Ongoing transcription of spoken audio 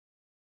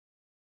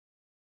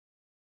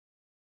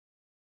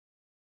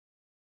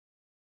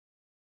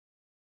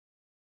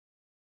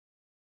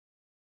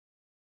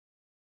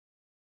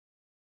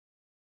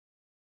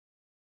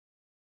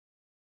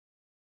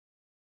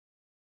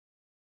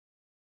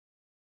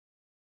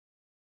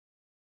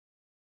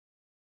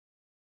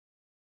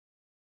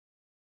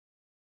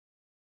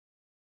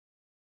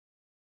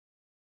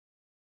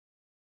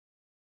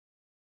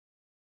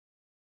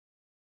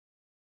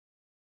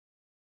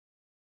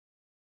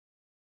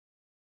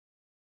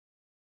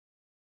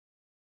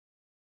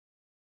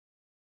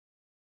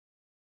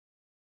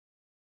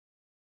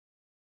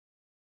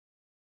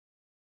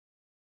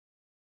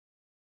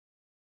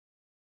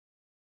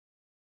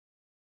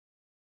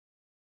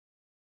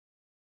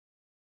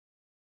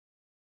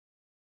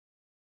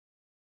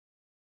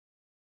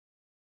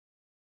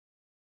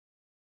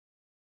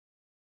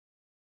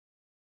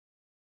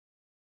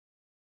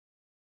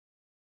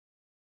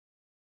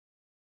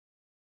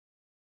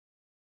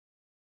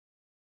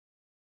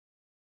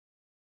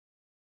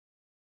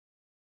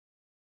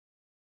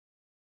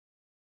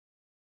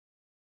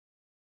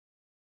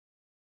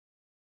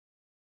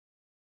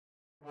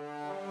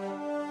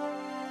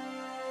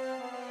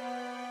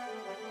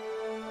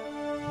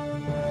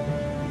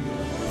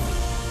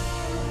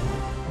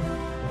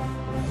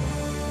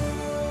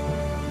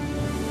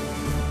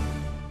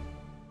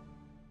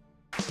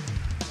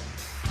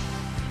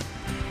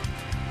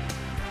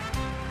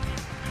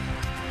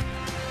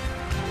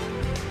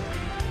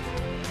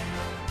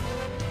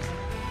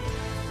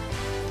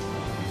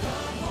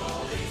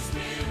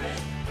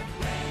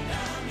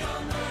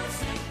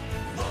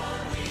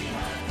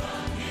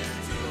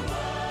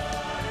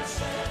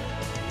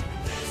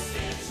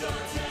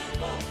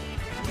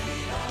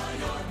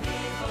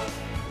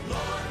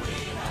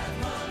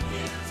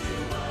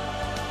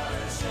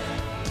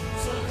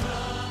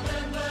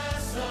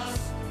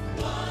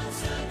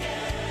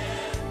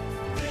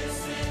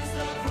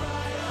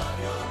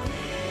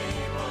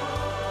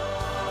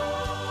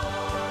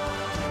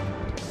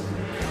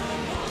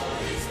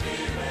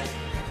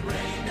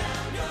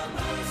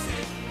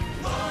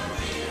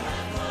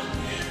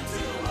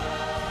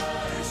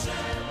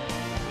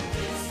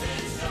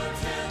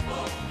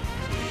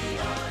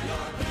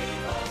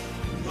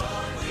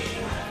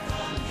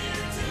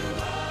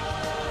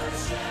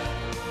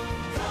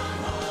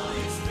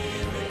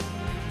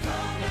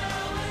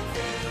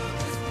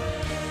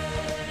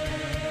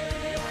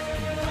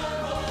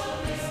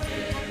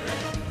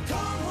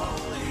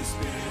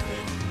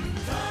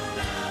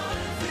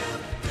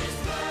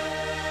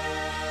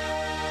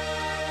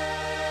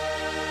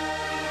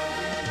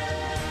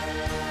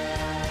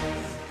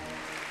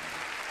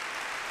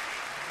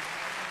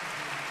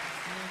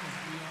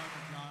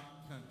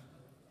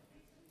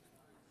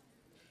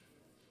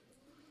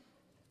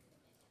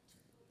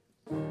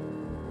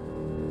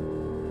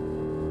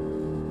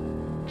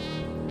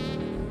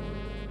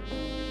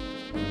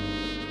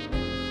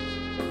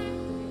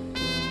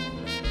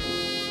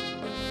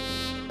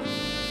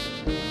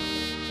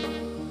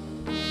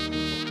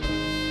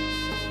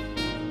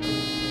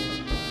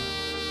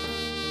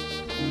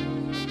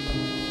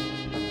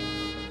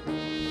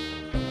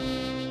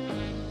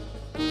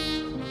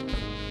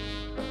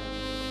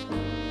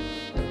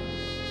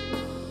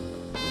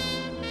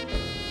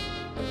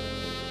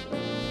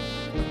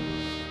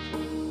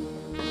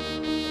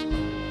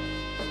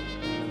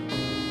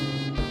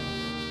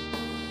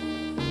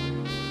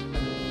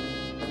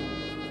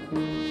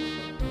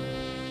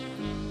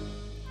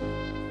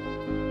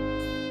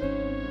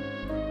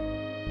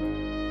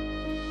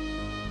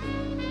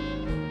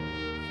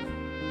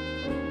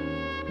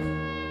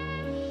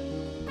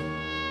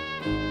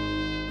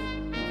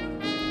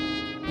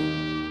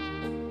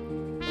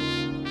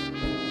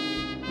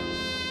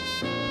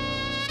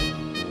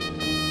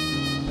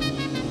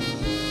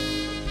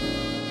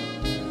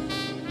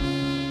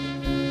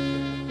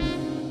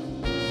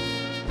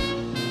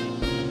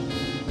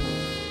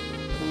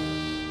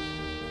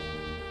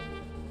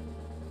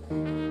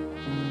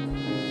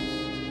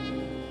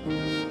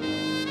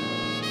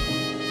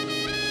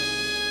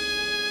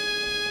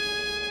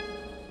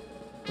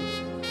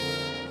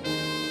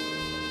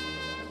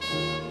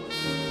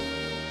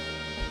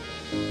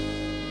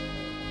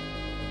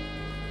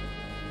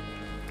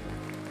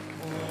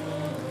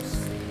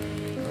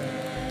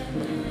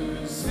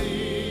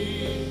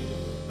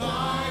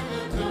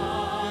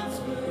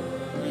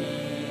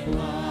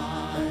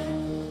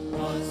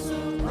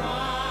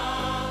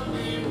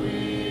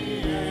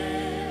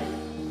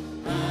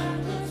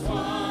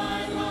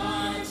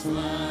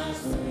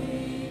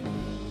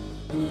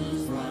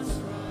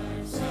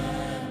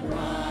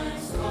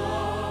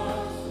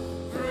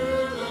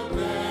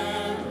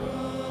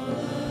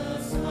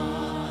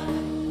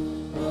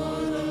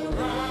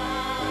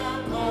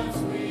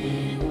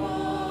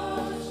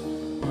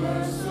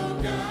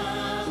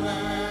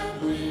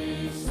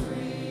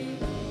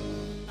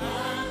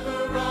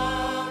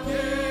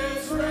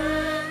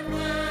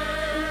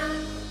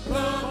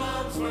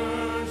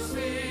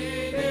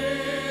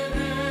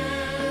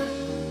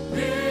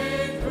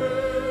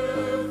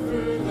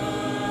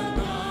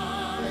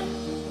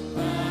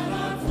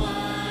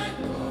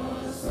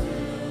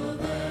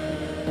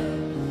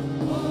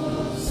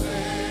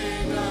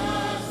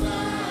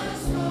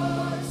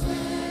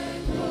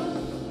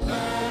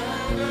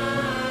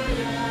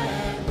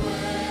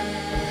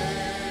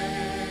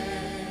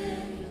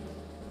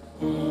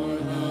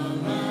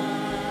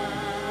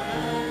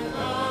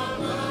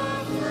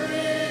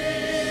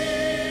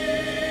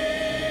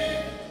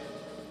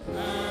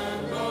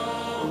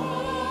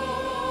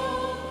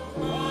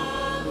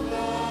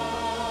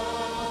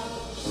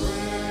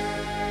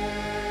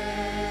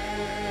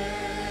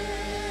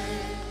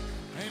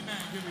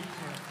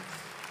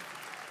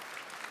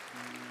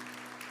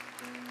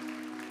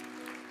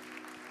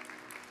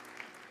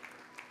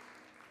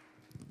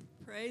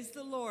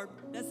the Lord.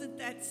 Doesn't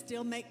that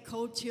still make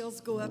cold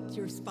chills go up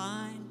your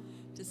spine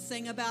to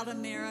sing about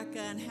America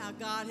and how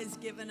God has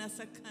given us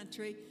a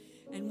country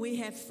and we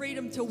have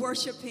freedom to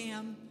worship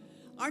Him?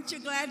 Aren't you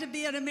glad to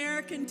be an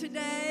American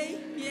today?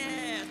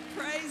 Yeah,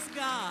 praise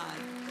God.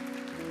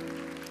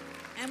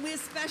 And we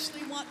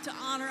especially want to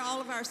honor all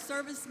of our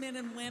servicemen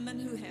and women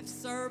who have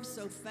served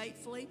so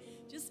faithfully.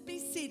 Just be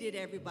seated,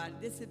 everybody.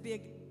 This would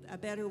be a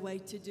better way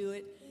to do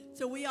it.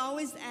 So we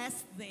always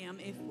ask them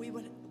if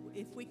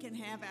we can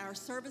have our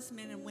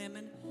servicemen and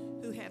women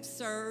who have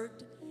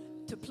served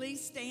to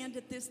please stand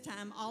at this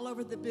time all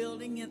over the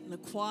building, in the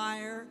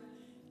choir,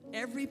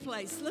 every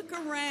place. Look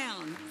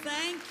around.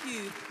 Thank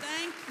you.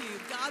 Thank you.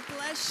 God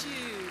bless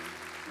you.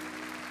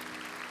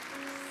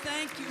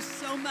 Thank you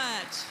so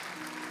much.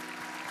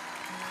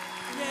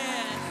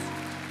 Yes.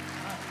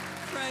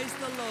 Praise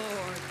the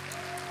Lord.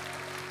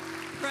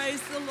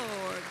 Praise the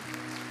Lord.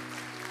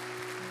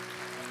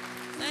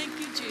 Thank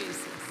you,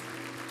 Jesus.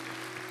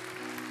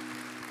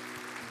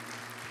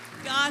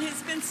 God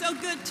has been so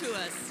good to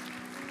us.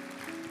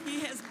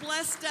 He has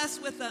blessed us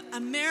with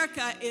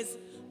America is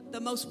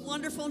the most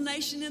wonderful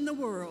nation in the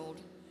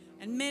world.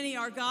 And many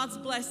are God's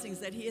blessings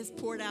that He has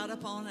poured out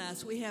upon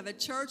us. We have a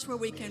church where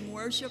we can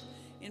worship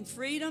in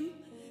freedom.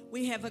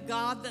 We have a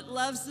God that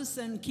loves us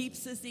and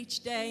keeps us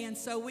each day. And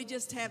so we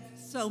just have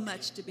so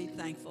much to be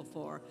thankful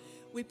for.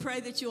 We pray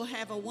that you'll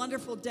have a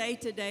wonderful day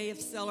today of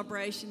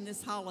celebration,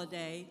 this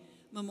holiday,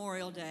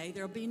 Memorial Day.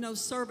 There'll be no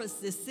service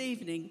this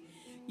evening.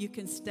 You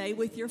can stay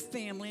with your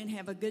family and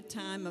have a good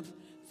time of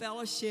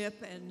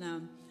fellowship,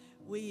 and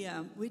we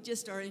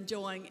just are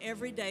enjoying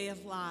every day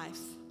of life.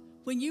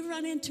 When you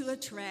run into a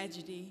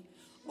tragedy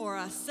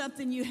or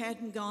something you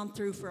hadn't gone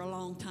through for a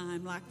long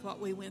time, like what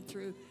we went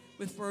through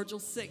with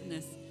Virgil's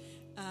sickness,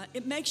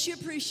 it makes you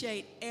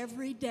appreciate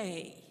every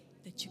day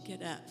that you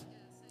get up.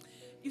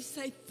 You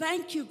say,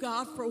 thank you,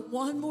 God, for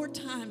one more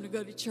time to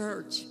go to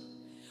church.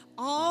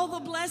 All the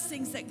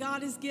blessings that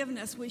God has given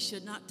us, we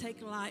should not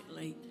take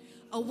lightly.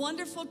 A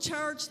wonderful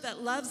church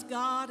that loves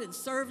God and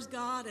serves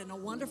God, and a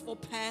wonderful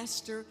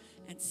pastor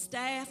and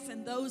staff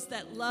and those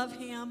that love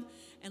Him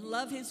and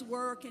love His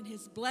work and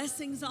His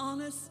blessings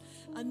on us.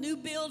 A new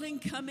building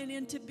coming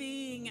into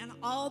being and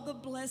all the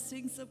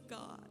blessings of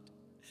God.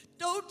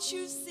 Don't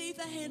you see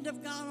the hand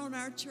of God on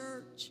our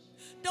church?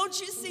 Don't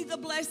you see the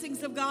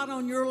blessings of God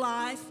on your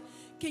life?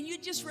 Can you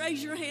just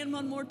raise your hand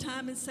one more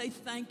time and say,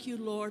 thank you,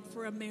 Lord,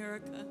 for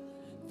America.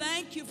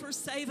 Thank you for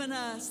saving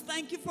us.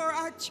 Thank you for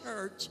our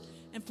church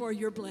and for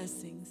your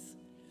blessings.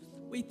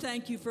 We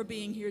thank you for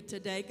being here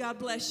today. God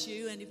bless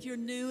you. And if you're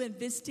new and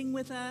visiting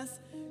with us,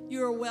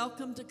 you are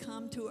welcome to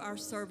come to our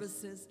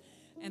services.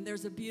 And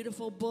there's a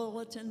beautiful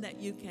bulletin that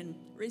you can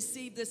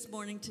receive this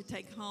morning to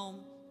take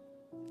home.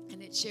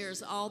 And it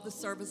shares all the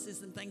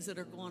services and things that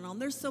are going on.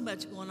 There's so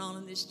much going on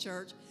in this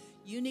church.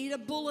 You need a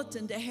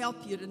bulletin to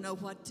help you to know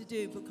what to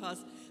do, because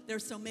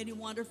there's so many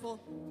wonderful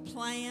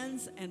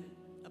plans and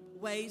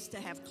ways to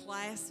have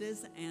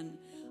classes and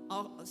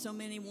so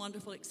many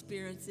wonderful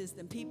experiences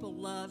that people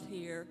love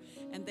here,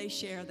 and they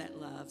share that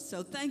love.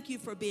 So thank you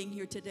for being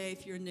here today.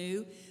 If you're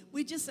new,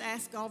 we just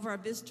ask all of our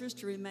visitors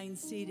to remain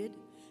seated.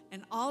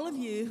 And all of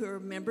you who are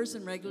members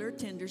and regular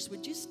attenders,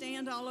 would you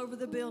stand all over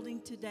the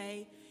building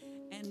today?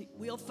 And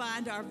we'll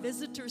find our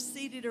visitors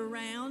seated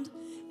around,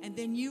 and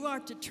then you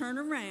are to turn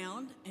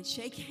around and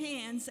shake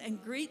hands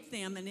and greet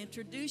them and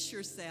introduce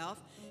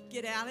yourself.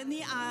 Get out in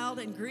the aisle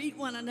and greet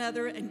one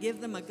another and give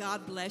them a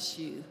God bless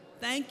you.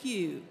 Thank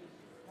you.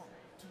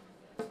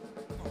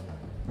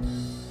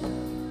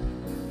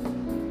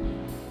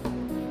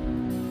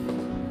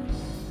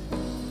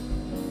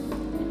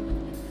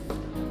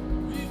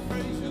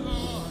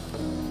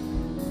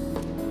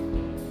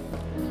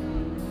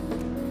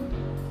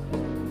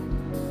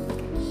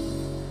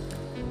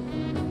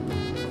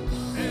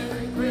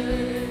 Every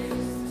praise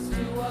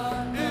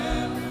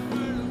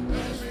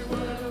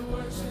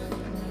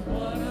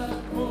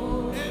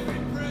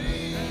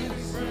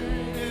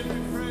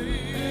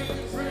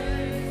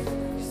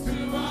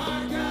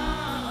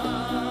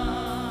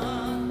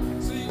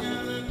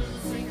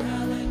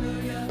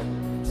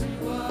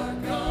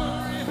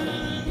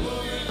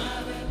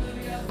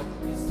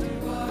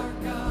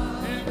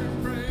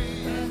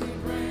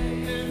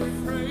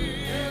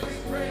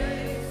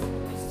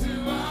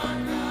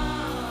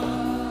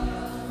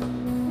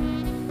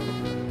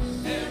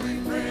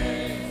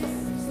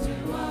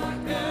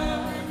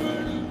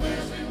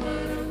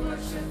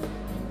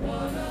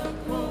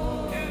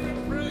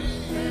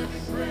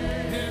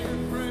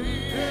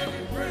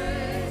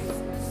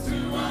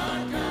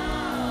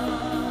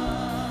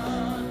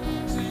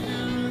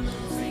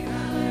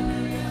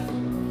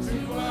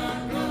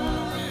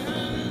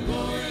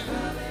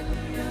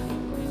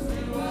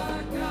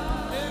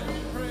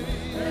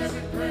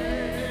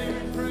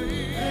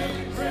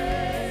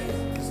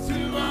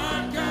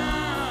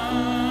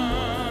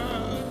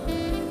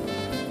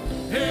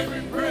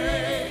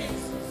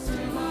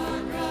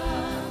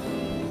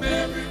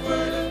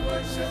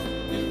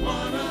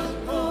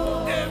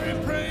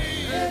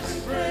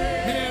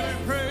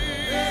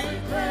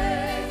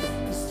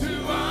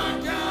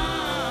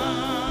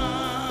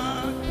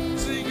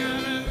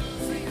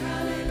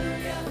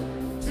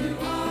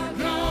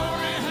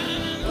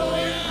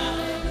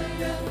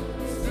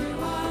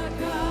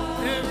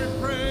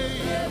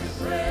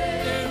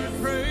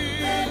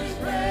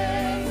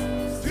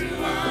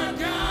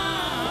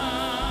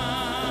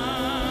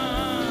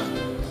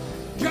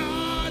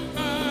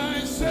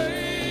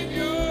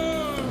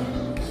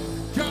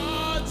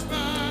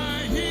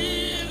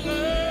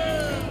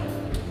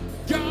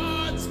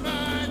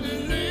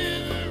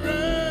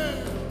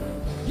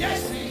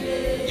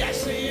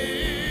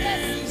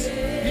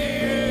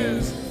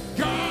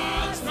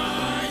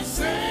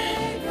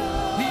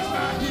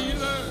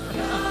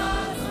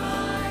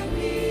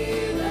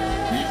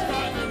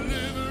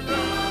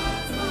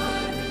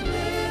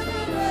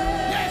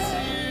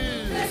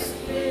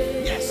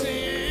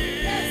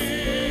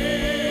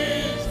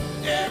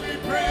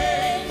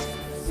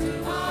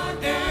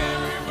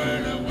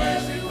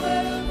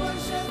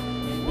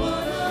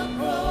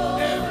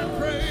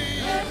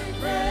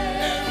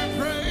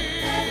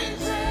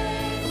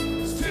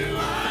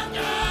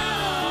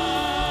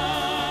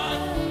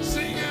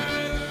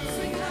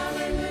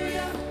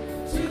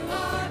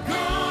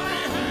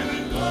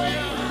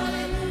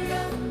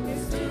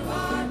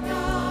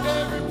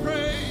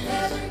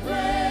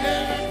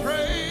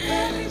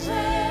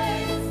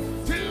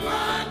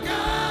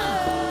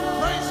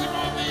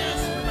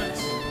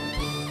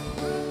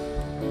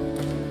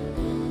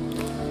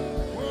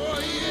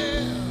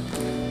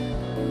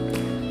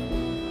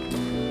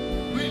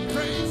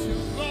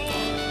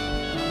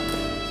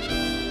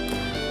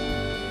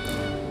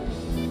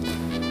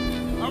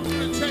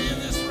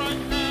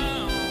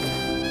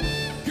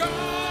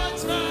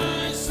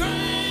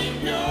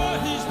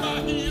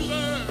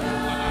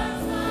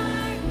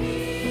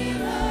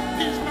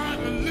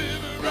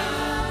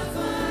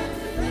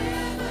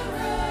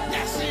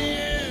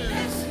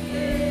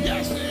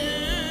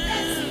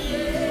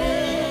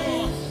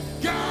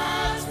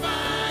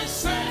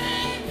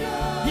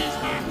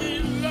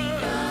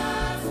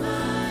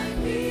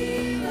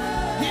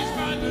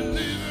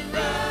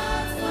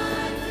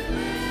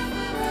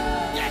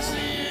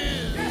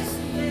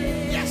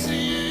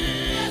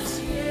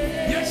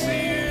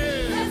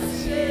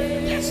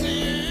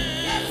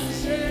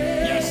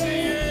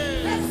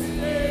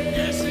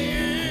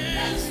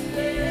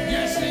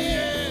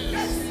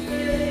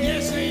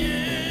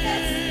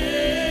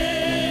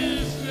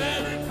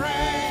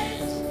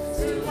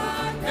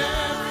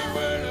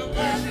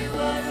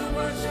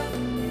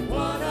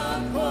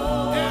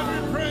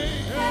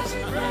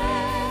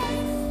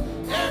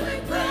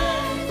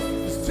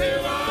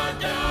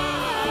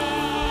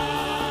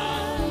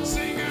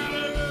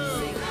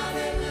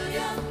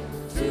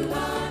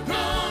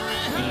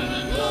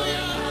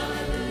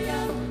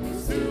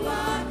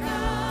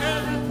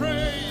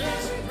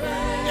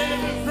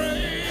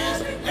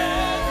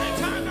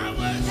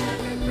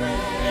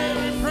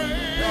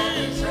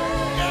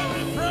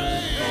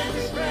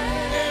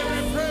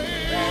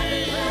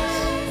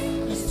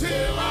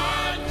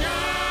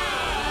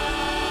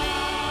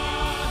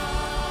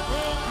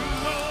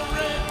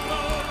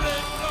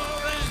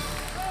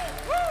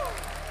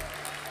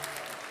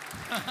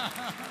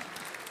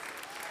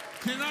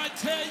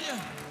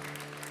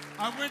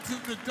I went to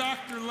the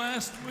doctor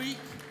last week,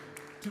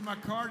 to my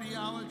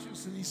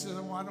cardiologist, and he said,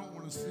 oh, I don't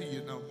want to see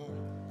you no more.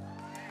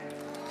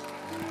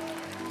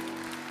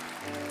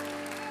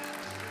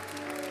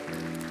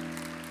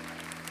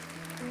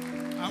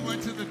 I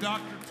went to the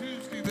doctor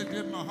Tuesday that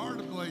did my heart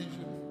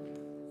ablation,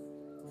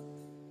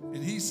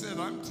 and he said,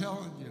 I'm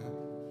telling you,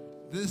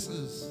 this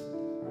is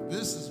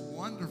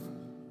wonderful.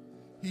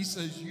 He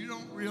says, you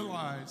don't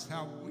realize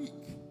how weak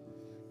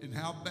and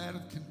how bad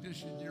of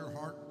condition your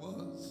heart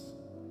was.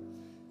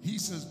 He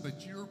says,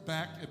 but you're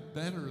back at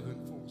better than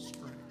full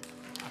strength.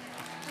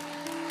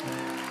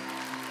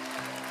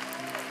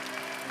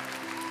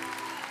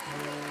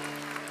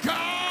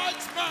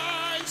 God's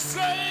my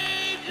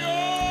Savior.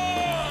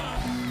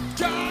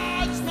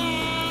 God's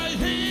my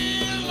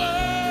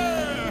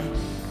healer.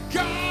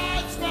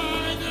 God's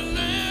my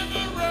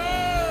deliverer.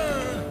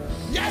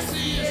 Yes,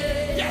 He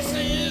is. Yes,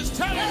 He is.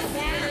 Tell him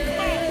why. Come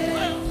on.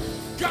 Well,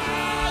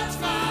 God's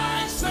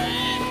my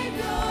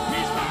Savior.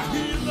 He's my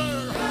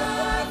healer.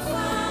 God's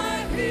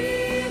my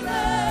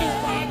healer. He's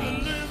my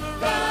deliverer.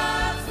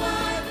 God's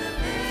my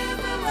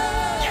deliverer.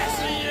 Yes,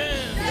 He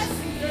is. Yes,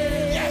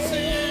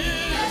 He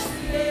is.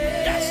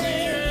 Yes, He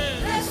is.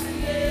 Yes, He is.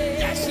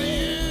 Yes, He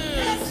is.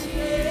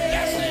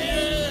 Yes, He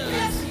is.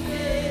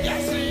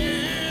 Yes, He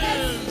is. Yes,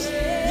 He is.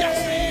 Yes,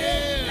 He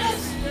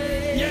is.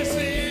 Yes,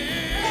 He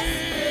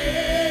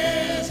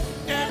is.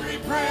 Every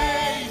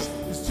praise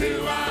is to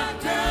our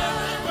God.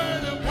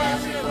 Word of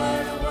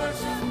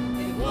worship,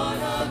 in one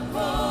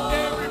accord.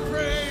 Every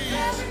praise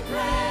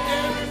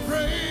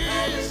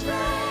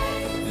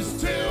is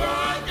to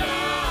our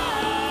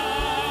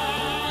God.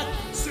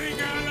 Sing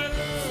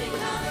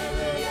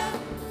hallelujah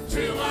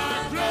to our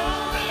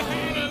glory.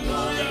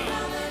 Hallelujah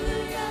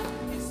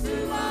is to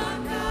our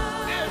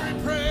God. Every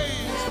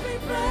praise,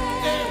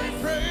 every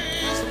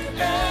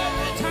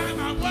time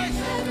I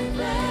worship,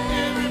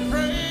 every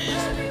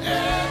praise,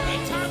 every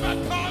time I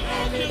call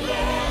on you,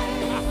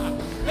 Lord,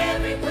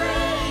 every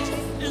praise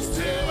is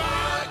to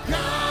our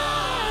God.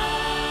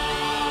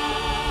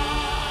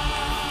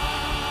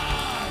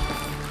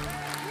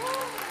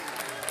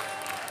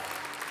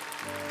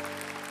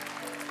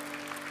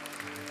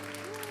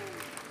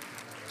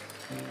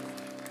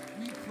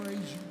 We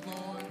praise you,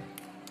 Lord.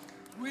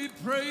 We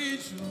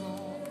praise you,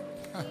 Lord.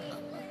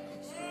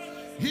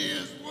 He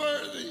is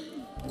worthy.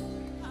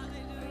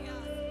 Hallelujah.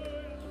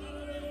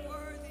 You're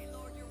worthy,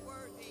 Lord, you're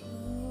worthy.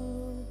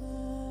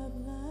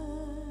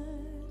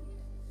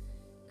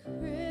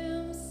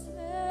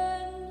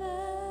 Crimson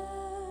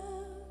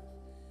love,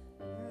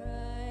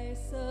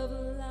 price of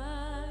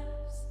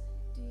life's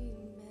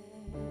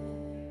demand.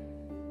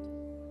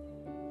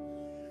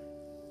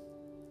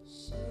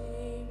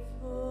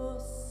 Shameful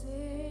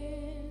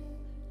sin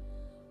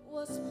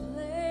was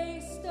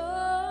placed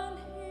on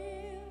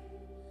him,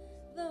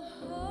 the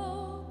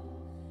whole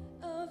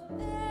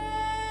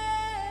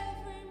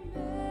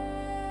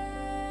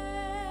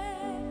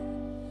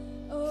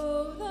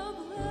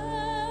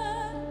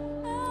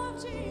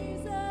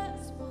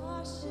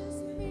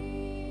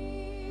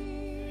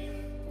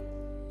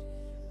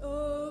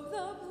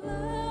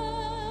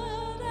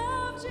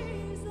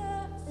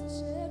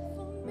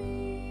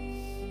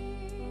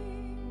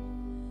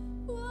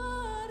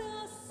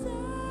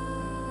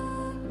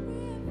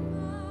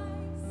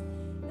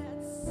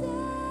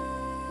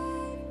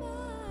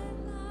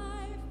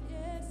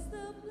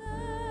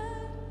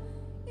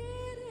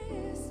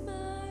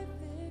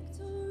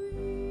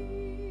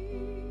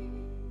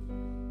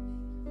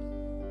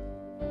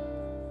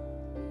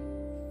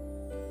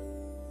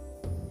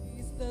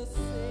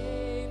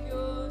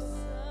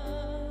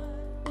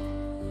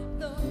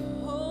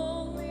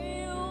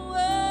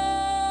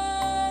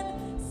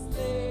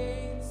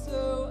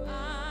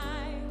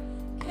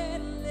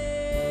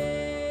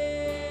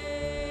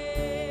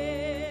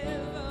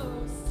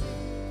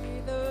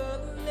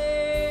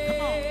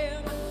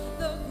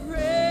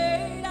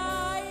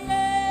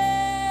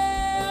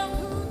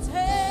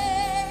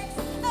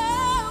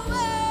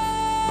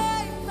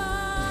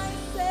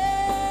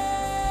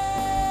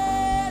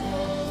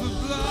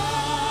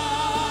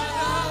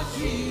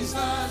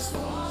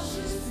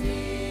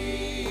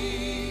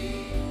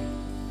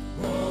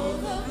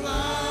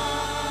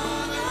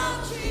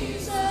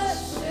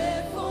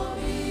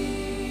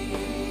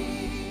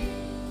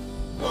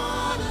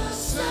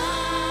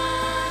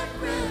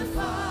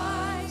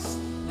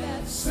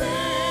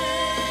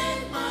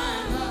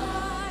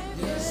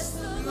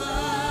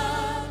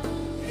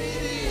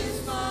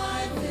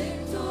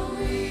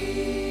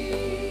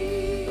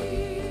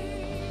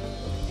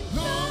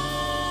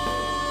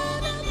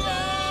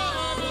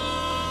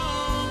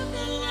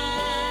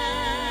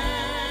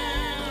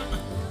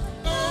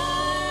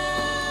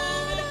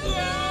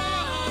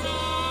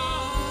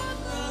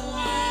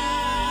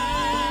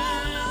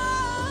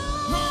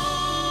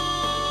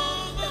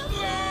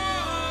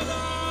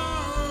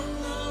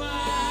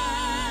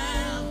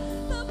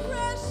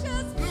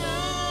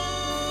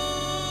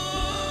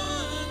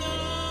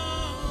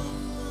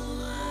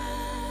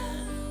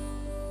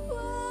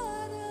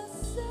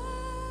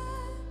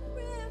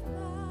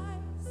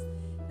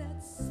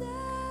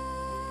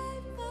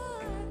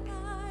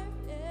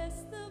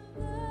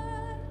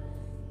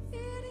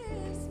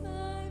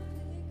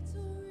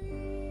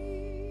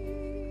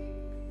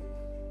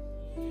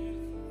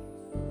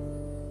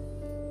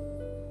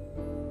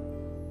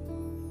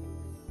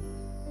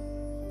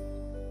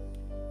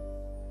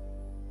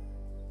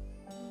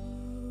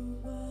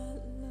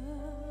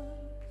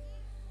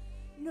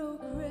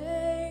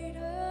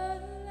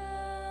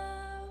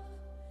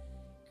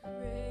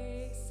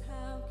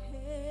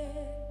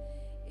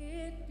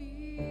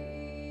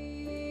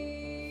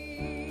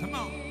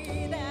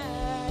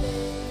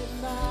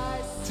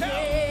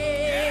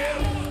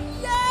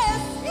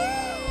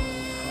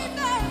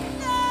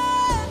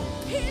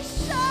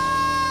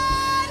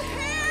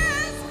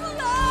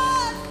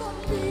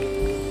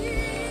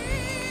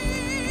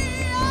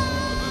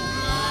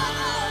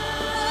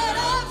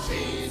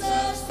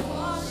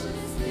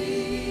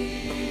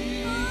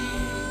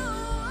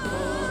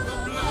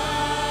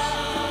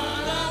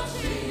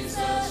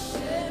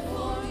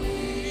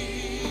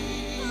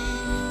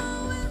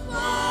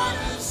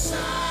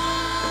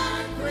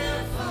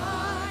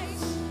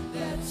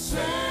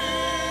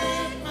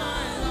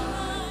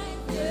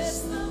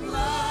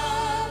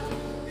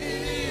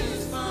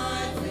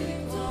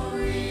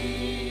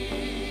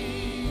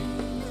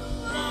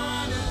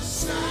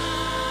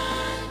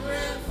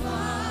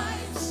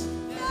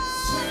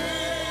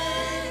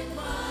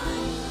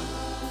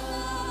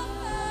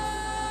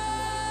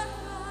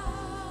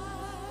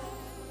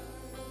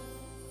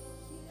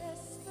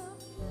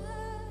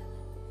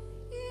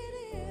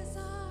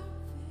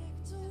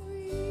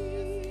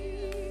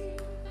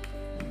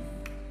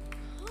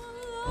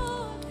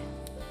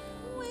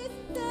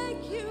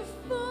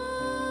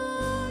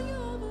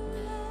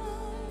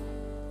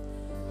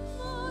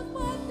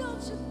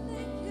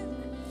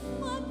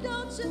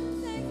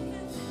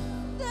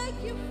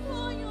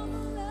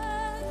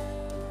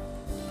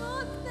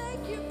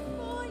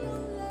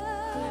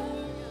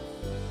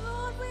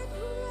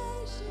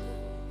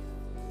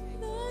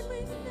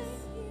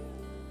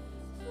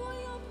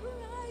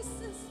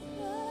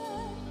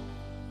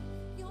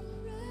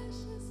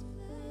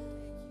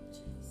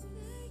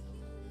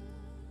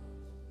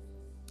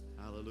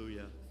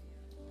Hallelujah.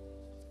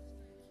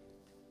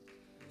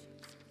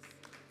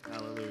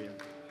 Hallelujah.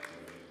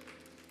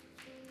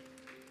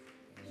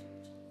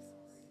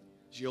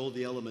 As you hold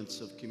the elements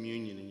of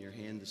communion in your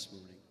hand this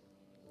morning,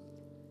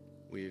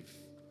 we've,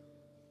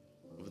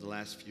 over the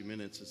last few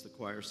minutes, as the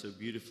choir so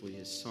beautifully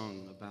has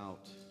sung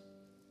about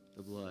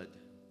the blood,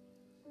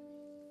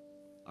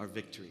 our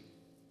victory.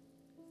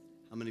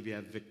 How many of you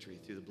have victory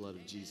through the blood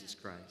of Jesus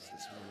Christ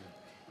this morning?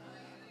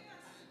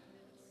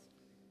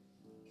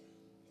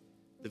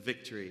 The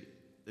victory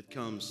that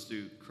comes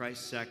through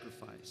Christ's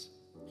sacrifice,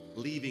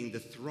 leaving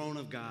the throne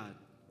of God,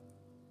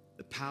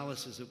 the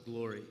palaces of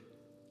glory,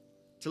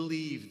 to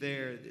leave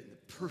there the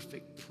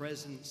perfect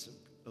presence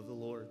of the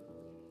Lord,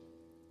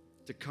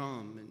 to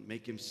come and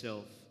make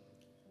himself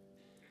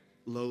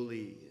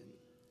lowly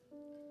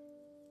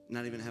and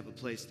not even have a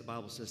place, the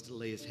Bible says, to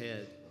lay his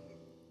head.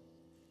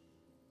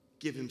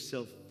 Give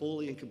himself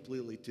fully and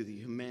completely to the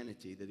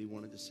humanity that he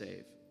wanted to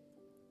save,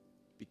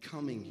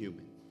 becoming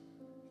human,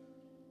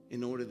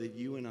 in order that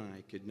you and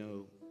I could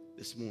know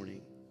this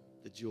morning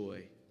the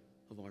joy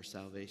of our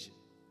salvation.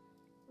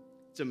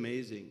 It's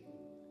amazing.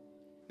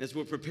 As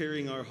we're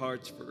preparing our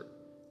hearts for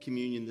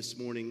communion this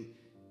morning,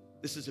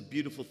 this is a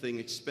beautiful thing,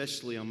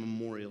 especially on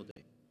Memorial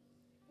Day,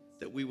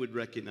 that we would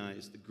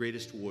recognize the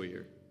greatest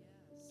warrior,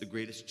 the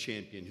greatest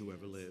champion who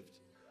ever lived,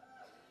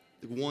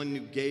 the one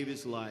who gave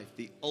his life,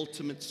 the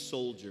ultimate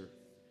soldier,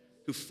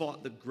 who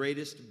fought the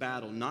greatest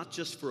battle, not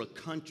just for a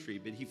country,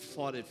 but he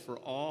fought it for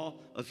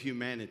all of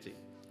humanity.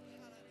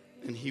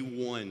 And he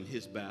won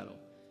his battle,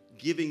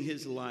 giving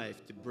his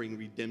life to bring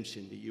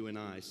redemption to you and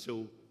I.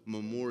 So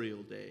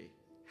Memorial Day,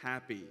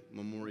 happy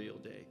Memorial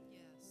Day.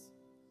 Yes.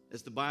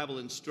 As the Bible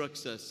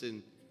instructs us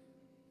in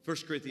 1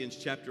 Corinthians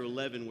chapter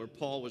 11, where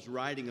Paul was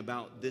writing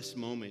about this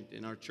moment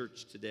in our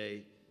church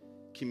today,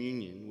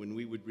 communion, when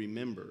we would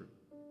remember,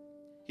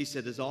 he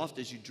said, as oft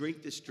as you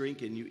drink this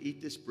drink and you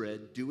eat this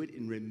bread, do it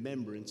in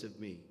remembrance of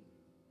me.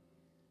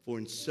 For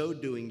in so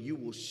doing, you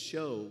will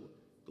show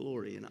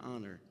glory and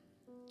honor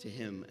to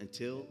him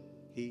until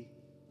he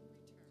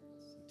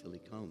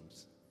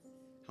comes.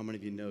 How many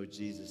of you know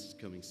Jesus is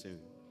coming soon?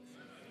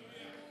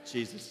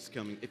 Jesus is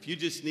coming. If you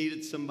just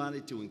needed somebody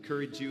to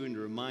encourage you and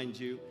to remind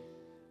you,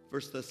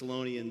 1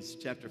 Thessalonians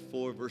chapter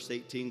 4, verse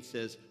 18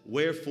 says,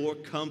 wherefore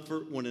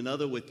comfort one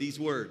another with these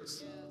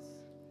words.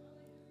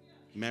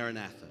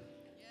 Maranatha.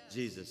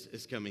 Jesus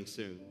is coming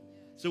soon.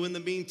 So in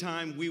the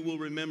meantime, we will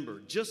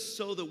remember, just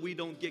so that we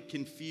don't get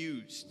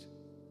confused.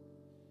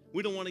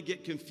 We don't want to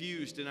get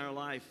confused in our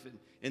life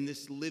and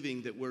this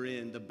living that we're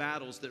in, the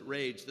battles that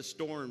rage, the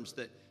storms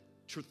that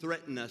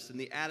threaten us, and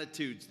the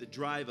attitudes that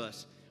drive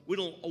us. We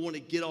don't want to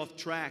get off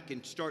track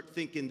and start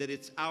thinking that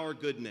it's our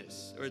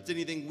goodness or it's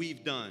anything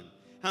we've done.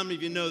 How many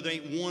of you know there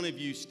ain't one of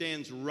you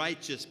stands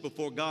righteous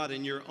before God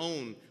in your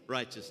own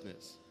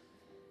righteousness?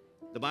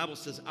 The Bible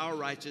says our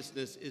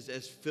righteousness is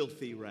as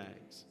filthy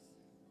rags.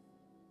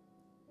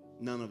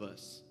 None of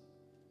us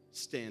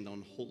stand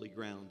on holy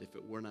ground if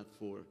it were not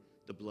for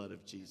the blood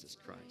of Jesus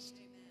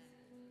Christ.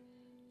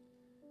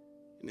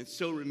 And it's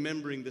so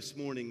remembering this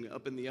morning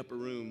up in the upper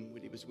room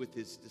when he was with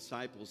his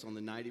disciples on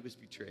the night he was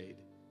betrayed,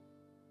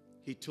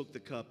 he took the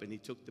cup and he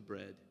took the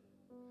bread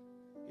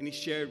and he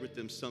shared with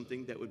them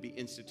something that would be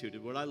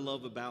instituted. What I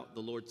love about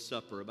the Lord's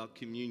Supper, about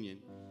communion,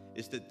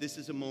 is that this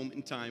is a moment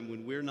in time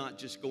when we're not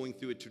just going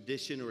through a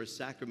tradition or a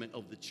sacrament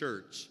of the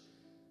church,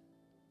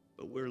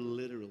 but we're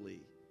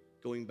literally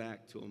going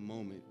back to a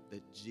moment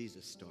that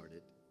Jesus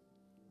started.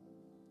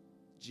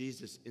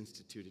 Jesus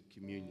instituted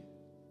communion.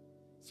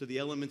 So the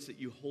elements that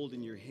you hold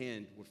in your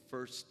hand were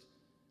first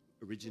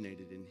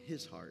originated in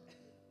his heart,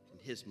 in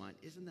his mind.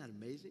 Isn't that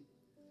amazing?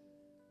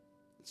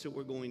 So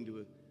we're going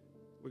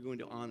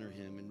to honor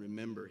him and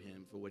remember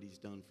him for what he's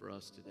done for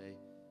us today.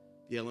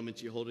 The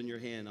elements you hold in your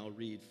hand, I'll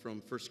read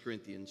from 1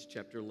 Corinthians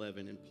chapter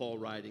 11. And Paul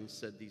writing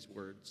said these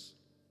words.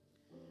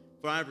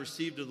 For I have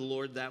received of the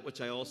Lord that which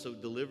I also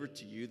delivered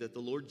to you, that the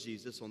Lord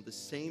Jesus, on the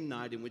same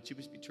night in which he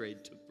was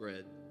betrayed, took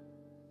bread.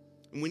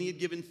 And when he had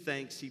given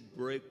thanks, he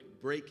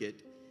brake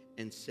it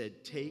and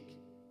said, take,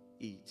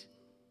 eat.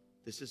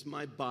 This is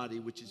my body,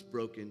 which is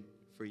broken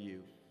for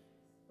you.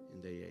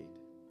 And they ate.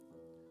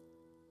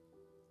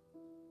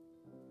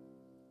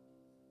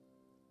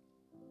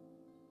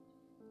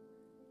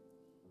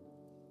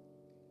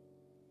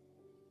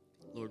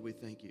 Lord, we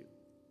thank you.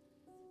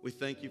 We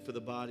thank you for the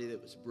body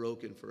that was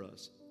broken for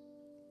us.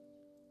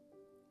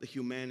 The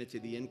humanity,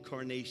 the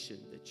incarnation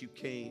that you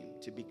came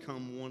to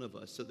become one of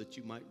us so that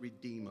you might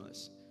redeem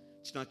us.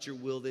 It's not your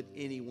will that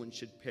anyone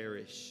should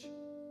perish,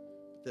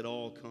 but that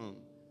all come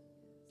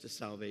to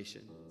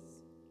salvation.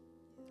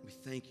 We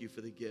thank you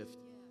for the gift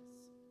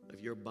of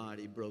your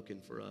body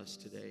broken for us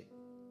today.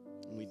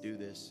 And we do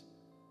this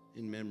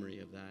in memory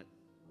of that.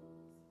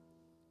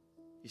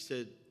 He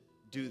said,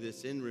 do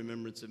this in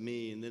remembrance of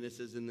me. And then it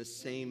says, in the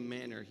same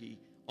manner, he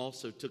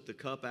also took the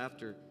cup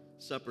after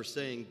supper,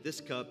 saying, this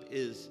cup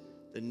is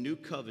the new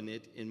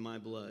covenant in my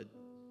blood.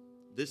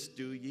 This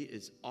do ye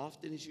as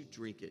often as you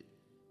drink it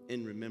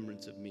in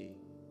remembrance of me.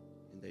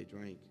 And they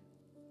drank.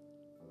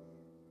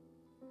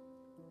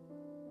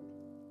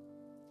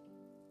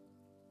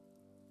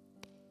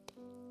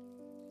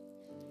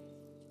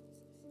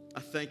 I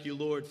thank you,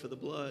 Lord, for the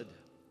blood.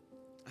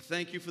 I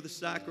thank you for the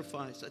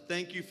sacrifice. I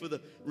thank you for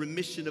the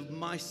remission of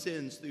my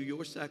sins through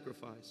your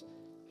sacrifice.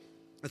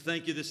 I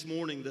thank you this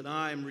morning that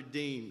I am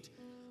redeemed.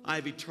 I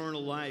have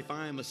eternal life.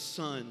 I am a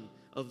son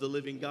of the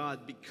living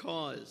God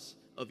because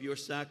of your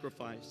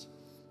sacrifice.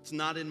 It's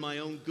not in my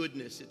own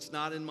goodness. It's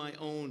not in my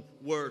own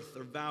worth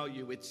or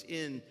value. It's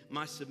in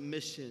my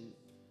submission,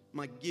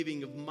 my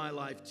giving of my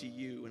life to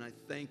you. And I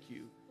thank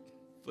you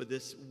for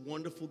this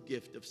wonderful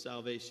gift of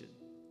salvation.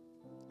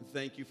 And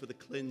thank you for the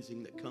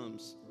cleansing that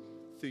comes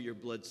through your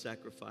blood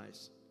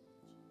sacrifice.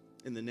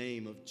 In the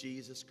name of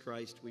Jesus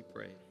Christ we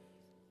pray.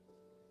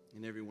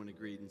 And everyone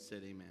agreed and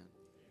said amen.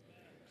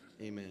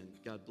 Amen.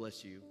 God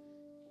bless you.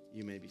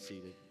 You may be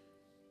seated.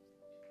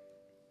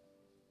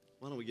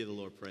 Why don't we give the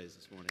Lord praise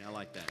this morning? I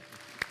like that.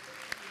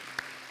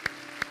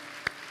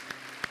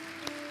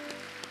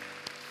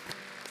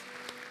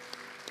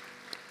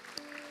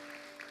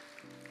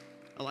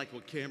 I like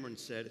what Cameron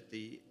said at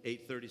the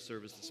 8:30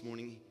 service this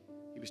morning.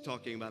 He was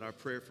talking about our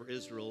prayer for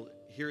Israel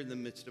here in the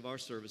midst of our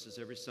services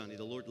every Sunday.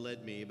 The Lord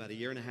led me about a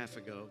year and a half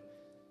ago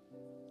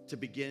to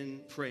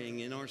begin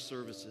praying in our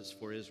services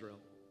for Israel,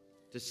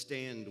 to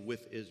stand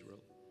with Israel.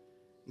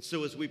 And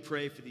so as we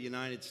pray for the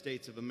United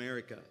States of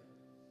America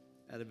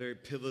at a very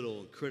pivotal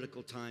and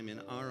critical time in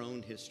our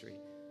own history,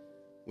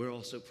 we're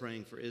also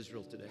praying for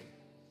Israel today.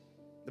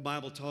 The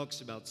Bible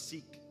talks about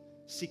seek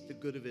the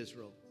good of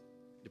Israel,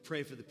 to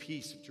pray for the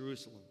peace of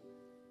Jerusalem,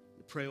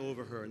 to pray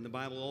over her. And the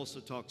Bible also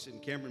talks,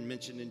 and Cameron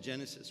mentioned in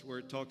Genesis, where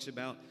it talks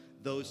about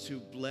those who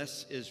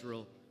bless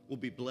Israel will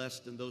be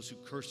blessed and those who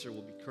curse her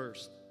will be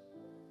cursed.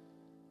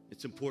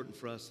 It's important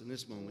for us in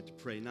this moment to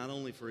pray not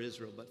only for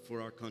Israel, but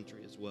for our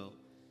country as well.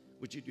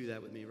 Would you do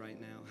that with me right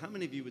now? How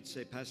many of you would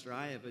say, Pastor,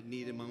 I have a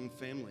need in my own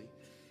family,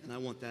 and I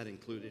want that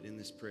included in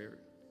this prayer?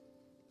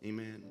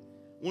 Amen.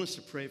 I want us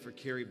to pray for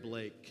Carrie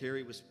Blake.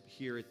 Carrie was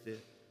here at the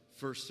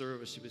first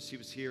service. She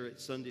was here at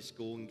Sunday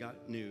school and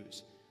got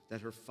news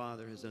that her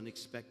father has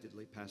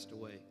unexpectedly passed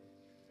away.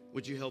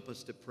 Would you help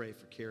us to pray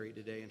for Carrie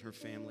today and her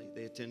family?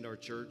 They attend our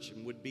church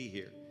and would be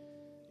here,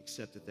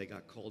 except that they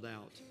got called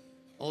out.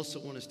 Also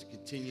want us to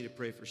continue to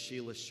pray for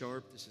Sheila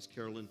Sharp. This is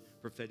Carolyn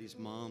Perfetti's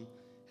mom.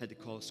 Had to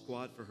call a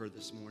squad for her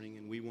this morning,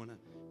 and we want to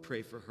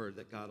pray for her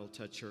that God will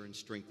touch her and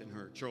strengthen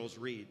her. Charles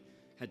Reed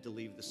had to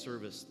leave the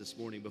service this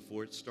morning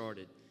before it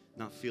started,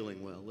 not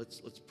feeling well.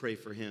 Let's pray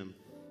for him.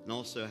 And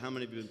also, how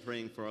many of you have been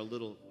praying for our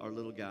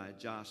little guy,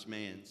 Josh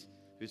Mans,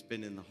 who's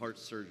been in the heart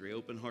surgery,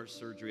 open heart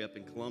surgery up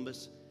in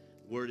Columbus?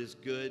 Word is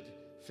good.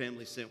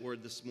 Family sent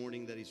word this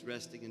morning that he's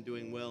resting and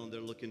doing well, and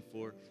they're looking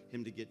for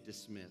him to get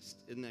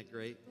dismissed. Isn't that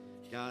great?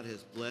 God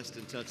has blessed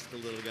and touched the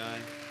little guy.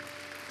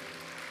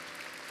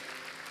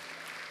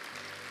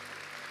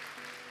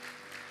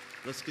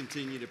 Let's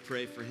continue to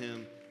pray for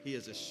him. He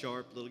is a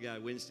sharp little guy.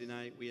 Wednesday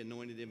night, we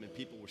anointed him, and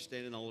people were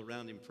standing all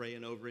around him,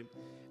 praying over him.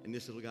 And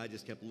this little guy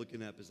just kept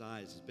looking up, his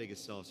eyes as big as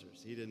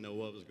saucers. He didn't know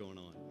what was going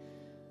on,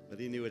 but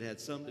he knew it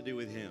had something to do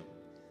with him.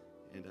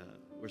 And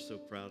we're so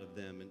proud of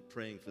them and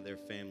praying for their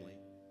family.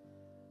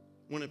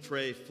 I want to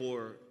pray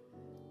for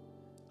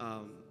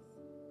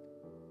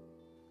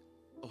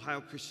Ohio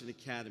Christian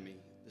Academy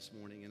this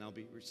morning, and I'll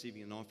be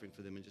receiving an offering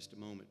for them in just a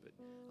moment. But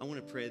I want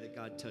to pray that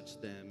God touch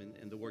them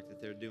and the work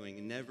that they're doing.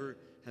 And never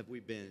have we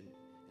been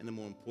in a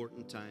more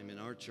important time in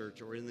our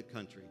church or in the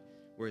country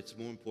where it's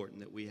more important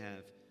that we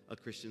have a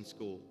Christian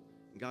school.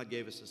 And God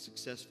gave us a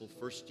successful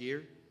first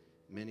year.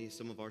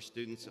 Some of our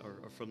students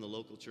are from the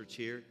local church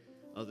here.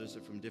 Others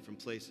are from different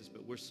places,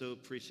 but we're so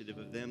appreciative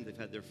of them. They've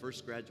had their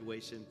first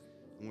graduation,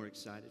 and we're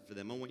excited for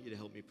them. I want you to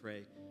help me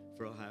pray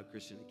for Ohio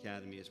Christian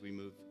Academy as we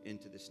move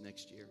into this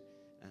next year,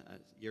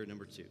 year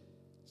number 2.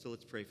 So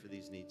let's pray for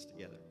these needs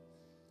together.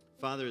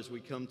 Father, as we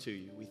come to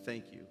you, we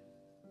thank you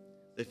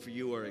that for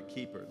you are a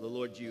keeper. The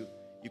Lord, you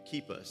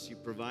keep us, you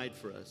provide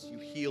for us, you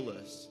heal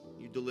us,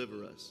 you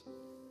deliver us.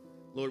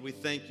 Lord, we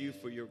thank you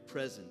for your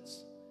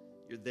presence.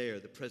 You're there,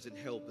 the present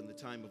help in the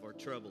time of our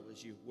trouble,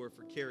 as you were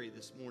for Carrie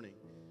this morning.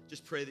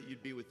 Just pray that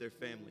you'd be with their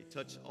family.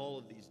 Touch all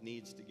of these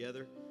needs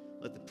together.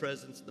 Let the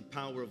presence and the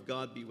power of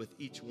God be with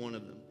each one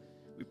of them.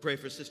 We pray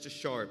for Sister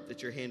Sharp,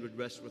 that your hand would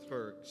rest with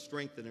her,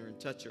 strengthen her, and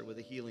touch her with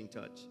a healing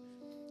touch.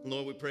 And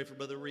Lord, we pray for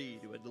Brother Reed,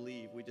 who had to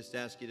leave. We just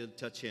ask you to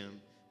touch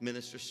him,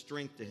 minister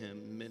strength to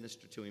him,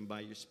 minister to him by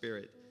your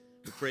Spirit.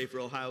 We pray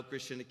for Ohio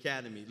Christian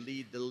Academy.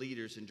 Lead the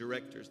leaders and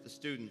directors, the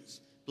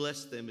students.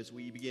 Bless them as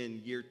we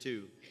begin year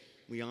 2.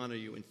 We honor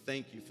you and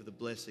thank you for the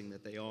blessing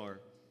that they are.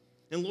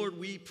 And Lord,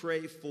 we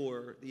pray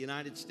for the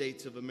United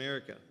States of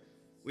America.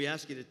 We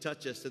ask you to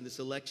touch us in this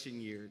election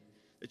year,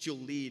 that you'll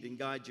lead and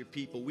guide your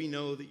people. We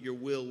know that your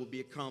will be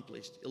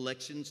accomplished.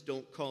 Elections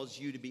don't cause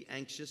you to be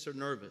anxious or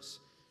nervous.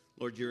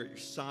 Lord, you're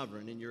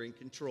sovereign and you're in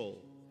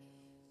control.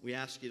 We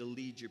ask you to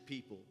lead your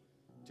people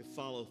to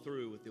follow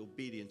through with the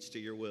obedience to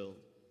your will.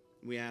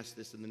 We ask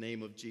this in the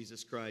name of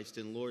Jesus Christ.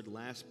 And Lord,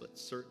 last but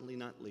certainly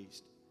not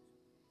least,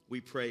 we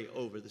pray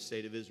over the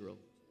state of Israel.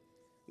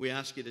 We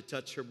ask you to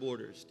touch her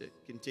borders, to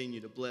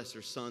continue to bless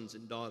her sons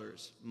and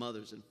daughters,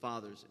 mothers and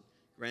fathers and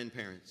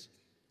grandparents,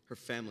 her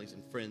families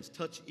and friends.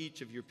 Touch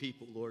each of your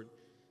people, Lord.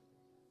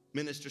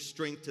 Minister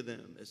strength to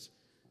them as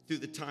through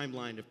the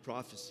timeline of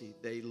prophecy,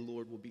 they,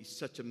 Lord, will be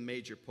such a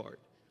major part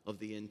of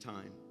the end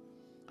time.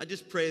 I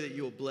just pray that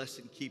you will bless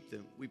and keep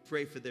them. We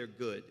pray for their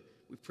good.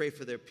 We pray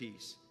for their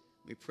peace.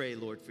 We pray,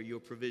 Lord, for your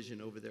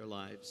provision over their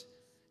lives.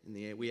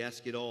 We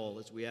ask it all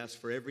as we ask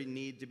for every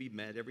need to be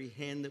met, every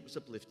hand that was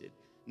uplifted,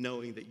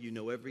 knowing that you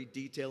know every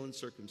detail and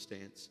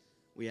circumstance.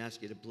 We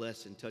ask you to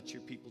bless and touch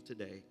your people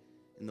today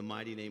in the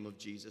mighty name of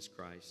Jesus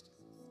Christ.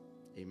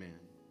 Amen.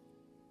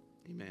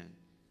 Amen.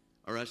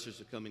 Our ushers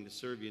are coming to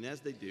serve you, and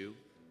as they do,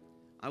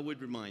 I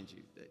would remind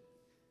you that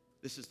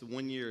this is the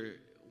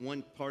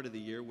one part of the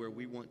year where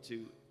we want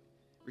to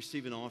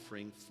receive an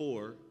offering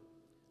for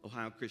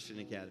Ohio Christian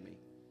Academy.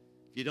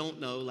 If you don't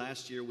know,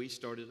 last year we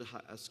started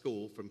a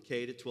school from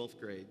K to 12th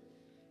grade.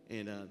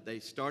 And they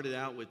started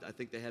out with, I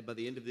think they had by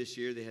the end of this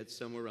year, they had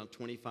somewhere around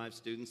 25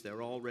 students.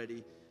 They're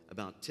already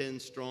about 10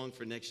 strong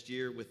for next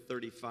year with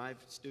 35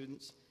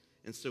 students.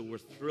 And so we're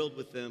thrilled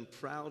with them,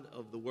 proud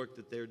of the work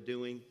that they're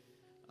doing.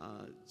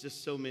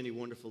 Just so many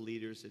wonderful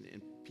leaders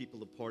and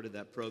people a part of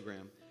that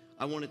program.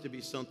 I want it to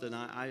be something,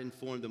 I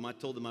informed them, I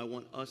told them I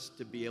want us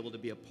to be able to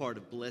be a part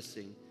of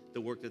blessing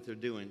the work that they're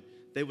doing.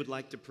 They would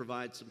like to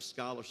provide some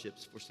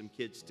scholarships for some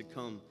kids to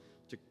come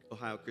to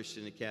Ohio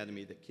Christian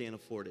Academy that can't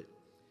afford it.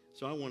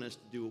 So I want us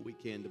to do what we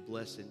can to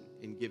bless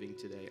in giving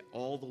today.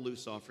 All the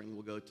loose offering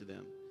will go to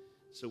them.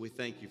 So we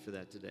thank you for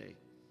that today.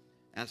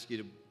 Ask you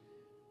to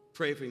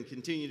pray for and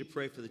continue to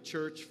pray for the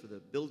church, for the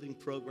building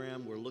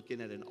program. We're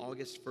looking at an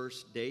August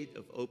 1st date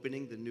of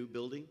opening the new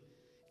building.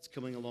 It's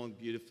coming along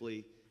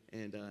beautifully,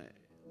 and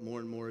more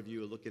and more of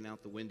you are looking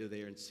out the window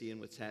there and seeing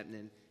what's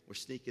happening. We're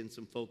sneaking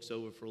some folks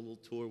over for a little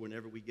tour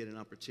whenever we get an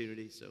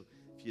opportunity. So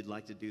if you'd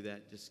like to do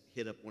that, just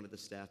hit up one of the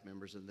staff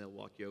members and they'll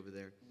walk you over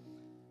there.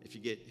 If you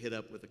get hit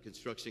up with a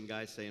construction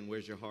guy saying,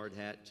 "Where's your hard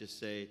hat?" just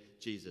say,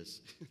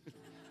 "Jesus."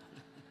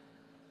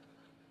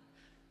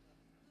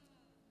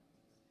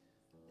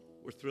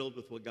 We're thrilled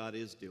with what God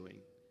is doing.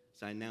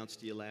 As I announced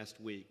to you last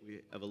week,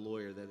 we have a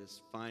lawyer that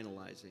is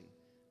finalizing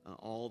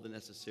all the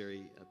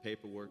necessary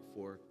paperwork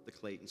for the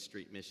Clayton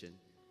Street mission.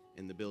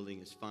 And the building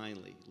is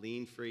finally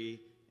lien-free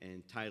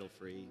and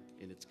title-free,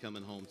 and it's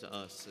coming home to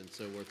us, and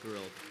so we're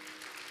thrilled.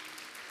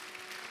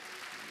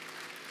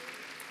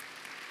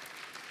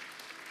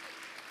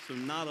 So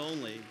not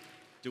only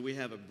do we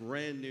have a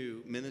brand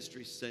new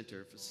ministry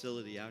center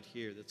facility out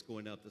here that's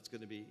going up, that's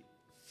going to be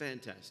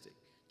fantastic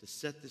to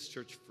set this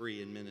church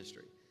free in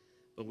ministry,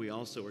 but we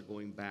also are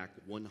going back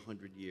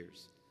 100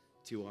 years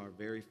to our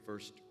very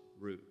first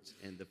roots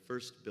and the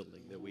first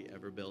building that we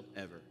ever built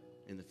ever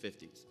in the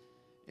 50s.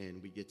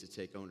 And we get to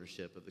take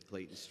ownership of the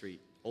Clayton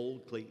Street,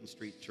 old Clayton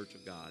Street Church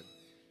of God,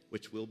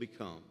 which will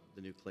become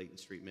the new Clayton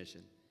Street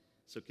Mission.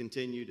 So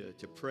continue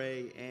to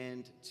pray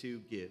and to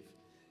give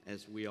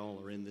as we all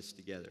are in this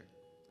together.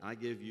 I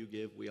give, you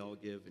give, we all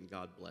give, and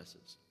God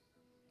blesses.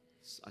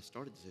 I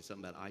started to say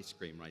something about ice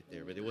cream right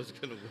there, but it wasn't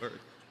going to work.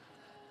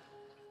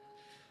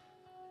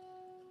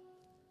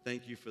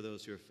 Thank you for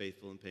those who are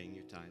faithful in paying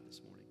your tithe this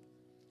morning.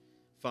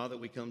 Father,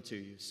 we come to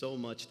you, so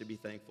much to be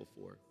thankful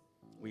for.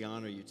 We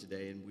honor you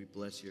today and we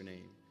bless your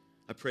name.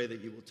 I pray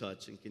that you will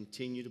touch and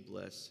continue to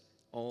bless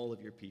all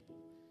of your people.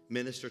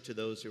 Minister to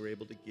those who are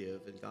able to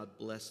give, and God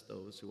bless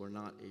those who are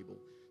not able,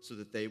 so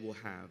that they will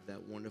have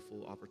that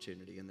wonderful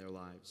opportunity in their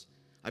lives.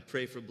 I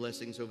pray for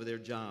blessings over their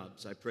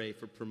jobs. I pray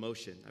for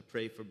promotion. I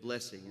pray for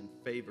blessing and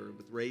favor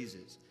with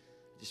raises.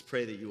 I just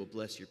pray that you will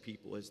bless your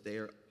people as they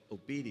are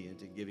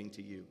obedient in giving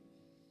to you.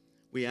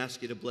 We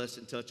ask you to bless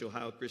and touch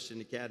Ohio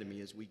Christian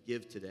Academy as we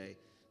give today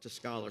to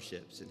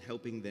scholarships and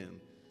helping them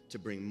to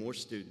bring more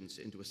students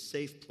into a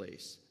safe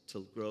place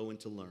to grow and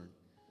to learn.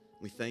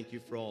 We thank you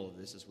for all of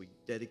this as we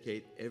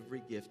dedicate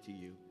every gift to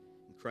you.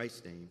 In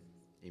Christ's name,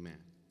 amen.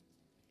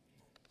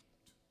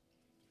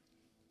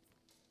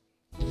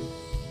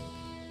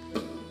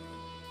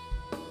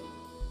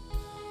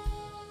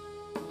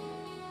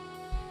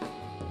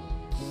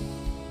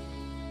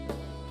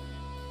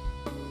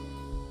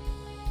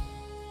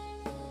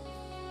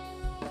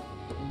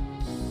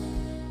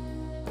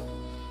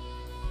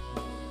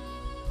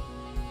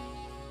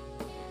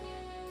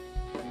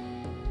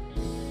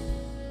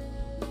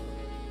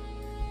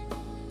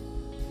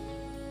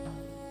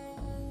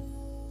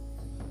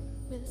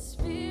 With the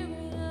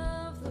Spirit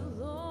of the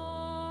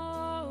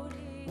Lord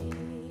is,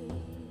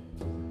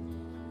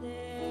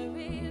 there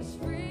is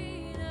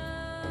freedom.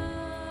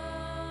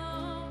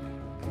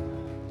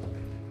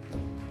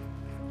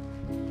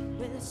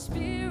 With the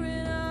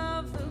Spirit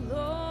of the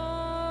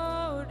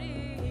Lord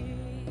is,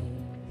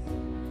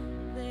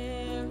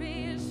 there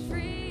is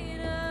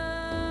freedom.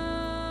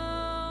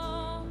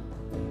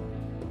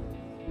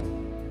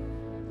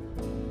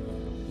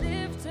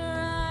 Lift our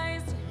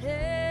eyes to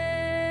heaven.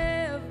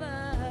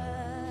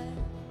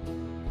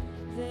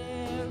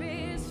 There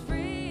is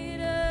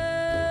freedom,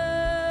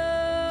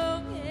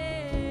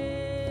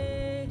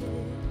 yeah.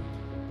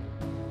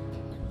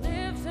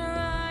 Lift our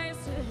eyes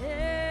to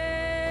heaven.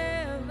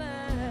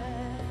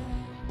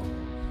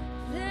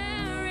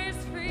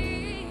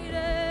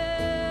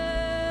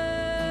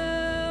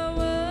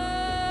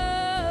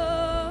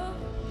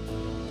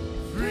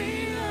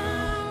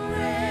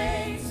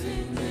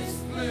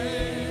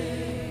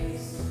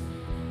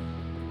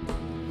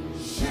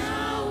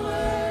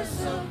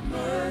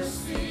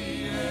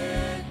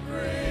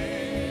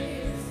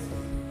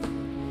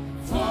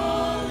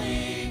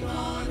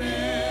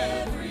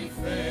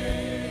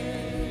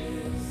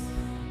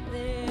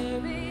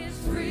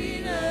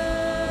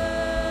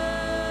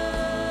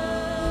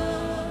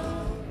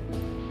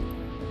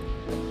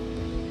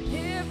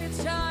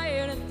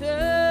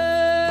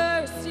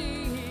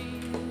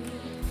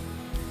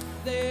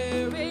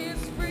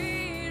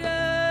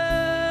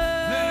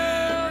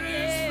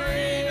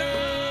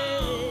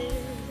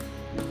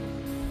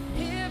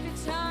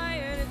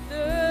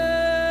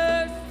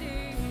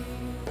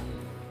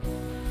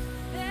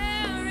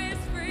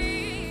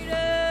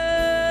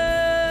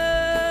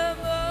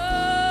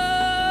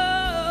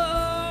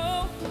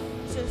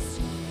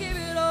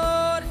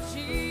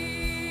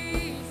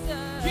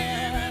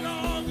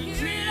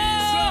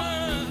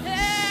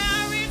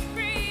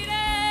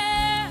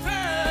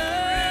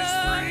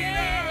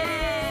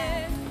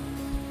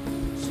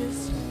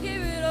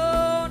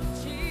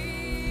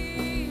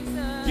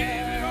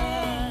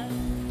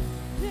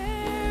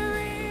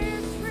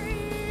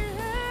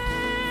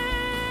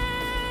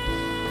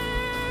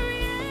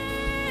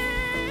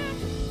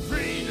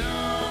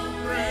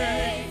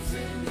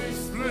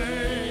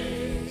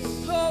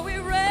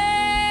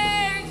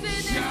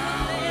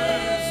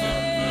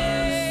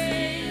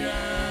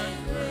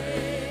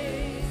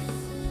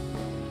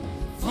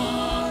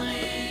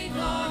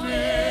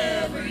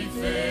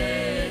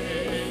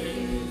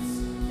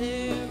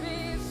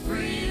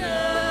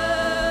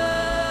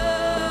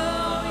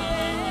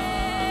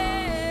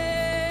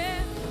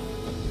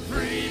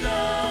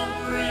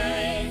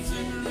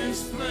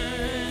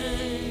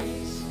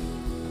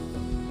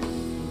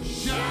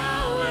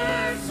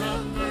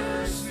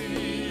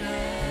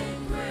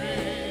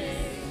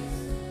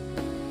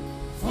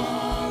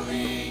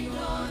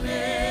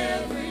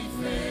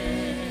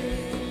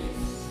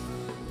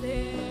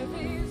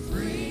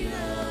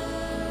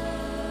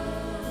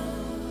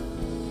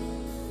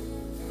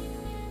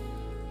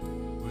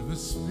 the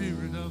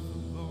Spirit of the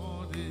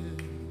Lord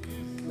is,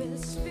 where the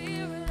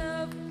Spirit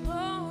of the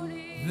Lord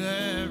is,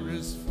 there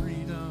is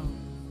freedom.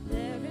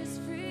 there is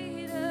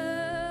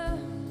freedom.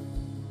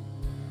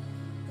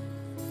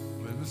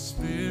 Where the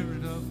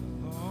Spirit of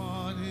the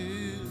Lord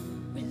is,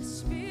 Where the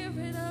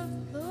Spirit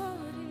of the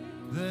Lord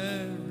is,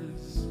 there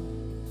is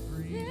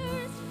freedom.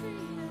 there is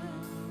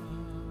freedom.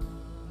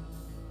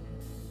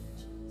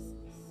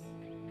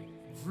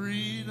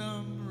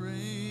 Freedom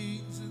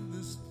reigns in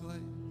this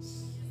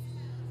place.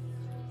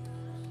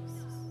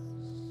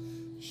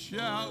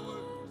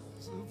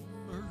 Showers of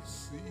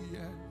mercy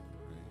and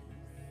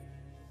grace.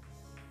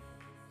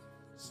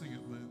 Sing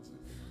it, Lindsay.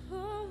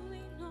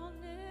 Falling on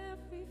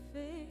every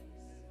face.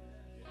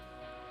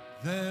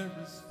 There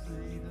is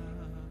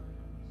freedom.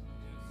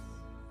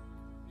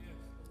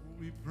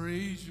 We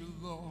praise you,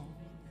 Lord.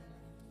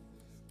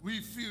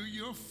 We feel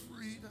your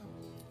freedom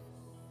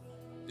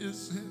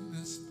is in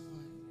this place.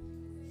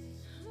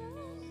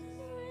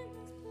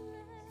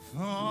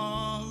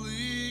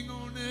 Falling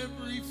on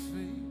every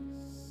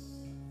face.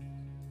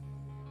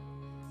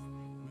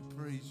 We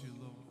praise you,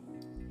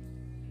 Lord.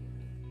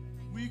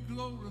 We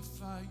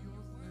glorify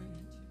your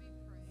name.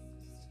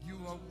 You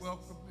are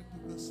welcome into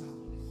this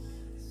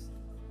house.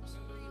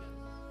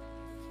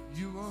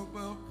 You are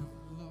welcome,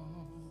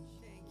 Lord.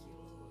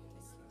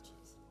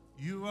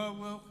 You are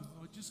welcome,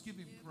 Lord. Just give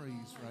him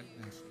praise right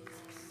now.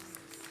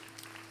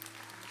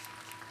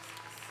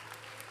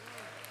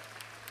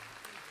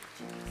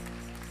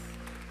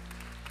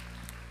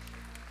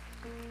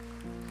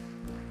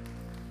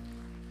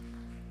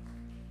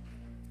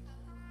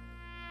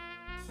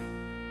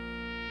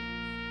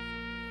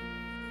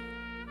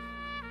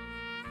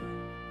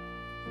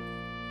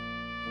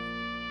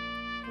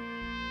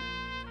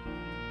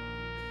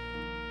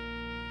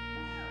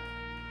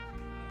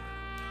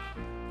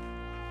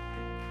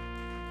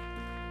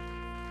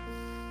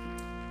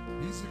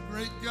 He's a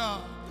great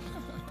God.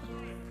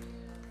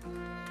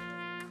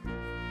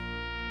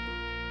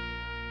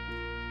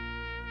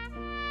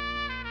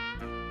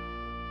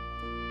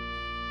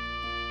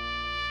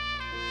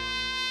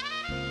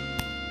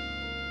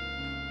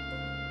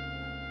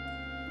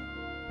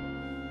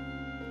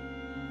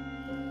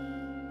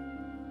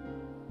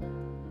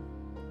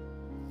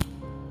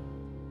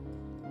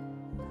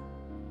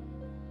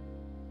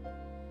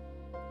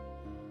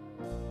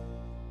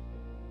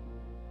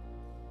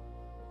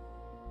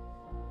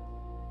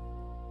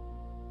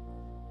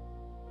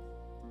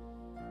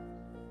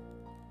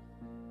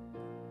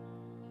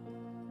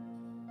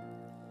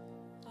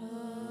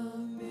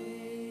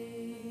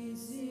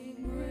 Amazing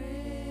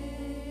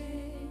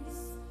grace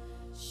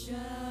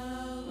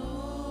shall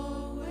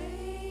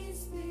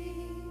always be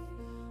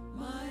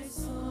my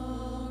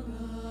song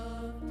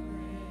of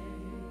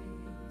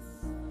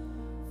praise,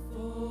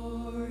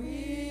 for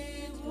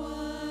it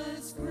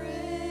was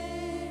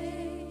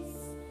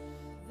grace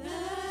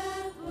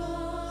that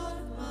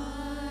bought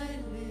my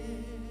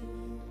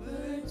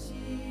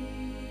liberty.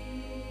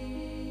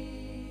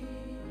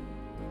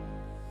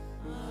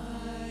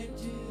 I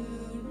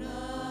do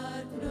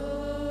not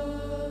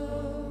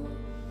know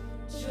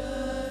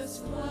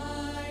just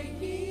why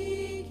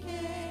he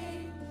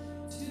came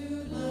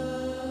to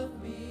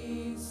love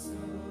me so.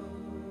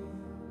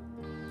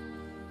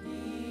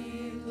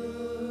 He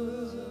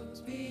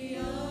looked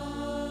beyond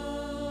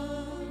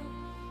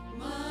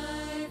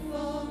my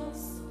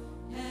faults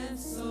and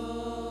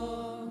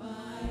saw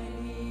my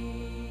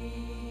need.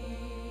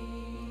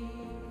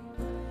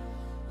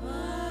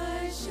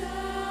 I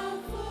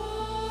shall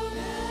forever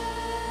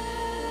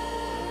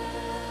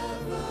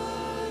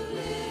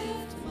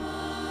lift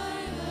my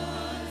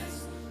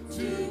eyes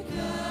to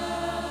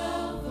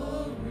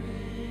Calvary,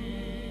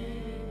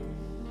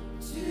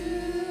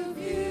 to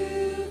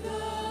view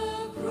the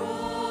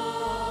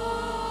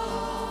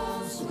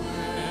cross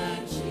where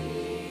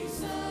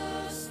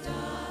Jesus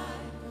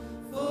died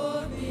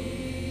for me.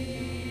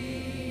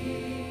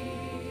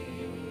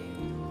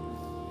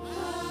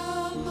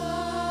 How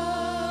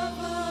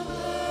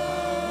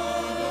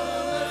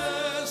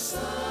marvelous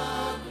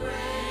the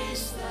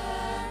grace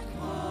that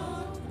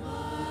caught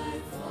my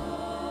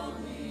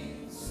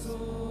falling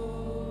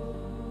soul.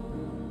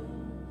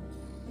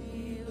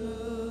 He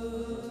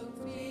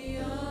looked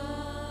beyond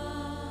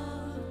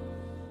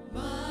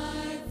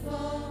my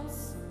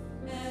faults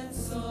and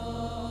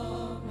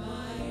saw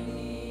my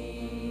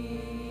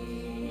needs.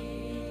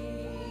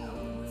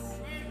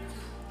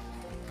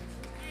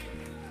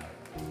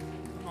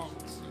 Come on,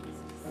 sing it.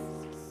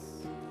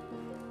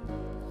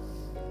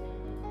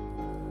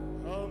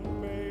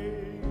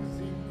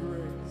 Amazing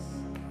grace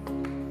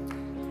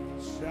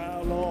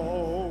shall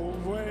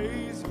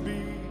always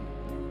be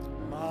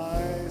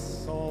my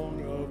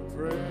song of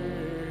praise,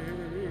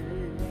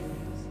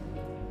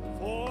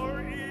 for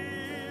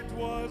it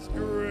was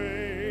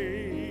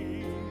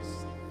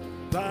grace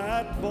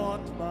that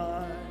bought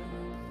my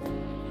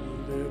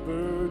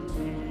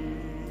liberty.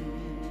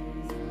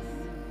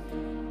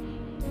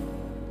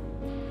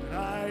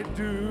 I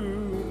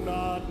do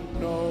not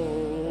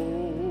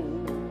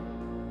know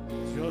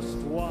just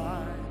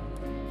why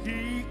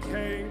he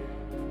came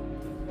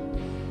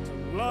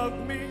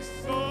loved me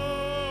so.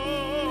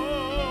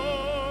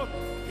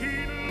 He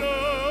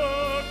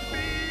looked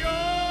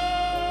beyond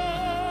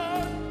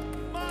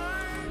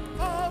my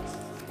faults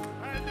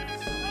and He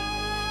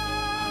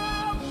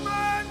saw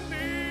my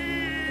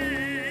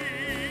needs.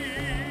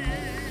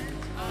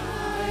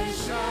 I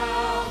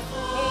shall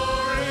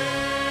forever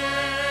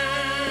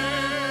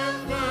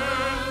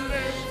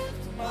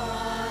lift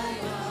my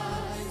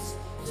eyes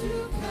to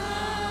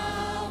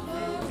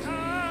Calvary,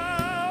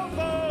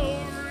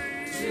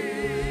 to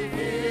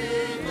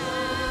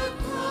the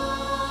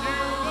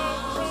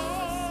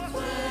cross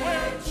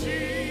where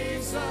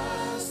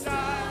Jesus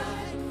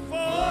died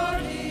for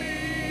me.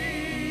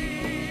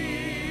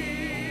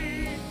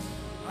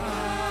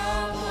 How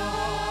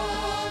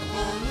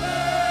marvelous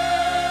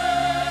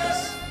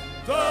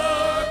the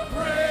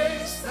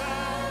grace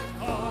that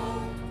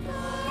found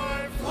my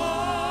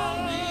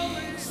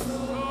falling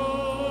soul.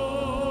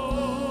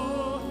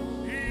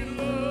 He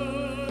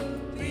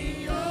looked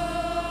beyond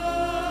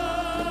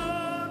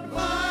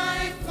my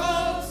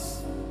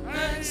faults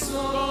and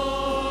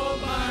saw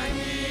my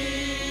needs.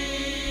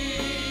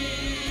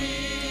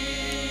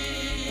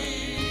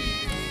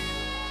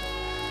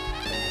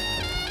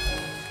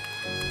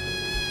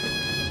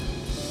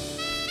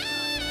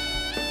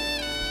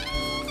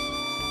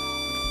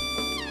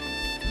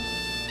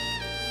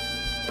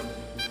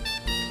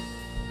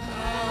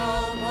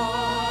 How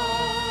marvelous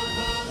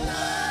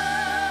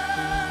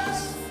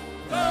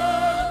the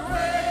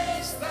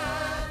grace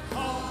that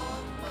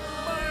caught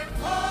my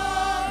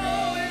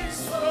falling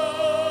soul.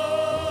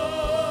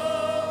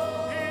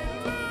 He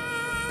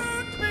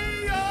looked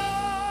beyond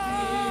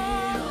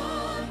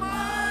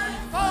my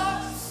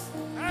faults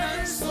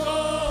and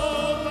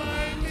saw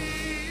my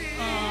needs.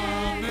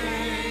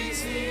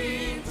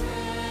 Amazing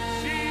grace.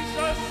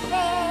 Jesus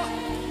saw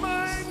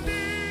my needs.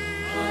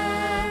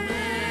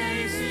 Amazing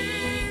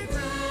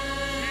grace.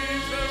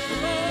 Jesus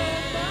saw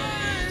my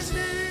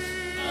needs.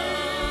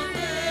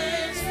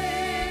 Amazing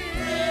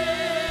grace.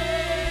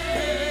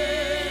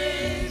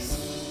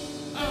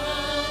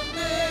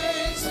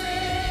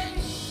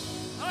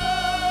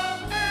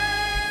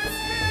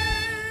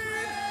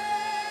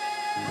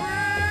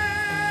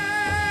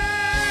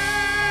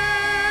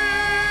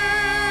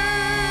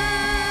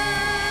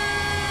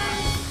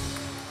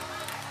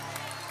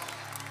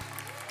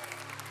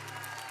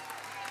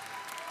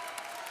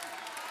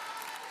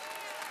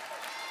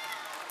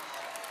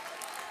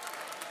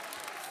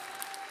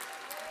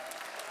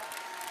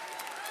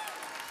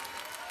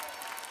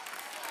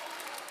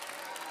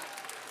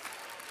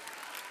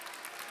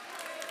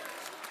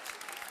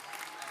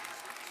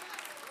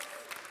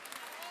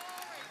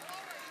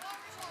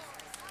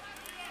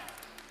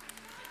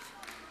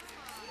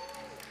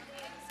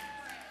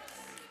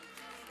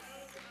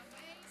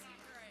 Amazing,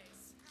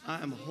 grace.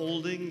 I am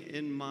holding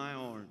in my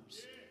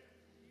arms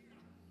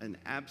an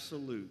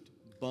absolute,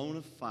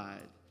 bona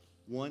fide,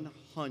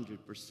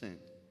 100%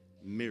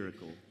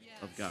 miracle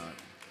of God.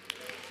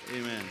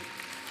 Amen.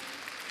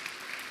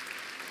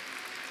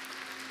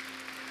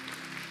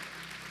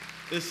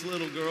 This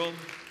little girl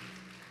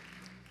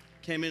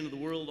came into the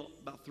world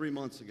about 3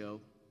 months ago.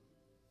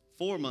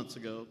 4 months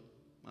ago,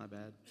 my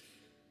bad.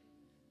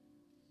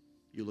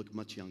 You look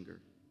much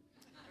younger.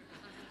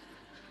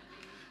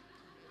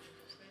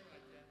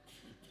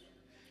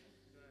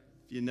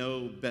 If you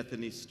know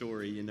Bethany's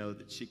story, you know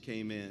that she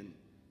came in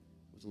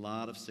with a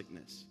lot of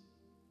sickness.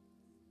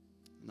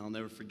 And I'll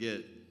never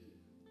forget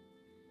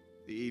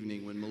the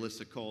evening when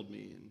Melissa called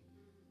me and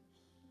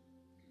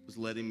was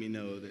letting me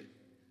know that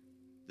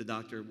the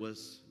doctor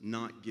was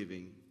not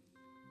giving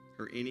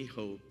her any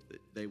hope that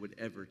they would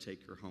ever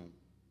take her home.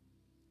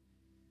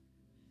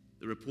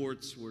 The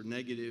reports were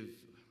negative.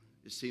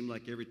 It seemed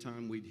like every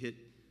time we'd hit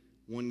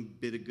one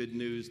bit of good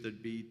news,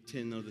 there'd be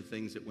 10 other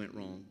things that went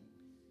wrong.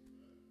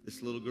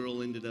 This little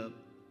girl ended up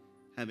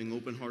having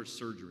open heart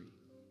surgery.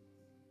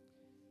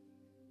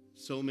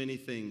 So many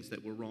things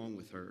that were wrong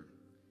with her.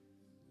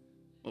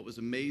 What was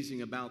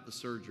amazing about the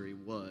surgery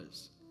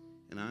was,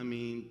 and I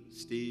mean,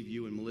 Steve,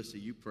 you and Melissa,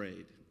 you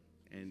prayed,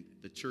 and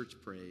the church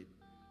prayed.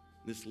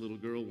 This little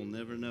girl will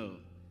never know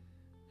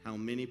how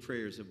many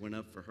prayers have went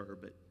up for her,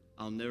 but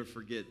I'll never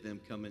forget them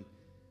coming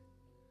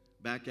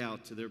back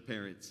out to their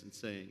parents and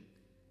saying,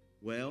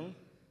 well,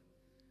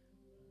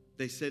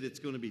 they said it's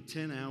going to be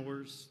 10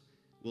 hours.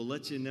 We'll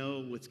let you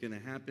know what's going to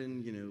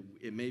happen. You know,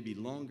 it may be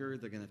longer.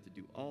 They're going to have to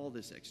do all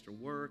this extra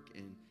work,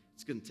 and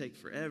it's going to take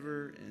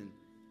forever. And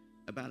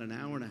about an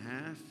hour and a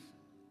half,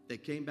 they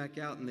came back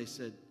out and they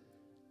said,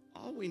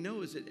 all we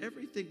know is that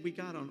everything we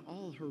got on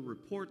all her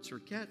reports, her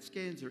CAT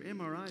scans, her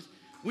MRIs,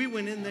 we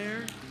went in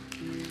there.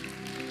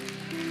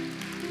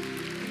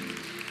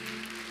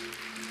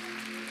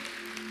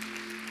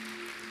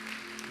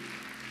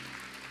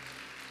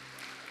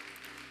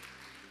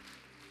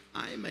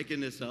 I ain't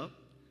making this up.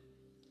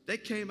 They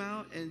came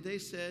out and they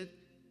said,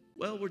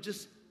 well,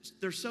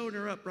 they're sewing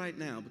her up right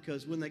now,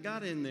 because when they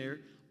got in there,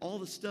 all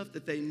the stuff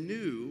that they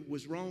knew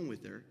was wrong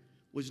with her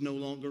was no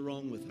longer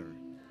wrong with her.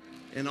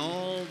 And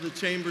all the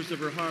chambers of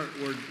her heart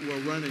were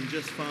running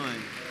just fine.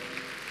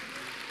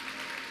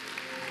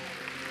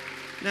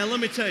 Now,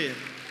 let me tell you,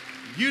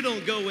 you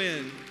don't go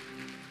in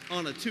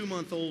on a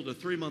 2-month-old or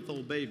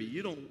 3-month-old baby.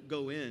 You don't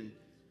go in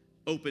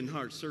open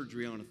heart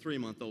surgery on a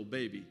 3-month-old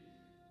baby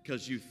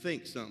because you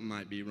think something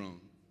might be wrong.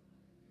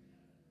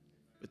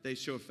 But they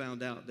sure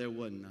found out there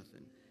wasn't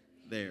nothing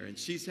there. And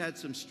she's had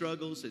some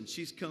struggles, and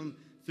she's come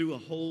through a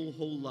whole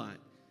lot.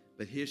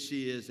 But here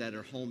she is at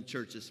her home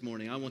church this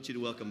morning. I want you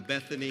to welcome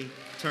Bethany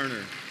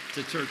Turner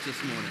to church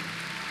this morning.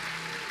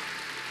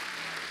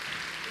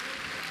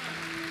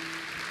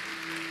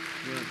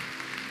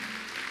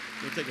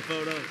 We'll take a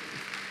photo.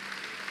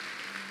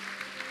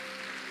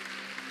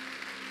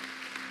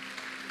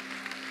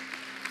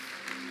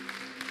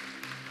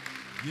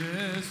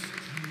 Yes,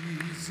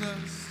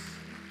 Jesus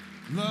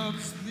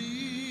loves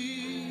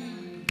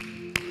me.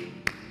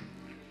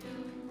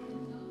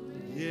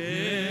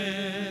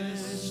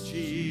 Yes,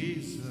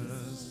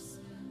 Jesus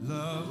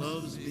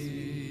Loves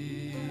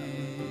me.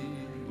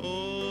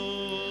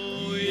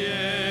 Oh,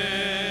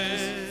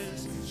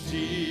 yes,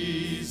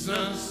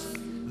 Jesus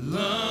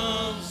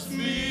loves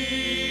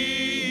me.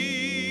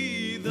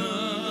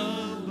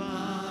 The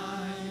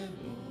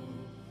Bible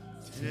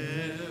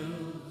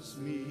tells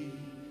me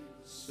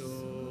so.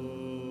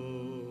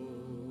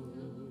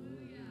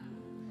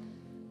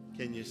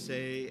 Can you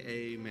say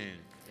amen?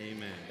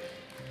 Amen.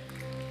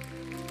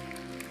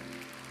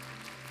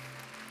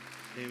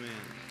 Amen.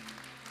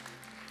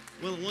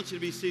 Well, I want you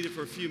to be seated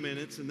for a few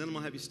minutes, and then I'm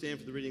going to have you stand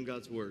for the reading of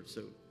God's Word.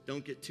 So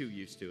don't get too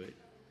used to it.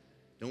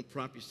 Don't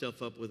prop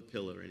yourself up with a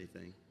pillow or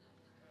anything.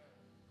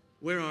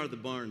 Where are the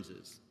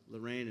Barneses?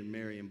 Lorraine and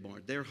Marion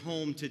Barnes. They're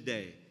home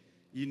today.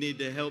 You need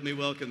to help me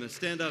welcome them.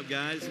 Stand up,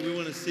 guys. We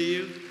want to see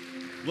you.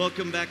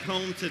 Welcome back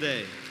home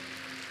today.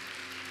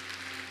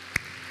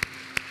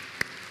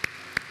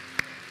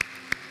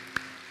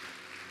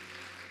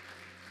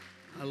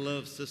 I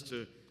love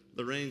Sister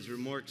Lorraine's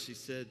remark. She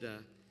said,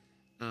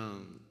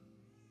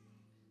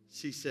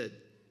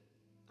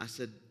 I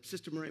said,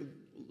 Sister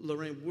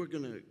Lorraine, we're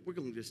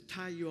gonna just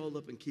tie you all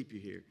up and keep you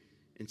here.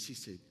 And she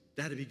said,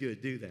 that'd be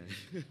good, do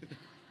that.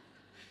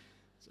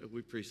 So we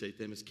appreciate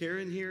them. Is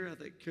Karen here? I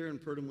think Karen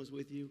Purdom was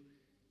with you.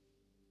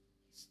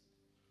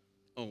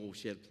 Oh,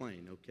 she had a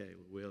plane. Okay,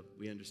 well,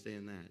 we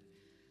understand that.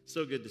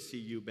 So good to see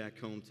you back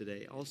home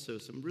today. Also,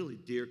 some really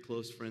dear,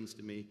 close friends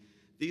to me.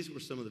 These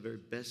were some of the very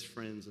best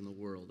friends in the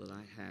world that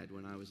I had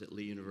when I was at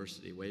Lee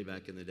University way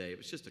back in the day. It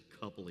was just a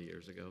couple of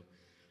years ago.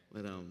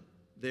 But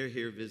they're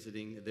here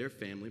visiting their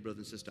family, brother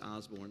and sister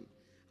Osborne.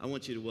 I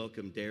want you to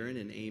welcome Darren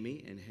and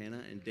Amy and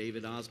Hannah and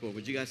David Osborne.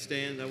 Would you guys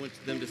stand? I want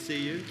them to see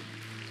you.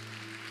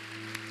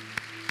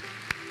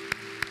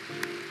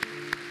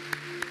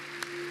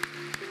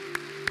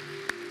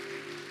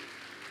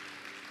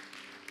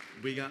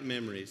 We got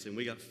memories and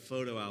we got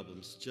photo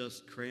albums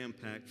just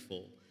cram-packed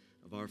full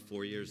of our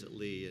 4 years at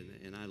Lee,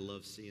 and I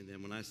love seeing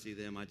them. When I see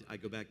them, I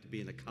go back to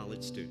being a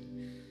college student,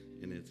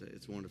 and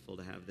it's wonderful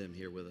to have them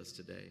here with us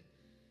today.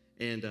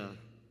 And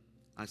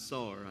I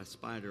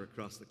spied her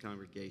across the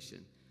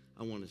congregation.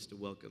 I want us to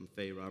welcome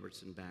Faye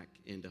Robertson back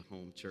into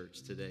home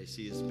church today.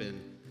 She has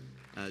been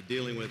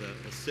dealing with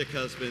a sick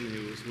husband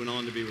who went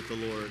on to be with the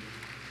Lord.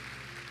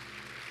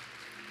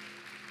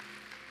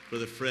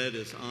 Brother Fred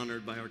is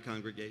honored by our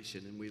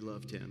congregation, and we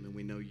loved him, and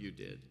we know you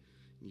did.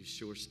 And you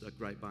sure stuck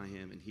right by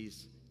him, and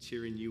he's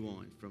cheering you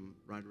on from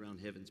right around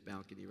heaven's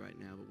balcony right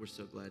now. But we're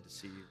so glad to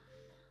see you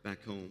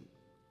back home.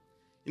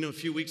 You know, a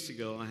few weeks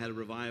ago, I had a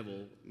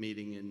revival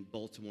meeting in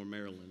Baltimore,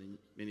 Maryland, and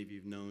many of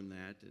you have known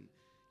that, and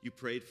you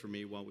prayed for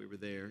me while we were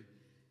there.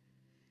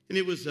 And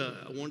it was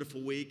a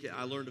wonderful week.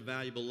 I learned a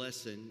valuable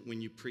lesson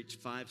when you preach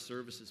 5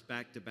 services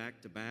back to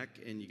back to back,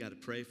 and you got to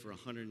pray for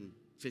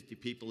 150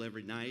 people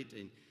every night,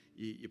 and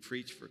you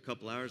preach for a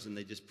couple hours, and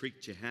they just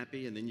preach you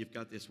happy, and then you've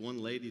got this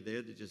one lady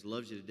there that just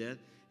loves you to death,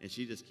 and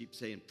she just keeps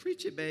saying,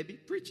 preach it, baby,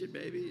 preach it,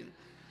 baby. And,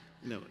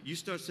 you know, you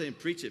start saying,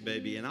 preach it,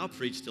 baby, and I'll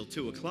preach till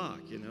 2 o'clock,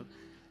 you know.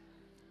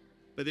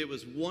 But it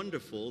was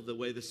wonderful the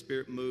way the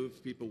Spirit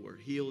moved. People were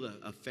healed.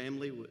 A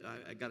family,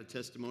 I got a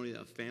testimony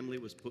that a family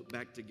was put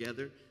back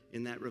together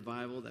in that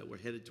revival that were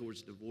headed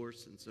towards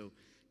divorce. And so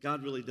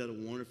God really did a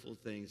wonderful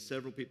thing.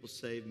 Several people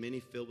saved, many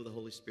filled with the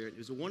Holy Spirit. It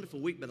was a wonderful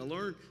week, but I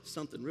learned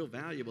something real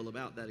valuable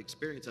about that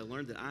experience. I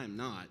learned that I am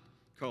not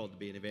called to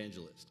be an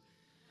evangelist.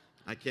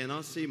 I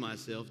cannot see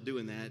myself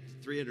doing that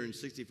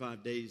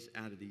 365 days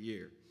out of the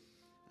year.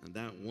 And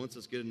that once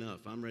it's good enough,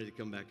 I'm ready to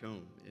come back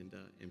home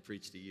and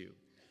preach to you.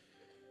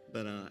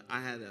 But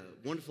I had a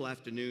wonderful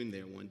afternoon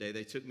there one day.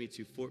 They took me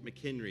to Fort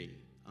McHenry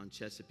on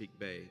Chesapeake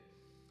Bay.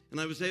 And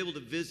I was able to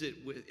visit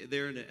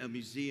there in a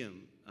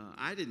museum.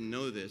 I didn't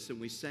know this, and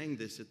we sang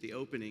this at the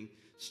opening.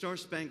 Star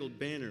Spangled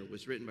Banner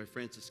was written by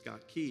Francis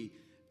Scott Key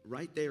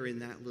right there in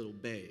that little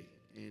bay.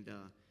 And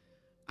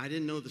I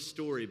didn't know the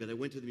story, but I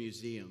went to the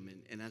museum.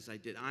 And as I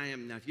did,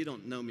 now if you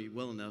don't know me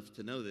well enough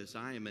to know this,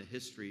 I am a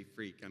history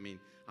freak. I mean,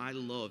 I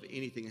love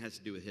anything that has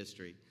to do with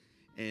history.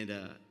 And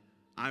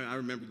I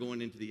remember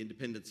going into the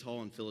Independence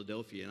Hall in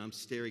Philadelphia, and I'm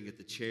staring at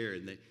the chair,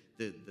 and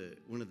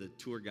one of the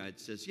tour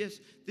guides says, yes,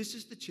 this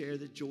is the chair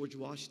that George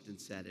Washington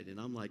sat in. And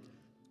I'm like,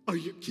 are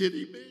you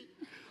kidding me?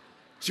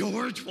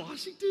 George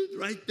Washington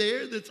right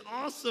there? That's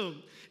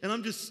awesome. And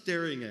I'm just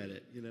staring at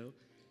it, you know.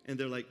 And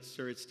they're like,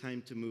 sir, it's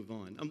time to move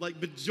on. I'm like,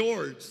 but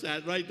George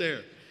sat right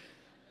there.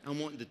 I'm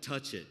wanting to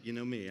touch it. You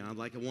know me. I'm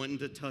like wanting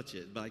to touch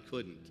it, but I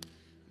couldn't.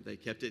 They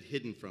kept it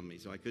hidden from me,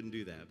 so I couldn't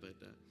do that. But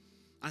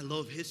I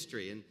love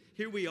history. And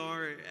here we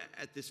are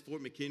at this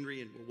Fort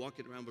McHenry, and we're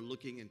walking around, we're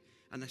looking,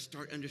 and I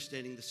start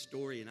understanding the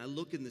story. And I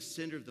look in the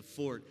center of the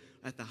fort.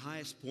 At the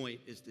highest point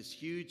is this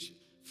huge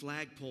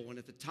flagpole. And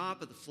at the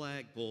top of the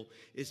flagpole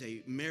is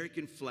an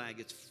American flag.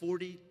 It's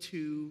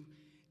 42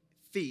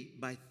 feet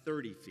by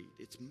 30 feet.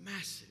 It's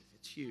massive.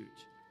 It's huge.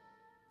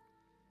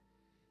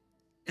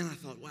 And I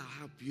thought, wow,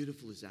 how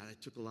beautiful is that? I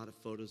took a lot of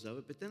photos of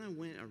it. But then I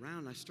went around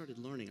and I started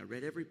learning. I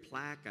read every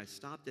plaque. I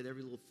stopped at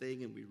every little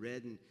thing, and we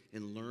read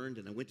and learned.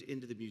 And I went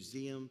into the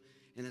museum.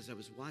 And as I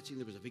was watching,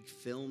 there was a big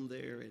film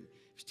there. And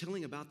it was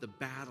telling about the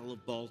Battle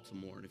of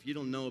Baltimore. And if you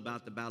don't know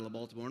about the Battle of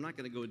Baltimore, I'm not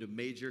going to go into a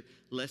major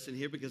lesson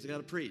here because I got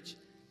to preach.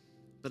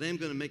 But I am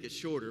going to make it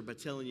shorter by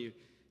telling you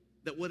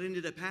that what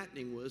ended up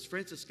happening was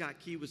Francis Scott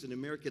Key was an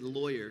American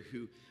lawyer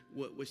who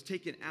was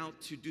taken out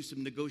to do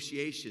some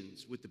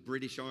negotiations with the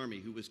British Army,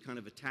 who was kind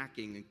of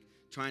attacking and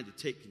trying to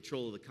take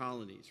control of the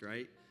colonies,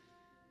 right?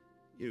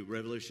 You know,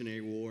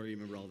 Revolutionary War, you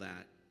remember all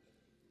that.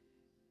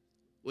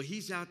 Well,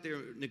 he's out there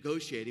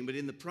negotiating, but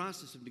in the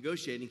process of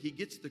negotiating, he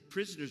gets the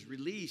prisoners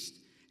released,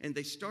 and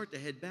they start to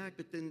head back,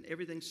 but then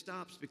everything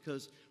stops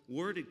because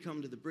word had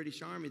come to the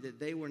British Army that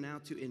they were now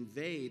to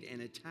invade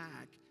and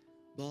attack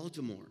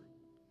Baltimore.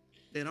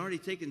 They had already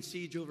taken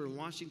siege over in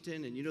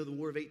Washington, and you know the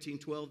War of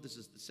 1812, this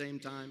is the same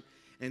time,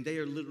 and they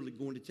are literally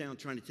going to town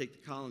trying to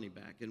take the colony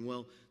back. And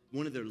well,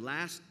 one of their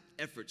last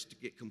efforts to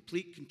get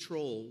complete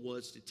control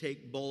was to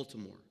take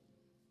Baltimore.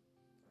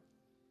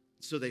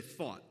 So they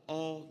fought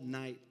all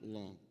night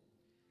long.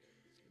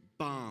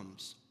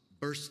 Bombs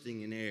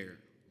bursting in air,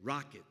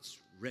 rockets,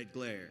 red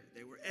glare.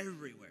 They were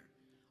everywhere.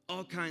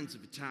 All kinds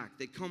of attack.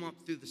 They come up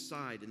through the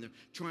side, and they're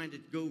trying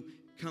to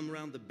come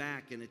around the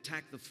back and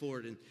attack the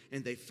fort,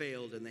 and they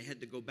failed, and they had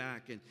to go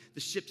back. And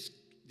the ships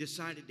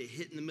decided to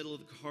hit in the middle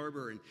of the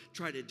harbor and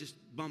try to just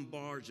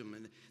bombard them.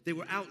 And they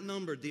were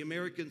outnumbered. The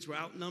Americans were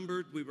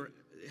outnumbered.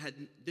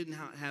 Didn't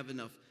have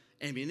enough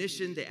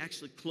ammunition. They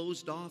actually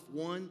closed off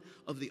one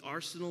of the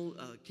arsenal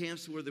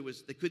camps where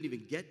they couldn't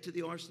even get to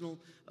the arsenal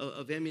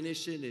of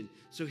ammunition. And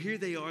so here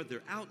they are.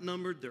 They're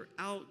outnumbered. They're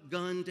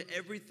outgunned.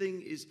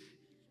 Everything is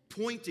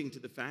pointing to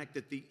the fact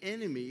that the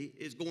enemy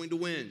is going to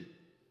win.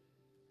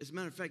 As a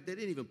matter of fact, they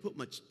didn't even put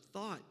much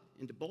thought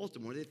into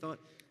Baltimore. They thought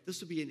this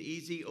will be an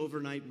easy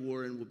overnight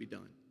war and we'll be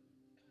done.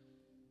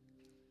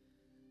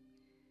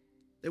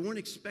 They weren't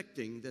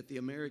expecting that the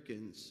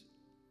Americans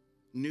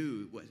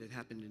knew what had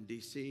happened in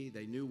D.C.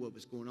 They knew what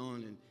was going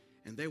on,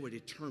 and they were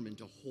determined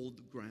to hold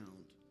the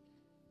ground.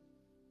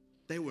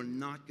 They were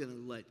not going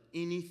to let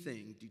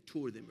anything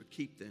detour them or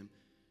keep them.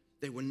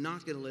 They were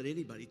not going to let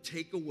anybody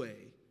take away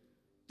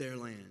their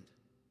land.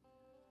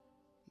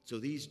 So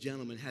these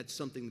gentlemen had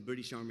something the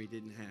British Army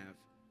didn't have.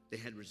 They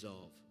had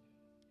resolve.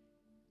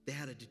 They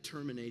had a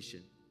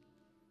determination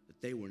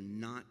that they were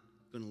not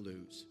going to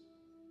lose.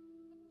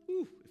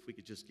 Whew, if we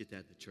could just get that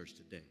in the church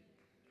today.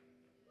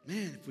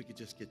 Man, if we could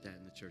just get that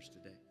in the church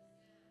today.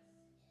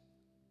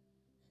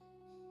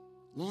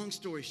 Long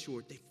story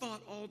short, they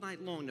fought all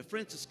night long. Now,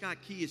 Francis Scott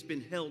Key has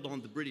been held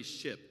on the British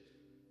ship.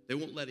 They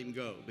won't let him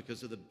go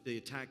because of the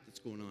attack that's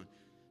going on.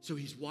 So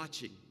he's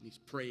watching, and he's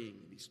praying,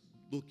 and he's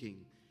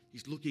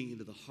looking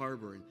into the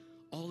harbor, and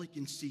all he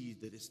can see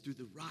that is through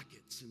the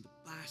rockets and the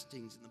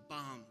blastings and the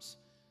bombs.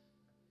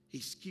 He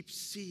keeps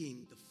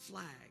seeing the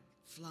flag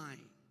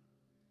flying.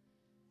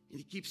 And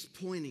he keeps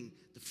pointing.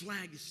 The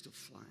flag is still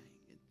flying.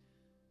 And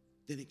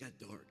then it got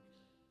dark.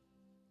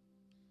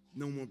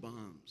 No more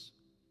bombs.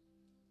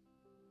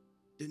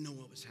 Didn't know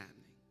what was happening.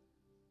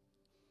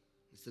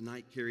 As the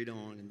night carried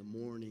on and the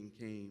morning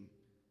came,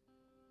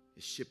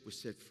 his ship was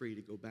set free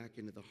to go back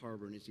into the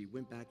harbor. And as he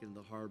went back into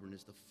the harbor and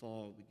as the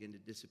fog began to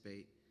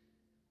dissipate,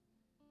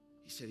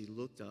 he said he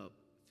looked up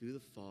through the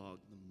fog,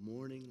 the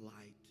morning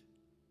light,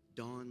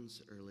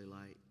 dawn's early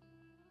light.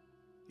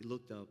 He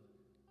looked up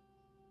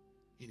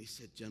and he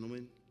said,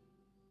 gentlemen,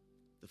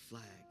 the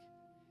flag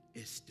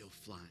is still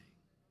flying.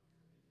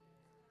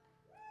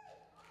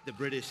 The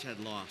British had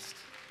lost.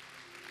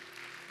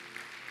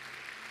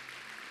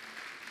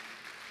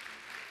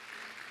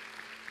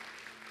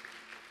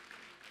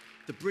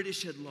 The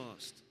British had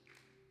lost,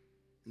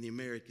 and the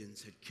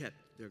Americans had kept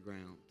their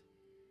ground.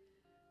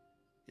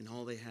 And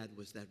all they had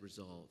was that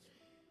resolve,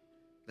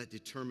 that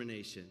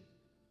determination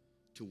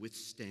to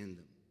withstand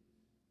them.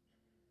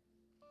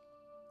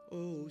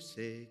 Oh,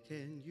 say,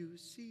 can you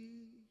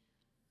see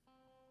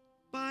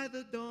by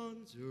the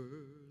dawn's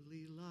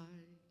early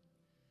light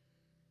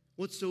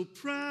what so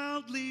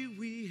proudly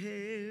we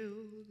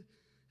hailed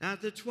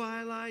at the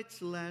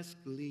twilight's last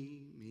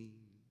gleaming,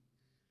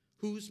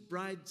 whose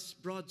broad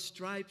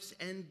stripes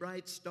and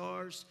bright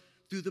stars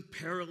through the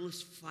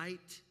perilous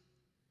fight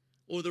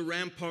o'er the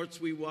ramparts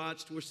we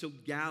watched were so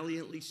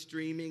gallantly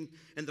streaming,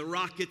 and the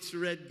rockets'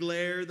 red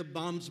glare, the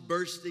bombs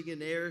bursting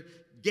in air,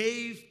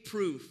 gave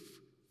proof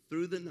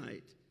through the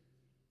night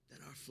that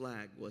our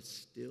flag was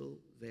still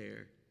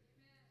there.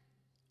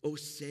 Oh,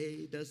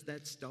 say, does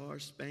that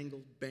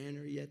star-spangled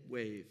banner yet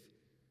wave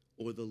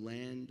o'er the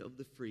land of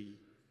the free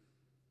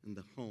and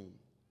the home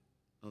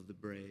of the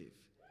brave?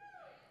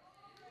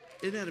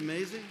 Isn't that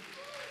amazing?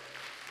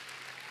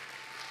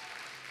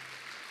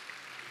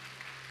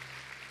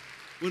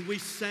 When we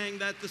sang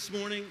that this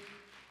morning,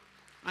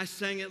 I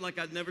sang it like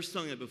I'd never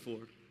sung it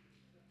before.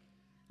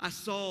 I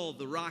saw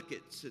the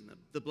rockets and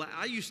the black.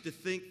 I used to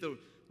think the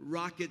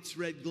rockets'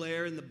 red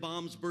glare and the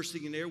bombs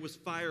bursting in air was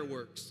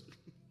fireworks.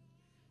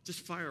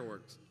 Just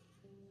fireworks.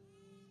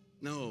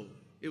 No,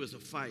 it was a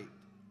fight.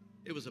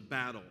 It was a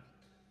battle.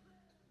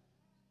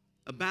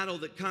 A battle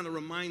that kind of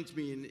reminds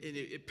me, and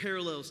it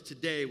parallels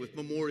today with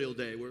Memorial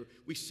Day, where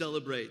we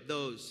celebrate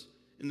those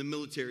in the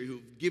military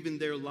who've given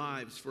their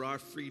lives for our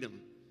freedom.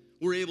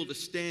 We're able to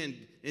stand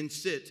and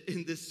sit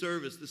in this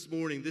service this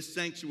morning, this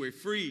sanctuary,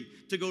 free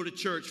to go to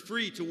church,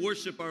 free to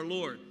worship our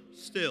Lord.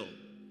 Still.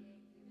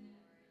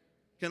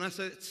 Can I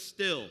say it?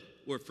 Still,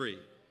 we're free.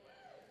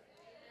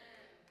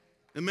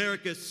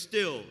 America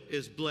still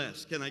is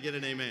blessed. Can I get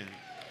an amen?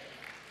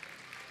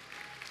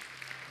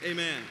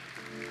 Amen.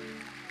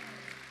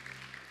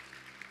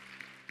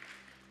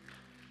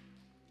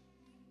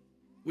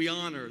 We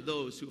honor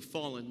those who have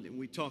fallen, and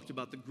we talked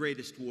about the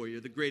greatest warrior,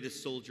 the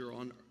greatest soldier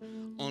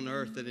on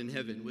earth and in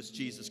heaven was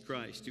Jesus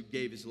Christ, who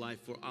gave his life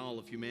for all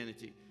of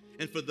humanity.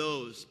 And for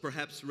those,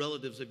 perhaps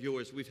relatives of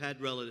yours, we've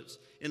had relatives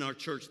in our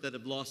church that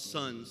have lost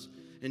sons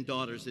and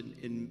daughters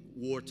in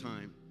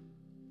wartime.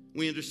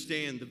 We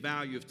understand the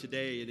value of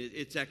today, and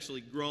it's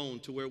actually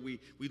grown to where we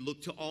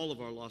look to all of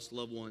our lost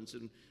loved ones,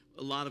 and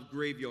a lot of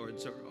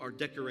graveyards are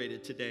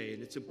decorated today,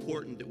 and it's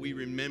important that we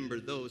remember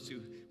those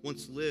who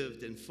once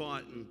lived and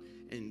fought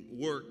and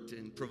worked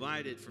and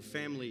provided for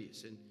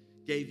families and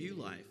gave you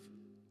life,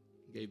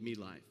 gave me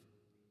life.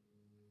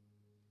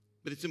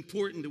 But it's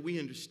important that we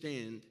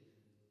understand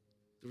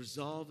the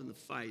resolve and the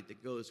fight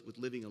that goes with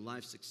living a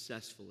life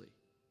successfully.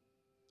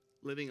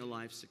 Living a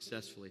life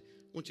successfully.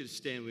 I want you to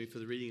stand with me for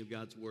the reading of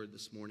God's word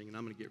this morning, and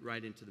I'm going to get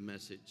right into the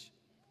message.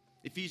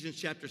 Ephesians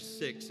chapter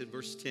 6 and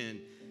verse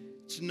 10.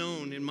 It's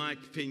known, in my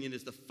opinion,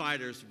 as the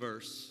fighter's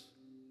verse.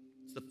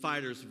 It's the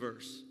fighter's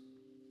verse.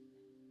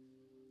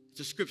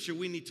 It's a scripture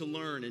we need to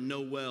learn and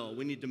know well.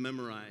 We need to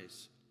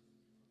memorize.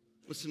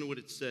 Listen to what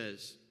it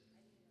says.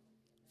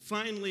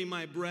 Finally,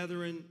 my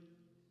brethren,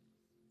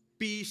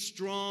 be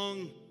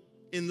strong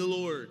in the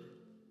Lord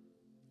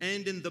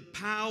and in the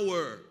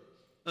power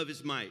of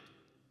his might.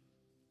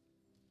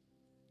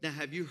 Now,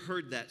 have you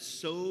heard that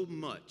so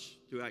much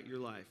throughout your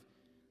life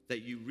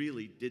that you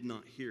really did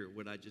not hear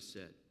what I just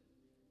said?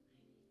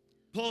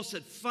 Paul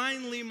said,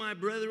 finally, my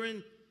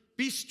brethren,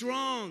 be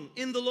strong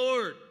in the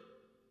Lord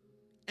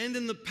and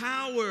in the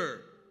power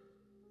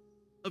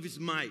of his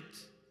might.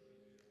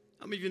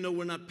 How many of you know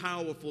we're not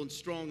powerful and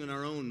strong in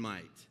our own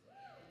might?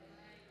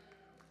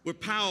 We're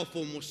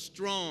powerful and we're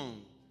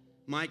strong,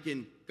 Mike,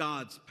 in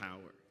God's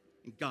power,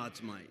 in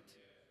God's might.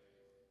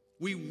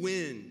 We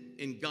win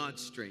in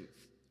God's strength.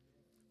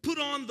 Put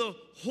on the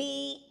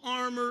whole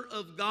armor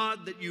of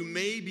God that you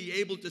may be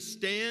able to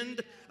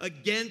stand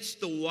against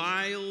the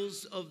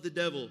wiles of the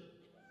devil,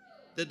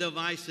 the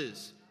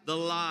devices, the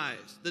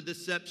lies, the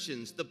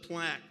deceptions, the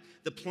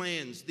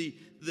plans, the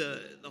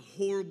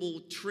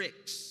horrible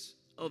tricks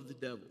of the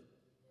devil.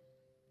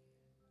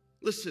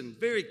 Listen,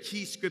 very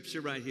key scripture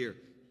right here.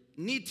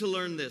 Need to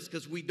learn this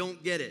because we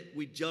don't get it.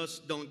 We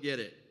just don't get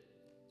it.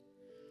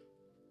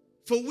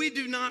 For we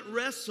do not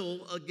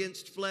wrestle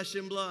against flesh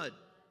and blood.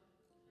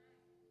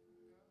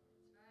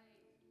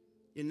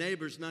 Your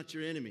neighbor's not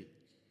your enemy.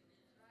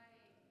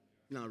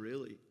 Not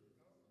really.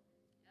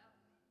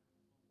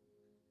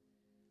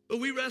 But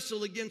we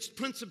wrestle against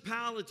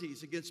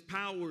principalities, against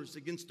powers,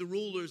 against the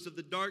rulers of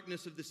the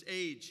darkness of this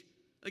age,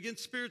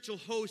 against spiritual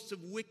hosts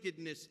of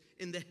wickedness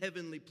in the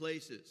heavenly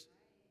places.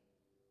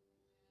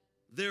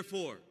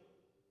 Therefore,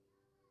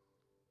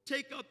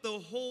 take up the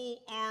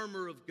whole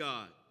armor of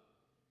God,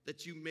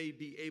 that you may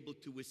be able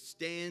to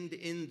withstand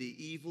in the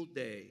evil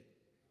day,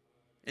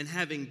 and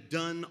having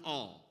done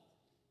all,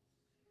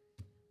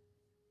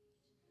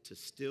 to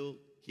still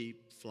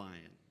keep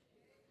flying,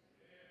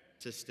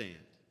 to stand.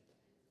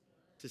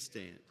 To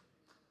stand.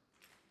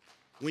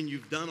 When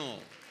you've done all,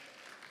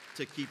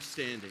 to keep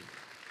standing.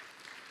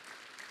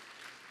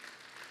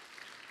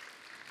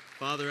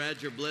 Father,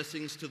 add your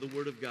blessings to the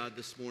word of God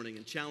this morning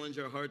and challenge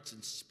our hearts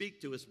and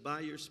speak to us by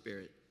your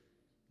Spirit.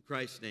 In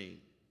Christ's name,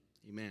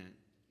 amen.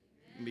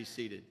 You can be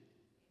seated.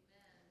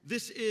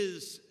 This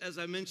is, as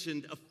I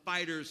mentioned, a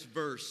fighter's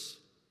verse.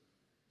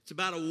 It's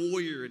about a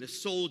warrior and a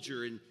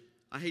soldier. And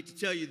I hate to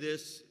tell you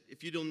this,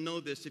 if you don't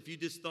know this, if you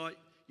just thought,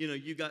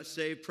 you got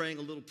saved praying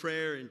a little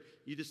prayer and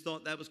you just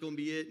thought that was going to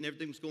be it and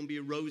everything was going to be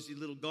a rosy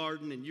little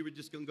garden and you were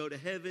just going to go to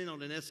heaven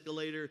on an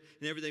escalator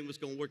and everything was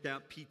going to work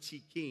out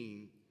peachy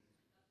keen.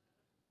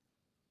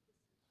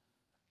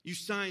 You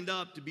signed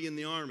up to be in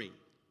the army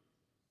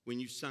when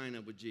you sign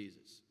up with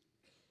Jesus.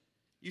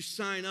 You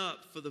sign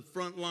up for the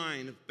front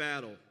line of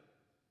battle.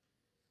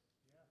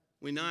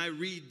 When I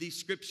read these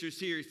scriptures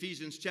here,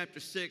 Ephesians chapter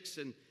 6,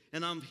 and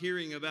I'm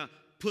hearing about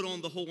put on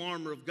the whole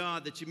armor of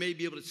God that you may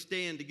be able to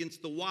stand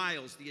against the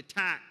wiles, the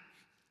attack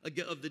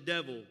of the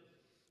devil.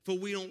 For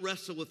we don't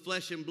wrestle with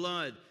flesh and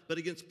blood, but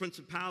against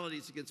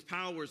principalities, against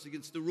powers,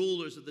 against the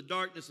rulers of the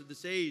darkness of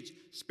this age,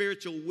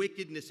 spiritual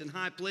wickedness in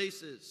high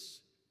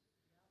places.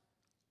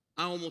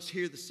 I almost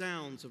hear the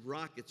sounds of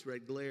rockets'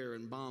 red glare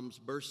and bombs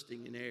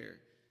bursting in air.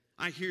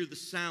 I hear the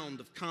sound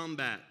of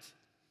combat.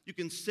 You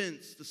can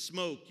sense the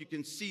smoke. You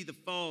can see the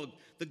fog,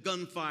 the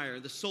gunfire,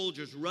 the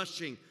soldiers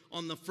rushing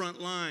on the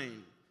front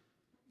line.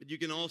 But you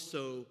can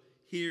also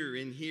hear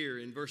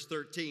in verse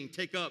 13,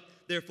 take up,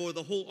 therefore,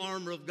 the whole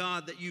armor of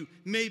God that you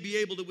may be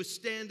able to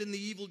withstand in the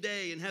evil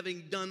day, and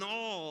having done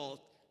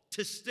all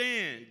to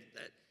stand.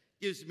 That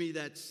gives me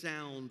that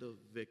sound of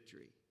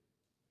victory.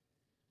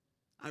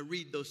 I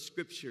read those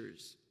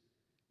scriptures,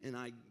 and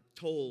I'm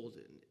told,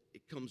 and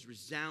it comes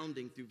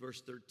resounding through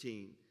verse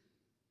 13,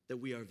 that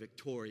we are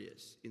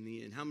victorious in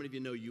the end. How many of you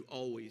know you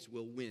always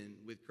will win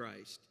with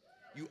Christ?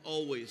 You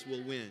always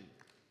will win.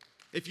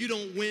 If you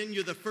don't win,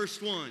 you're the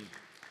first one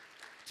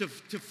to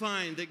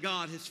find that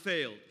God has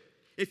failed.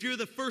 If you're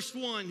the first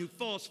one who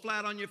falls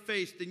flat on your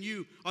face, then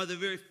you are the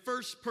very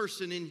first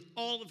person in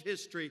all of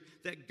history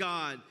that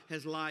God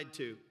has lied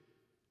to.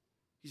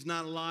 He's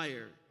not a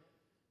liar.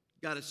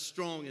 God is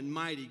strong and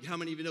mighty. How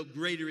many of you know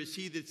greater is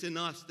he that's in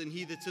us than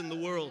he that's in the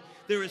world?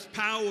 There is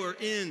power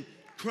in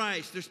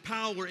Christ. There's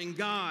power in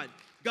God.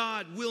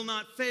 God will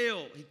not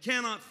fail. He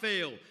cannot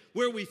fail.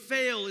 Where we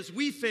fail is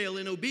we fail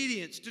in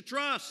obedience, to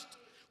trust.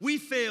 We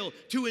fail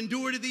to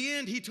endure to the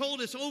end. He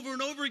told us over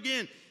and over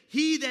again,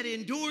 he that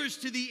endures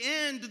to the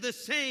end, the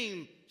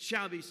same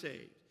shall be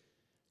saved.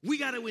 We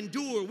got to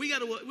endure. We got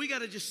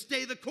to just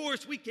stay the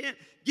course. We can't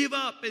give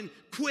up and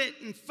quit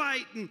and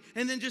fight and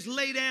then just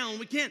lay down.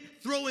 We can't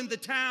throw in the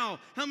towel.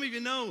 How many of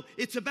you know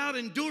it's about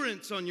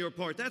endurance on your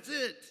part? That's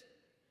it.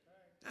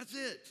 That's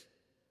it.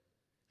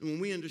 And when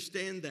we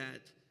understand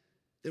that,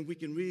 then we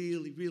can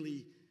really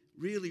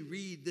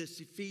read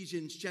this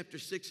Ephesians chapter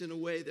 6 in a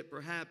way that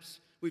perhaps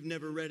we've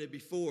never read it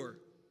before.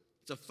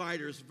 It's a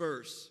fighter's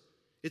verse.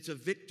 It's a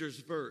victor's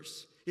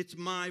verse. It's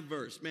my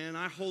verse, man.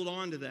 I hold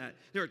on to that.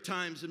 There are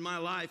times in my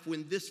life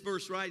when this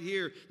verse right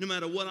here, no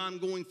matter what I'm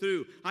going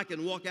through, I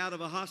can walk out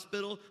of a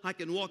hospital, I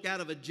can walk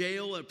out of a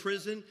jail, a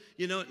prison.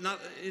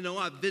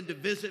 I've been to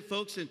visit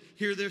folks and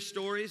hear their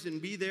stories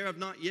and be there. I've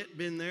not yet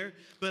been there,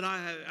 but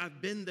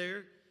I've been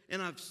there.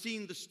 And I've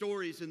seen the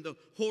stories and the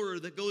horror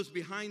that goes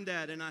behind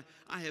that. And I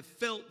have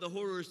felt the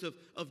horrors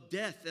of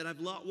death that I've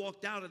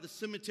walked out of the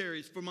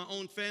cemeteries for my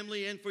own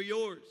family and for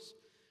yours.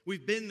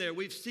 We've been there.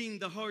 We've seen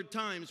the hard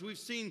times. We've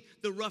seen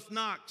the rough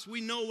knocks.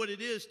 We know what it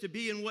is to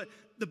be in what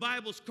the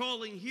Bible's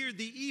calling here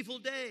the evil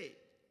day.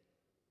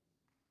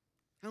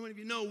 How many of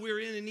you know we're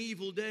in an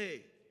evil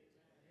day?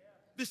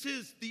 This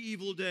is the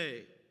evil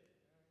day.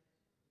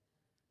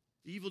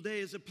 The evil day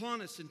is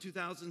upon us in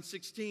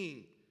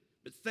 2016.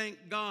 But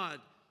thank God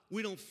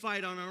we don't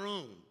fight on our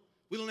own.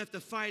 We don't have to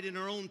fight in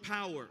our own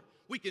power.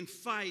 We can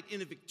fight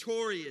in a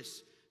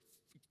victorious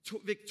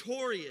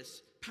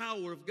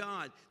power of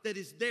God that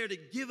is there to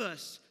give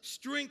us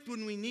strength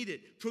when we need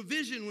it,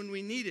 provision when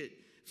we need it,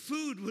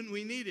 food when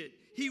we need it.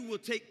 He will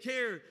take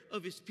care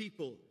of his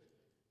people.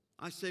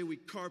 I say we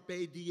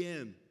carpe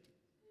diem.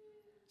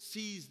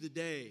 Seize the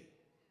day.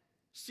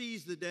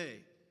 Seize the day.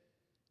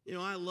 You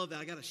know, I love that.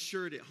 I got a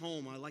shirt at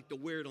home. I like to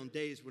wear it on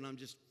days when I'm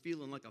just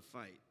feeling like a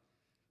fight.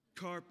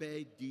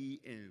 Carpe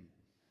diem.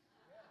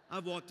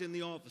 I've walked in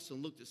the office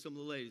and looked at some of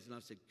the ladies and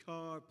I've said,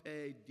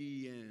 Carpe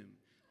diem.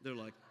 They're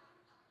like,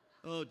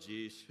 oh,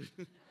 geez.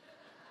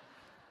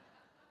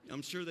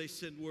 I'm sure they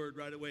send word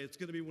right away. It's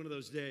going to be one of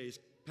those days.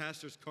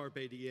 Pastor's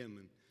Carpe diem.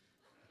 And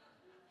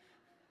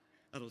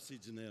I don't see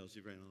Janelle. She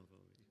ran off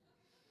already.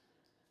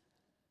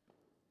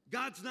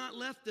 God's not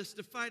left us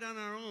to fight on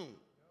our own.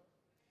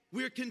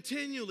 We're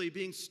continually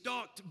being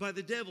stalked by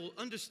the devil.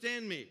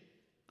 Understand me.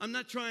 I'm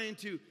not trying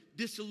to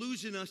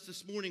disillusion us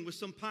this morning with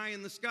some pie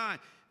in the sky.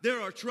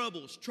 There are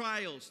troubles,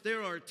 trials,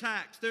 there are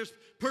attacks, there's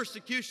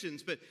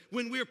persecutions. But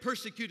when we're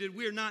persecuted,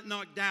 we're not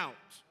knocked out.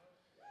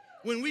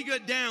 When we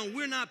get down,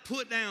 we're not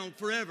put down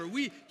forever.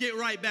 We get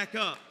right back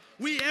up.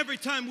 Every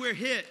time we're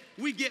hit,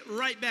 we get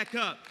right back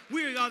up.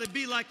 We ought to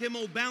be like them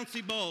old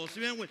bouncy balls.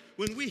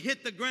 When we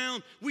hit the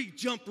ground, we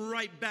jump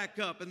right back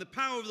up. And the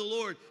power of the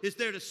Lord is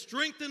there to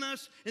strengthen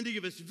us and to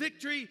give us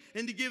victory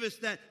and to give us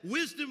that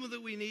wisdom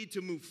that we need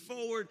to move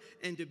forward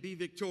and to be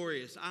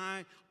victorious.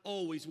 I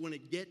always want to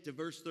get to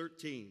verse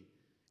 13.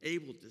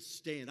 Able to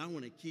stand. I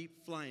want to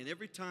keep flying.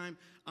 Every time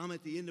I'm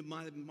at the end of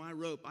my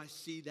rope, I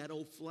see that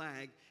old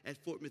flag at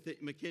Fort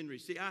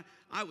McHenry. See,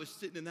 I was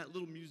sitting in that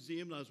little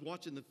museum and I was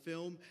watching the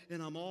film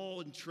and I'm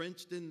all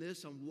entrenched in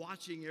this. I'm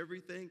watching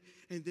everything.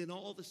 And then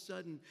all of a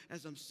sudden,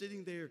 as I'm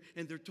sitting there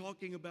and they're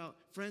talking about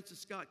Francis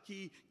Scott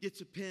Key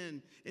gets a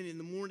pen and in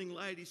the morning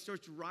light, he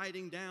starts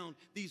writing down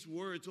these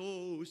words.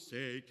 Oh,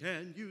 say,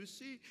 can you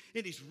see?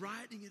 And he's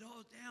writing it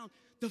all down.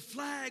 The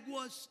flag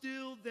was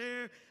still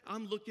there.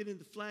 I'm looking and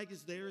the flag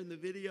is there in the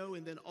video.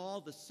 And then all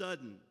of a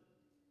sudden,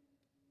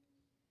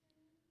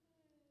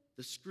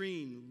 the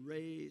screen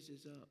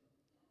raises up.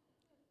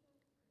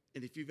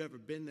 And if you've ever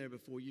been there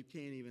before, you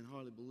can't even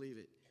hardly believe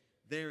it.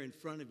 There in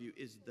front of you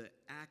is the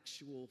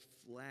actual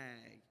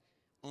flag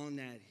on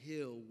that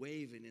hill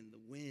waving in the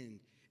wind.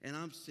 And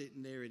I'm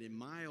sitting there, and in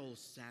my old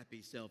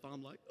sappy self,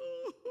 I'm like,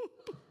 oh.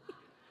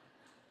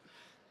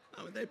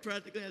 I mean, they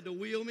practically had to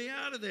wheel me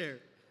out of there.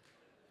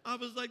 I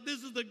was like,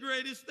 this is the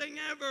greatest thing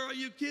ever. Are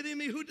you kidding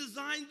me? Who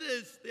designed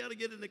this? They ought to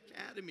get an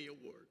Academy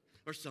Award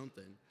or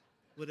something,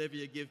 whatever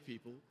you give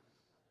people.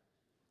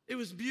 It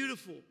was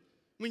beautiful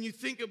when you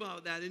think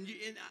about that. And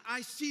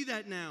I see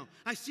that now.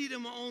 I see it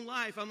in my own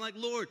life. I'm like,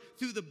 Lord,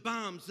 through the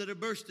bombs that are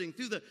bursting,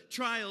 through the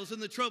trials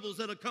and the troubles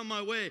that have come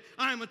my way,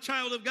 I am a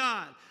child of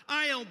God.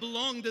 I don't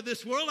belong to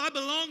this world. I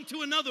belong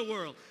to another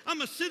world.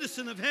 I'm a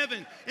citizen of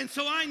heaven. And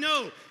so I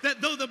know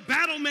that though the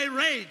battle may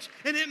rage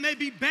and it may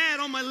be bad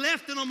on my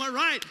left and on my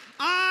right,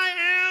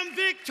 I am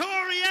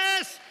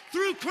victorious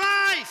through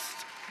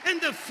Christ. And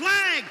the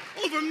flag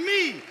over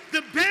me,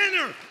 the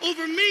banner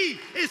over me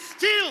is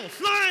still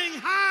flying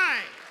high.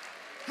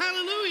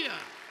 Hallelujah.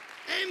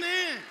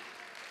 Amen.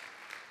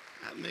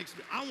 That makes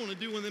me, I want to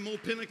do one of them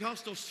old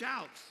Pentecostal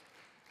shouts.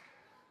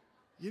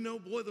 You know,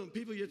 boy, the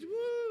people, you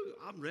woo,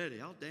 I'm ready.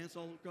 I'll dance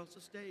all across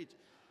the stage.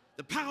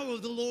 The power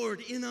of the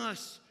Lord in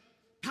us.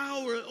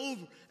 Power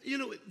over, you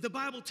know, the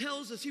Bible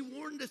tells us, he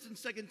warned us in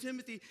 2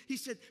 Timothy. He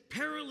said,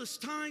 perilous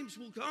times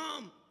will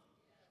come.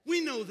 We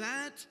know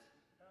that.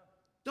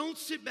 Don't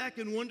sit back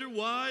and wonder,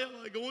 why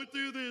am I going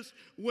through this?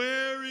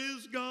 Where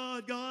is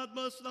God? God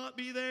must not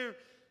be there.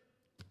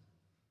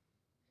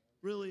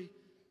 Really?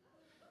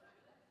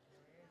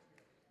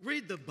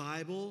 Read the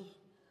Bible.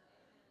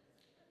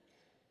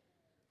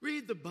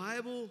 Read the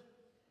Bible.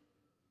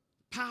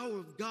 The power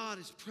of God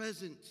is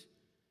present.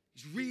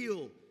 He's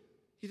real.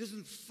 He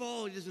doesn't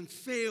fall. He doesn't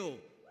fail.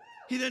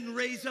 He doesn't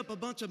raise up a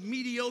bunch of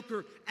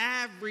mediocre,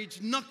 average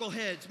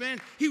knuckleheads, man.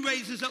 He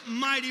raises up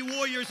mighty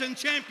warriors and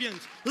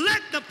champions.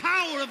 Let the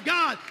power of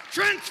God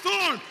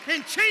transform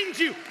and change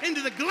you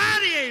into the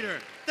gladiator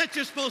that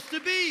you're supposed to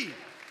be.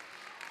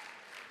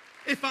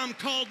 If I'm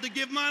called to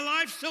give my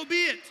life, so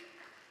be it.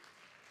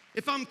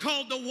 If I'm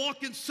called to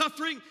walk in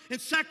suffering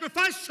and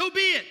sacrifice, so be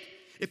it.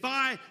 If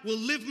I will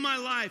live my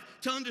life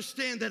to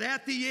understand that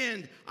at the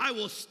end, I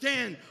will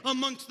stand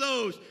amongst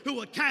those who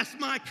will cast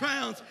my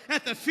crowns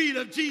at the feet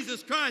of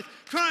Jesus Christ,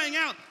 crying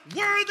out,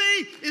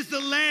 worthy is the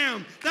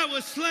Lamb that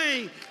was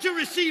slain to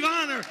receive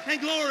honor and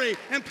glory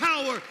and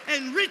power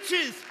and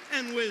riches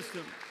and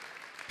wisdom.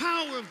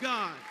 Power of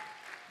God,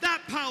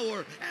 that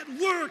power at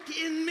work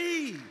in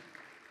me.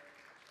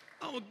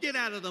 Oh, get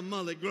out of the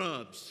mullet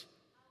grubs.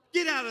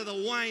 Get out of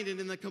the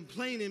whining and the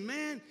complaining,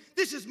 man.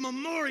 This is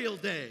Memorial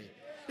Day.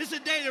 This is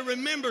a day to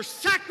remember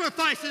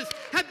sacrifices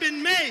have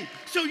been made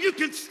so you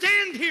can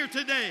stand here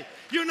today.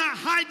 You're not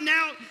hiding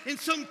out in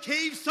some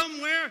cave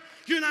somewhere.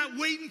 You're not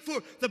waiting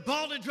for the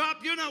ball to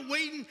drop. You're not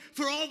waiting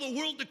for all the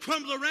world to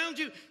crumble around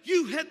you.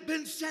 You have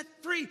been set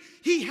free.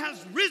 He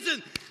has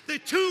risen. The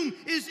tomb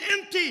is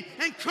empty,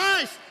 and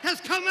Christ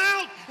has come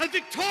out a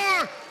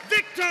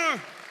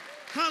victor.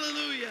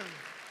 Hallelujah.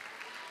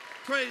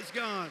 Praise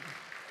God.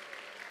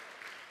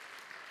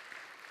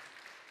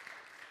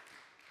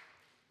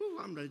 Ooh,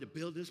 I'm ready to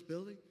build this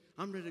building.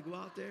 I'm ready to go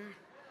out there.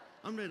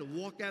 I'm ready to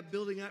walk that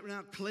building out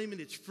now, claiming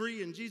it's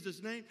free in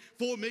Jesus' name.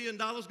 $4 million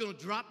going to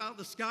drop out of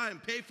the sky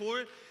and pay for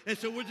it. And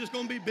so we're just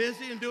going to be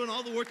busy and doing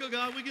all the work of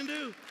God we can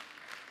do.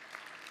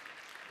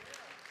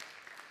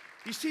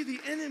 You see, the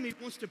enemy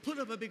wants to put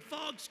up a big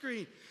fog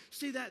screen.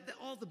 See that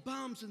all the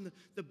bombs and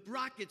the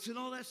rockets and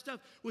all that stuff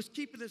was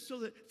keeping it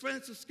so that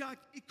Francis Scott,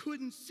 he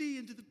couldn't see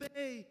into the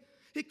bay.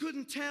 He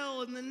couldn't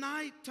tell in the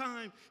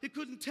nighttime. He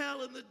couldn't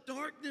tell in the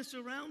darkness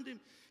around him.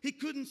 He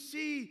couldn't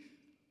see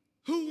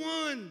who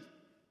won,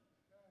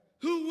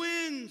 who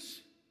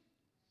wins.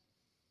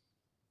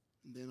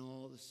 And then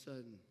all of a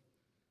sudden,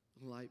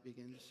 the light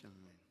began to shine.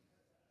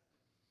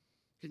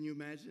 Can you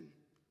imagine?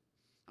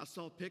 I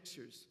saw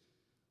pictures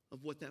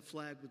of what that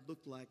flag would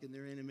look like in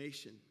their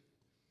animation.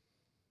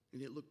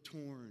 And it looked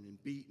torn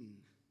and beaten.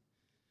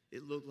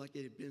 It looked like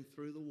it had been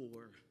through the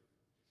war.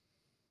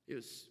 It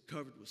was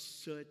covered with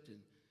soot, and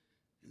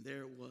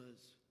there it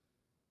was.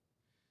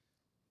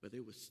 But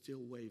it was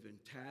still waving,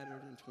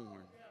 tattered and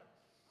torn.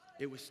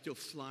 It was still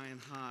flying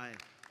high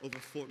over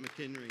Fort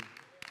McHenry.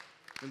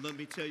 And let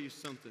me tell you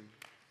something.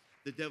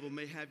 The devil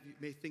may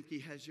think he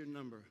has your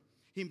number.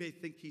 He may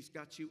think he's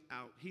got you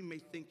out. He may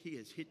think he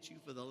has hit you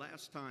for the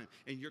last time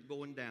and you're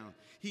going down.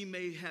 He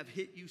may have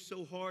hit you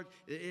so hard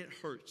that it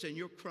hurts and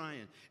you're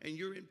crying and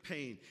you're in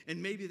pain.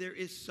 And maybe there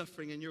is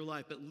suffering in your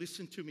life. But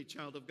listen to me,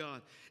 child of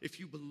God. If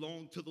you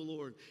belong to the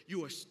Lord,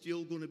 you are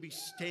still going to be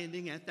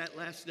standing at that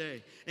last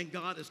day. And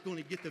God is going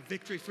to get the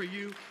victory for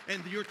you.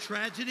 And your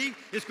tragedy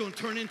is going to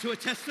turn into a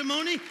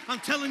testimony. I'm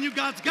telling you,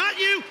 God's got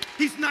you.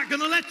 He's not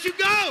going to let you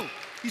go.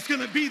 He's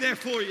going to be there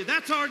for you.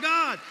 That's our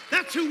God.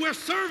 That's who we're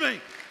serving.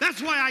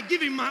 That's why I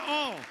give him my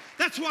all.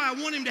 That's why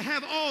I want him to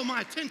have all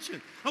my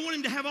attention. I want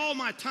him to have all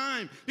my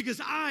time,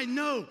 because I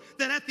know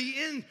that at the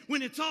end,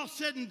 when it's all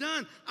said and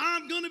done,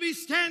 I'm going to be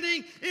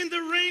standing in the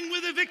ring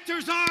where the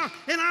victors are,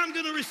 and I'm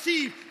going to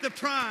receive the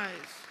prize.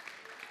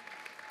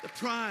 The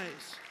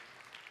prize.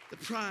 The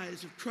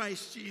prize of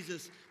Christ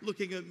Jesus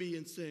looking at me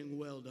and saying,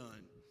 well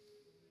done.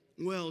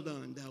 Well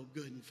done, thou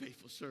good and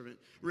faithful servant.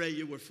 Ray,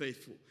 you were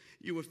faithful.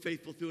 You were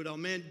faithful through it all.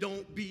 Man,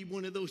 don't be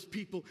one of those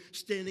people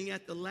standing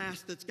at the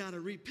last that's got to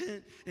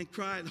repent and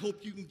cry and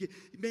hope you can get,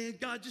 man,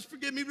 God, just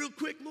forgive me real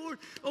quick, Lord.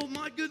 Oh,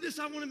 my goodness,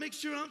 I want to make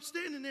sure I'm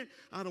standing there.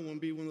 I don't want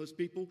to be one of those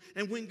people.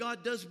 And when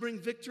God does bring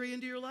victory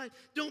into your life,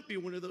 don't be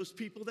one of those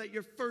people that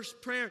your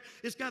first prayer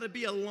has got to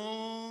be a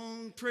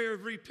long prayer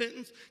of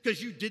repentance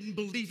because you didn't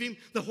believe him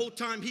the whole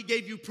time he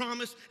gave you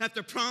promise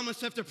after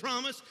promise after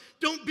promise.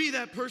 Don't be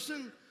that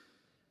person.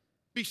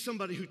 Be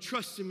somebody who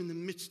trusts him in the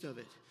midst of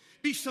it.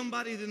 Be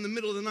somebody that in the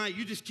middle of the night,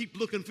 you just keep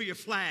looking for your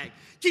flag.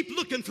 Keep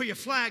looking for your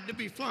flag to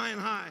be flying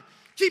high.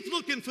 Keep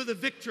looking for the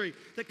victory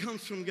that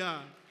comes from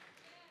God.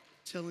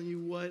 Telling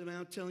you what, man,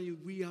 I'm telling you,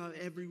 we have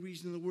every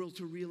reason in the world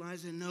to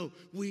realize and know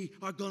we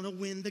are going to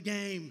win the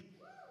game.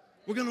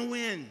 We're going to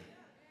win.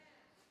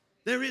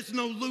 There is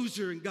no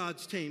loser in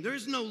God's team. There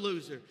is no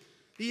loser.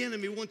 The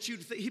enemy wants you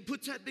to think. He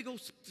puts that big old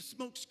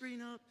smoke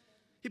screen up.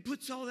 He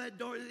puts all that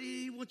dark.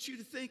 He wants you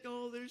to think,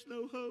 oh, there's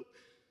no hope.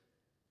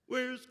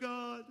 Where's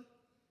God? I'm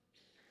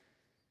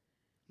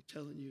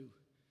telling you,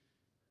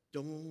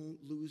 don't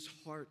lose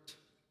heart.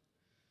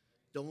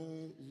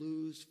 Don't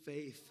lose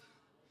faith.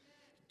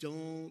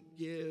 Don't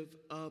give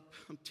up.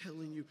 I'm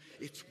telling you,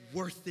 it's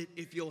worth it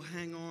if you'll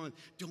hang on.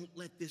 Don't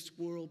let this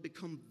world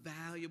become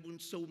valuable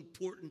and so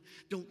important.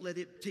 Don't let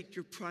it take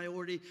your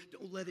priority.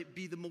 Don't let it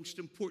be the most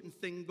important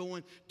thing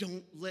going.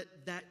 Don't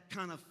let that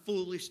kind of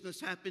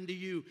foolishness happen to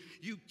you.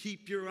 You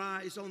keep your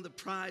eyes on the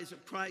prize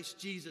of Christ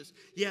Jesus.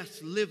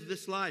 Yes, live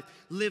this life.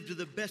 Live to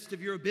the best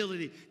of your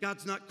ability.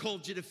 God's not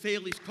called you to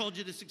fail. He's called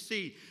you to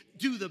succeed.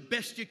 Do the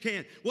best you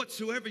can.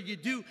 Whatsoever you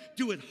do,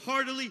 do it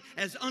heartily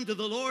as unto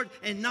the Lord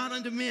and not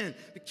unto men.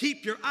 But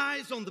keep your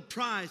eyes on the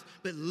prize,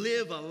 but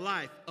live a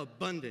life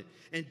abundant.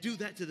 And do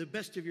that to the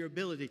best of your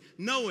ability,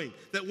 knowing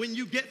that when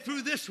you get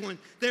through this one,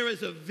 there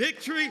is a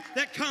victory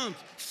that comes.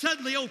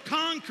 Suddenly, old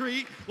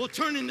concrete will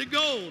turn into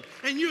gold,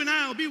 and you and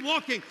I will be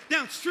walking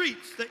down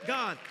streets that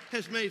God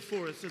has made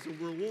for us as a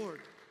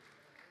reward.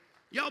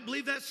 Y'all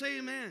believe that? Say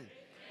amen.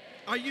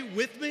 Are you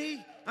with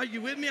me? Are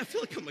you with me? I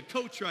feel like I'm a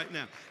coach right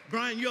now.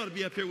 Brian, you ought to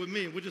be up here with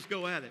me, and we'll just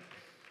go at it.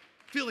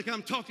 I feel like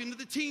I'm talking to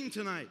the team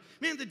tonight.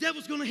 Man, the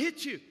devil's going to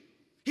hit you.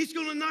 He's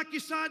going to knock you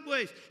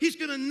sideways. He's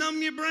going to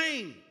numb your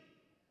brain.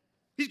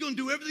 He's going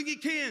to do everything he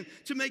can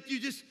to make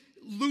you just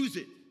lose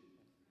it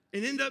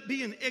and end up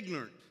being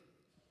ignorant.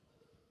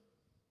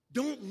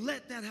 Don't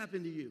let that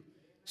happen to you.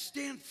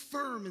 Stand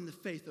firm in the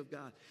faith of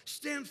God.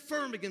 Stand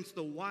firm against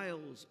the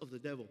wiles of the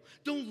devil.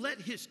 Don't let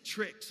his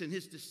tricks and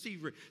his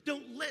deceiver,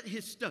 don't let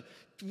his stuff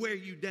wear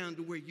you down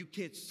to where you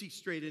can't see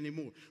straight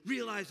anymore.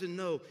 Realize and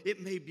know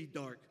it may be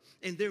dark,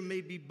 and there may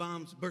be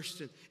bombs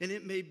bursting, and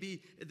it may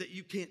be that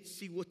you can't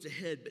see what's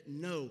ahead, but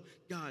know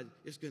God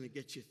is going to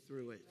get you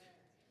through it.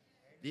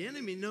 The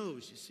enemy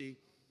knows, you see.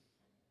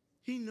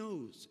 He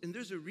knows, and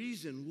there's a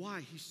reason why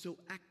he's so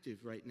active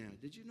right now.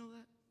 Did you know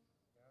that?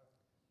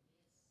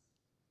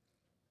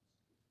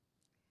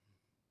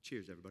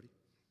 Cheers, everybody.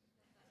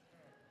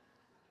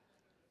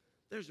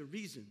 There's a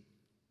reason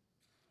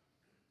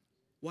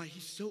why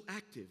he's so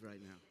active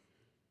right now.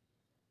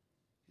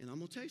 And I'm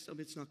going to tell you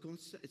something, it's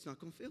not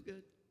going to feel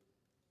good.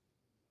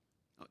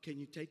 Can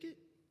you take it?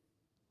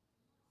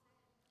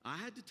 I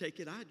had to take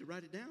it. I had to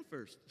write it down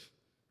first.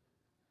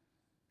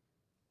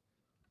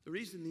 The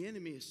reason the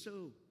enemy is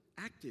so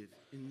active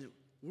in the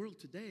world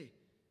today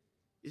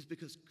is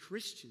because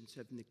Christians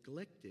have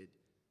neglected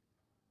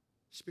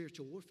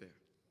spiritual warfare.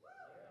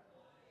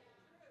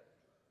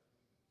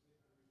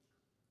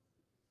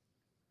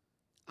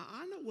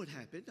 I know what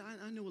happened.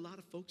 I know a lot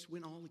of folks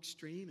went all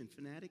extreme and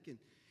fanatic, and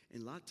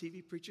a lot of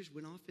TV preachers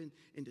went off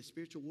into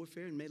spiritual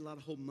warfare and made a lot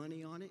of whole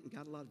money on it and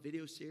got a lot of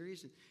video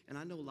series. And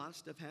I know a lot of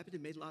stuff happened.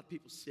 It made a lot of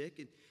people sick,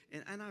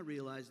 and I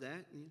realized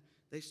that. And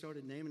they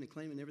started naming and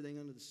claiming everything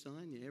under the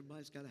sun.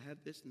 Everybody's got to have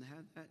this and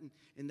have that,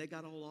 and they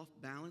got all off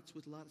balance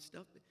with a lot of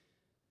stuff. But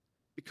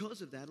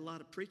because of that, a lot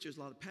of preachers, a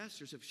lot of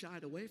pastors have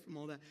shied away from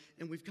all that,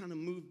 and we've kind of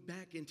moved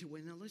back into,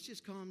 well, now let's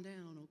just calm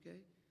down, okay?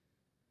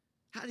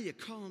 How do you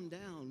calm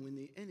down when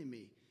the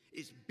enemy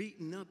is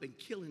beating up and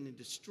killing and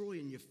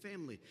destroying your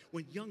family,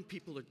 when young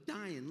people are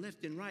dying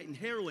left and right and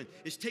heroin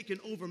is taking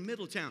over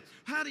Middletown?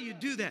 How do you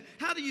do that?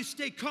 How do you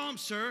stay calm,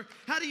 sir?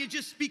 How do you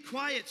just be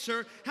quiet,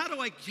 sir? How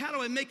do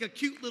I make a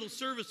cute little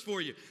service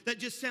for you that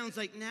just sounds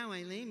like, now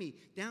I lay me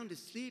down to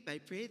sleep, I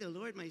pray the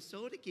Lord my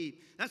soul to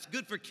keep? That's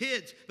good for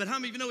kids, but how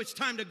many of you know it's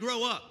time to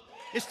grow up?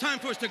 It's time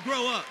for us to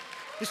grow up.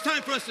 It's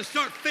time for us to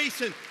start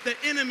facing the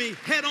enemy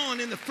head on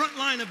in the front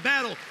line of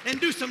battle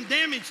and do some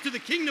damage to the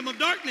kingdom of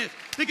darkness,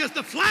 because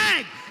the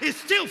flag is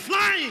still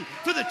flying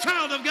for the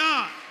child of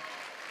God.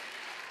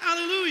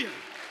 Hallelujah.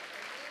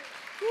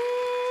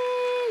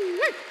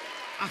 Woo-wee.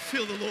 I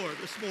feel the Lord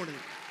this morning.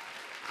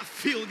 I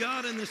feel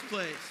God in this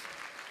place.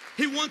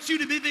 He wants you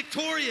to be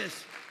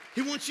victorious.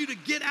 He wants you to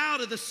get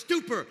out of the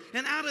stupor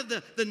and out of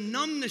the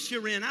numbness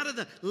you're in, out of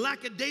the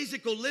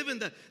lackadaisical living,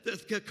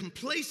 the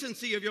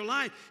complacency of your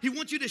life. He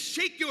wants you to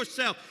shake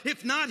yourself.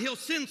 If not, he'll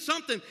send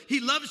something. He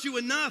loves you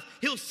enough.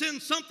 He'll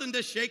send something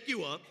to shake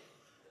you up.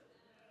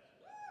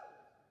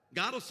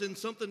 God will send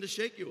something to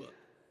shake you up.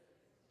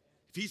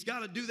 If he's got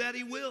to do that,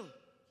 he will.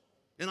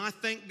 And I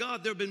thank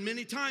God. There have been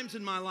many times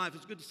in my life.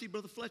 It's good to see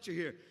Brother Fletcher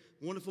here.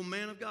 Wonderful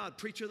man of God,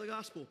 preacher of the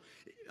gospel.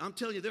 I'm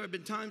telling you, there have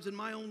been times in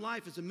my own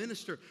life as a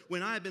minister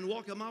when I had been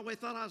walking my way,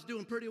 thought I was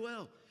doing pretty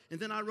well. And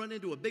then I run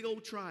into a big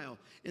old trial.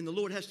 And the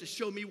Lord has to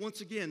show me once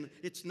again,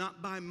 it's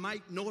not by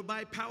might nor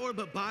by power,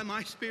 but by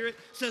my spirit,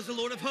 says the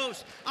Lord of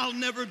hosts. I'll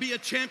never be a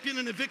champion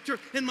and a victor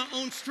in my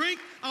own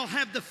strength. I'll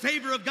have the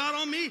favor of God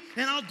on me,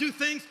 and I'll do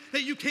things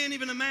that you can't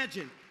even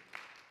imagine.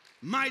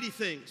 Mighty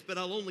things, but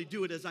I'll only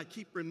do it as I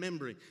keep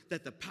remembering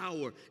that the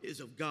power is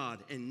of God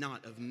and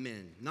not of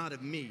men, not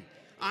of me.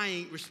 I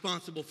ain't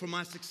responsible for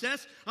my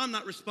success. I'm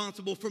not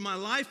responsible for my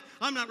life.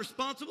 I'm not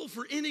responsible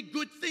for any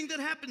good thing that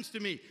happens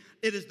to me.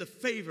 It is the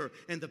favor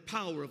and the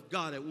power of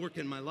God at work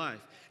in my life.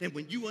 And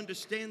when you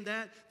understand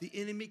that, the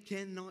enemy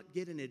cannot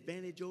get an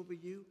advantage over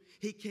you.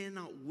 He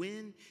cannot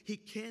win. He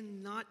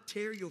cannot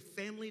tear your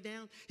family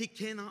down. He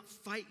cannot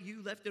fight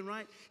you left and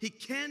right. He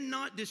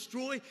cannot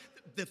destroy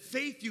the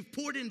faith you've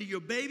poured into your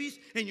babies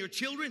and your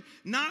children,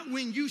 not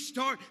when you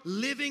start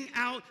living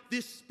out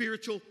this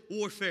spiritual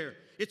warfare.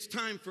 It's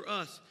time for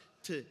us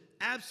to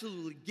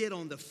absolutely get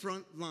on the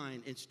front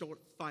line and start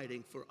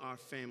fighting for our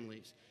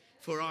families,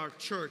 for our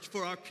church,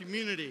 for our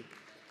community,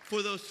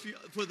 for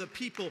the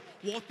people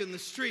walking the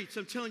streets.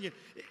 I'm telling you,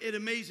 it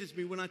amazes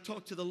me when I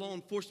talk to the law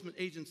enforcement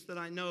agents that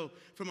I know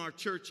from our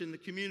church and the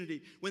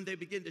community, when they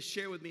begin to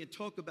share with me and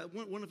talk about,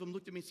 one of them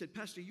looked at me and said,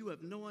 Pastor, you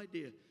have no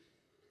idea.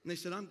 And they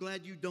said, I'm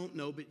glad you don't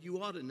know, but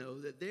you ought to know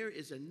that there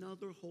is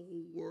another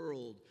whole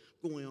world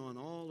going on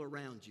all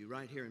around you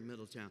right here in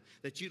Middletown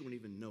that you don't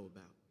even know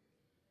about.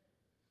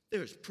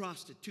 There's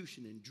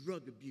prostitution and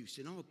drug abuse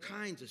and all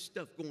kinds of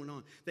stuff going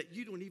on that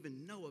you don't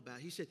even know about.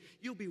 He said,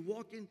 you'll be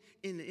walking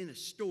in a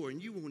store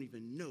and you won't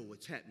even know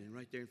what's happening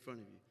right there in front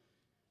of you.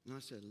 And I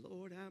said,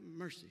 Lord, have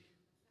mercy.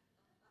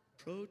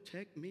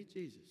 Protect me,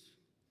 Jesus.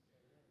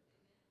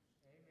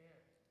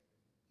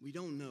 We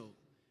don't know,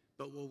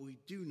 but what we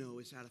do know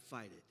is how to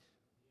fight it.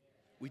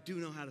 We do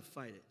know how to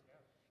fight it.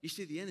 You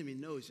see, the enemy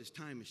knows his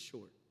time is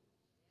short.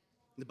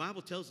 The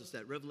Bible tells us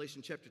that,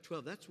 Revelation chapter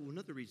 12, that's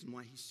another reason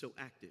why he's so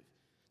active.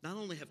 Not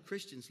only have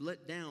Christians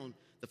let down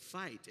the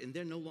fight, and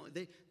they're no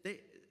longer,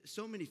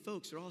 so many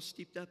folks are all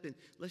steeped up in,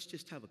 let's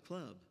just have a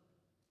club.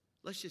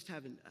 Let's just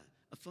have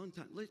a fun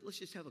time. Let's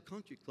just have a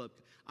country club.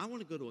 I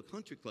want to go to a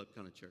country club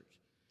kind of church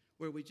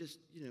where we just,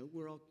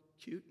 we're all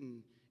cute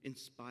and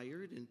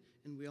inspired,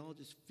 and we all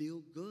just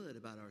feel good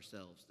about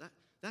ourselves.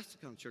 That's the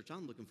kind of church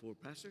I'm looking for,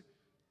 Pastor.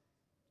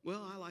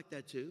 Well, I like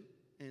that too.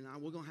 And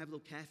we're going to have a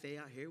little cafe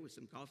out here with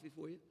some coffee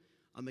for you.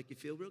 I'll make you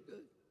feel real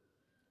good.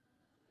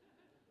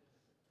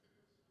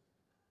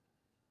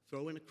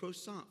 Throw in a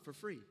croissant for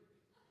free.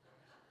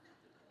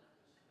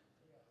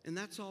 And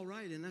that's all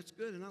right, and that's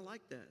good, and I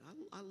like that.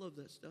 I love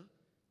that stuff.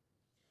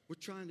 We're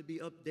trying to be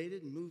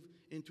updated and move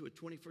into a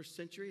 21st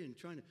century and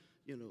trying to,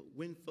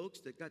 win folks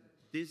that got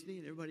Disney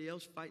and everybody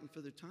else fighting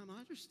for their time. I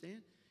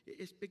understand.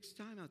 It's big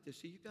time out there,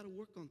 so you got to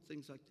work on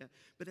things like that.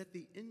 But at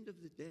the end of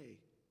the day,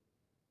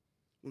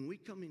 when we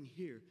come in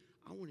here,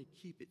 I want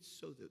to keep it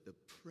so that the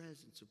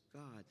presence of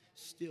God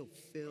still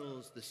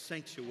fills the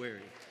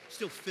sanctuary,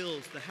 still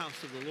fills the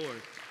house of the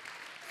Lord,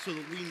 so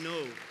that we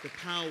know the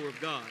power of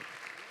God.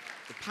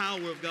 The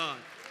power of God.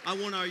 I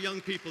want our young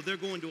people, they're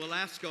going to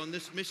Alaska on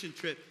this mission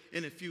trip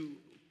in a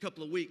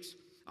couple of weeks.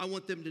 I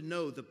want them to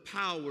know the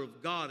power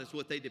of God is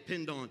what they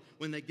depend on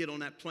when they get on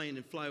that plane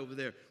and fly over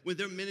there. When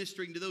they're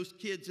ministering to those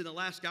kids in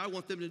Alaska, I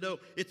want them to know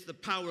it's the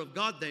power of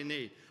God they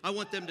need. I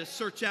want them to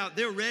search out.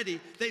 They're ready.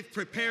 They've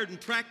prepared and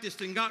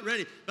practiced and got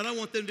ready. But I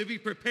want them to be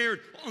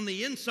prepared on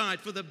the inside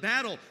for the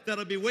battle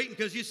that'll be waiting.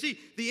 Because you see,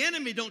 the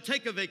enemy don't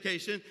take a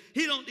vacation.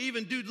 He don't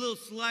even do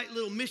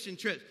little mission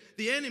trips.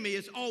 The enemy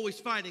is always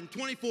fighting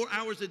 24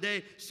 hours a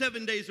day,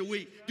 7 days a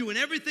week, doing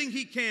everything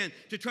he can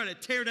to try to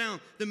tear down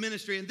the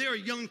ministry. And there are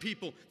young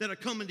people that are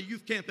coming to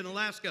youth camp in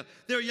Alaska.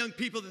 There are young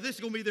people that this is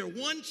going to be their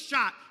one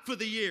shot for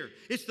the year.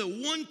 It's the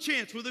one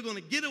chance where they're going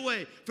to get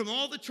away from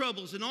all the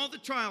troubles and all the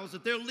trials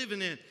that they're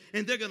living in.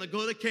 And they're going to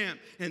go to camp.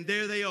 And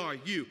there they are,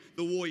 you,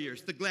 the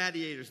warriors, the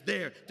gladiators,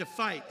 there to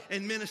fight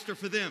and minister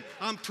for them.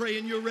 I'm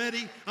praying you're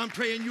ready. I'm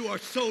praying you are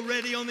so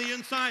ready on the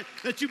inside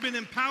that you've been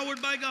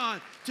empowered by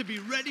God to be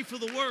ready for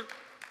the work.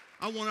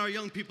 I want our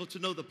young people to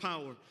know the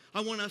power.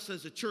 I want us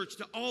as a church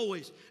to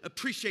always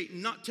appreciate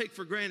and not take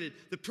for granted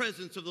the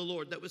presence of the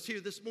Lord that was here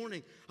this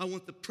morning. I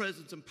want the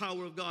presence and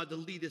power of God to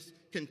lead us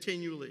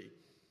continually.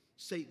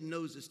 Satan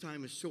knows his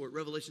time is short.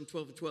 Revelation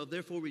 12:12.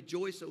 Therefore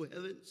rejoice, O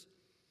heavens,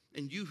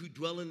 and you who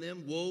dwell in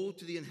them. Woe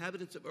to the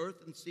inhabitants of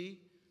earth and sea,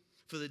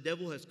 for the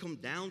devil has come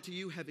down to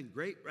you having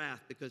great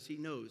wrath, because he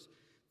knows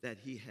that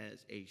he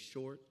has a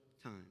short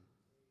time.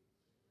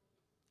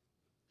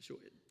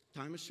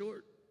 Time is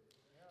short.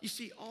 You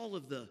see, all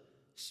of the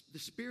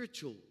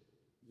spiritual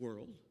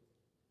world,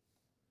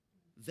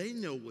 they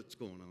know what's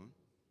going on.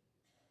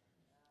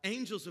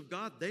 Angels of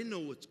God, they know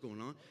what's going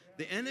on.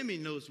 The enemy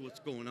knows what's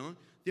going on.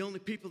 The only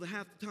people that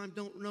half the time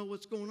don't know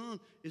what's going on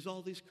is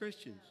all these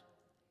Christians.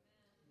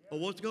 Well,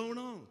 what's going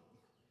on?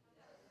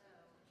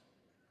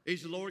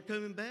 Is the Lord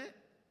coming back?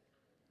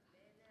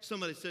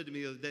 Somebody said to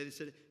me the other day, they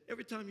said,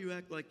 every time you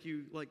act like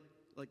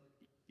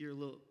you're a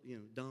little,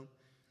 dumb.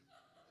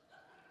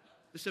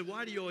 They said,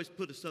 why do you always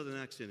put a southern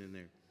accent in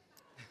there?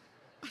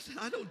 I said,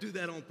 I don't do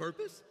that on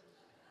purpose.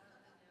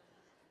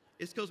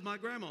 It's because my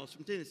grandma's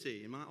from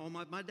Tennessee, and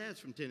my dad's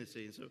from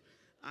Tennessee, and so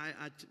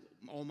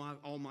all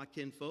my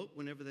kinfolk,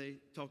 whenever they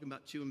talking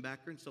about chewing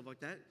backer and stuff like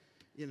that,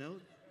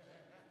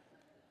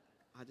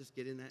 I just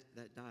get in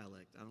that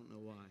dialect. I don't know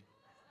why.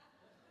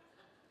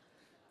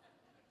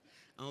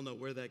 I don't know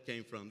where that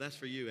came from. That's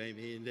for you,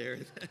 Amy and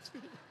Darren.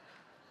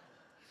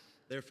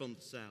 They're from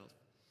the South.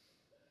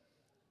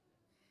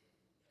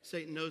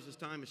 Satan knows his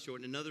time is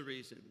short, and another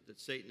reason that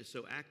Satan is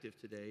so active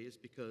today is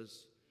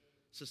because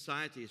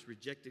society has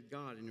rejected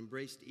God and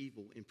embraced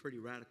evil in pretty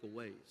radical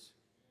ways.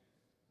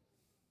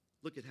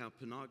 Look at how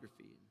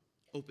pornography,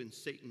 open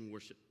Satan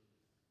worship,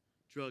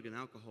 drug and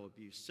alcohol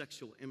abuse,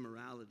 sexual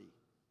immorality,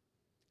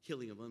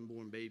 killing of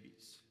unborn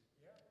babies,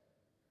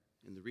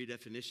 and the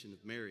redefinition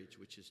of marriage,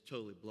 which is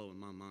totally blowing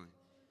my mind.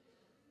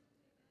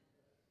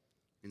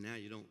 And now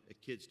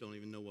kids don't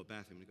even know what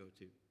bathroom to go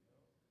to.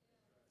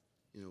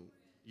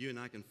 You and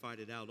I can fight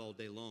it out all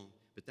day long,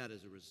 but that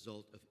is a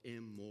result of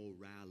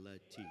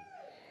immorality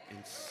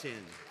and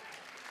sin.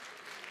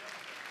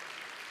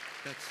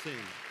 That's sin.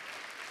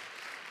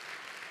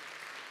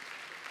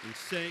 And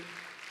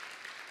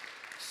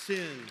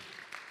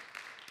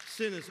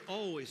sin has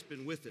always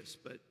been with us,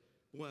 but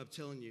boy, I'm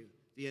telling you,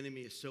 the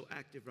enemy is so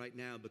active right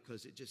now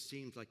because it just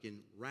seems like in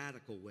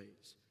radical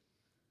ways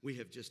we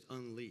have just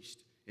unleashed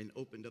and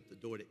opened up the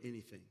door to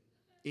anything.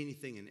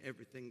 Anything and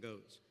everything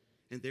goes.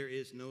 And there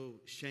is no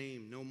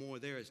shame, no more.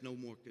 There is no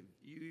more.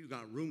 You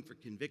got room for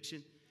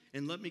conviction.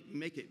 And let me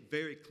make it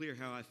very clear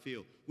how I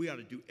feel. We ought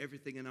to do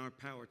everything in our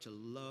power to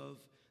love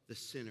the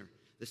sinner.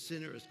 The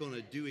sinner is going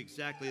to do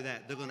exactly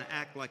that. They're going to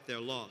act like they're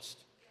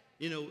lost.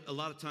 A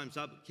lot of times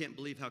I can't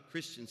believe how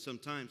Christians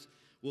sometimes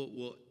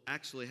will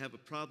actually have a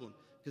problem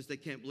because they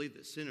can't believe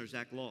that sinners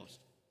act lost.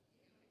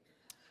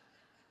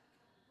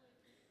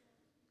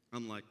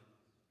 I'm like,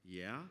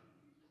 yeah?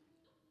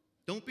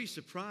 Don't be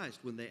surprised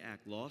when they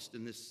act lost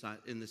in this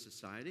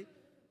society,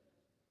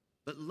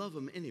 but love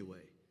them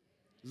anyway.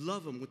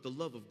 Love them with the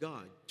love of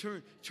God.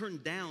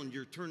 Turn down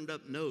your turned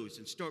up nose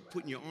and start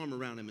putting your arm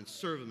around them and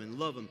serve them and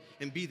love them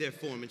and be there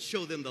for them and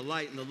show them the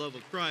light and the love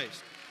of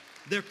Christ.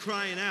 They're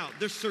crying out.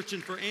 They're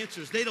searching for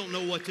answers. They don't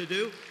know what to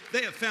do.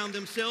 They have found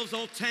themselves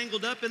all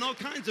tangled up in all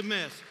kinds of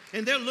mess,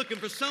 and they're looking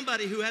for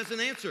somebody who has an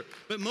answer.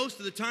 But most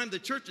of the time, the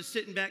church is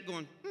sitting back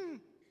going,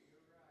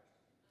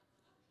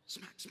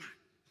 Smack, smack.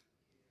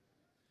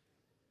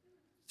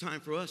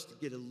 Time for us to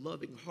get a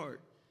loving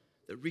heart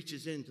that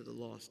reaches into the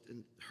lost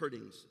and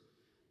hurting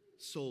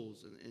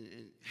souls and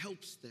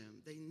helps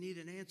them. They need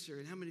an answer.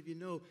 And how many of you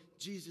know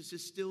Jesus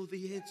is still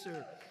the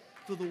answer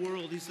for the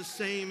world? He's the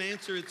same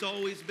answer it's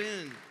always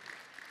been.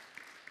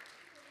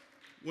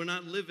 We're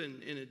not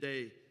living in a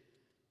day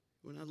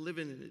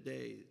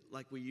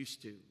like we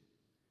used to.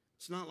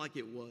 It's not like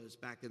it was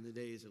back in the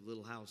days of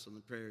Little House on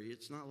the Prairie.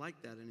 It's not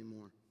like that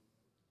anymore.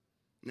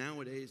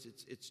 Nowadays,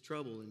 it's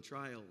trouble and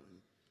trial,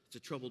 and it's a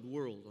troubled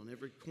world on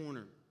every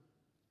corner.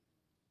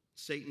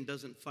 Satan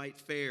doesn't fight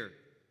fair.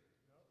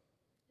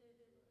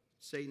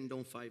 Satan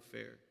don't fight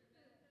fair.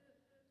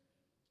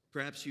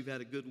 Perhaps you've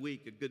had a good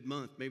week, a good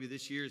month. Maybe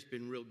this year's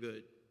been real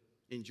good.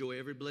 Enjoy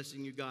every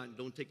blessing you got and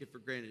don't take it for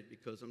granted,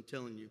 because I'm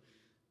telling you,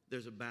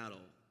 there's a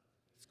battle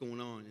that's going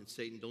on, and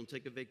Satan, don't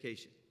take a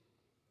vacation.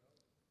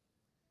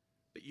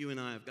 But you and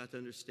I have got to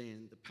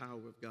understand the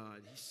power of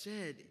God. He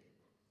said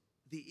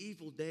the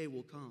evil day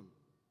will come.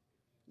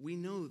 We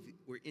know that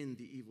we're in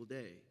the evil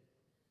day.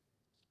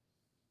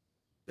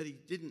 But he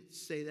didn't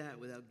say that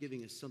without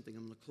giving us something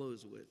I'm going to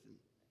close with. And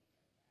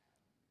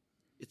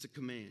it's a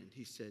command.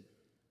 He said,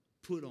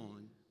 put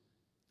on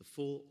the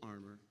full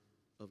armor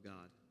of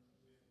God.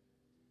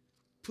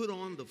 Put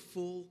on the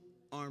full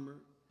armor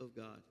of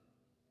God.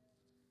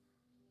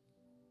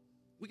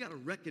 We got to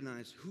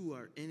recognize who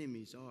our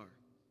enemies are.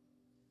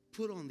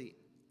 Put on the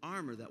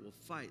armor that will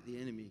fight the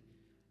enemy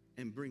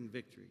and bring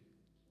victory.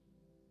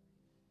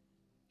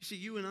 You see,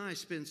 you and I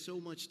spend so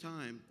much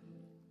time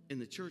in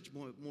the church,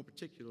 more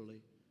particularly,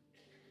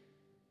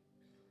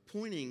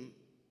 pointing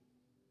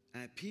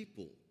at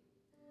people.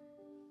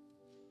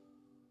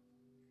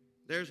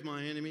 There's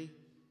my enemy.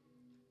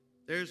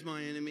 There's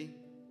my enemy.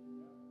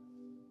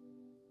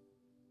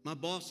 My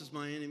boss is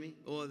my enemy.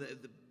 Oh,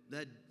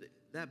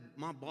 that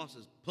my boss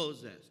is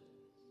possessed.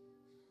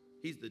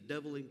 He's the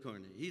devil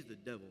incarnate. He's the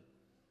devil.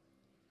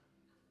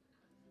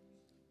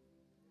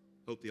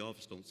 Hope the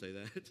office don't say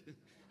that.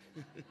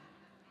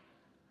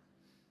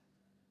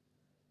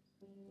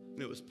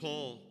 And it was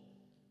Paul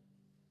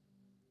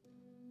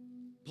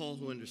Paul,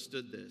 who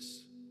understood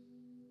this,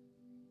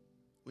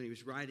 when he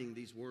was writing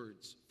these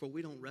words, for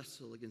we don't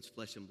wrestle against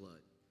flesh and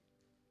blood.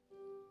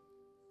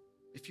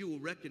 If you will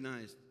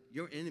recognize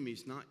your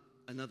enemy's not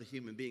another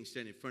human being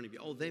standing in front of you.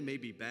 Oh, they may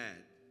be bad.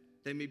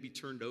 They may be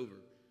turned over.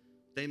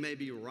 They may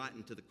be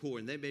rotten to the core,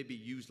 and they may be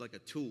used like a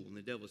tool in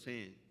the devil's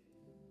hand.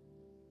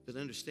 But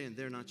understand,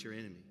 they're not your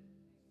enemy.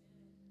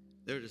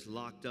 They're just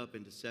locked up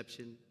in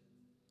deception,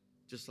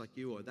 just like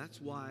you are. That's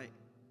why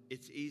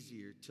it's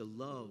easier to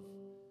love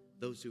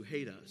those who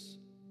hate us,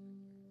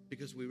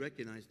 because we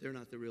recognize they're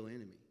not the real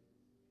enemy.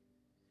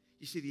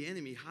 You see, the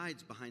enemy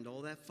hides behind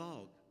all that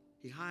fog.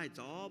 He hides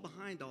all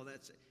behind all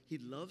that. He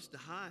loves to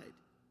hide.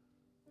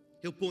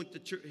 He'll point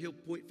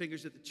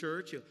fingers at the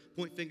church. He'll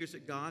point fingers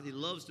at God. He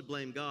loves to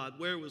blame God.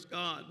 Where was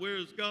God? Where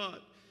is God?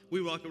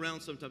 We walk around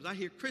sometimes. I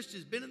hear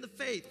Christians been in the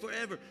faith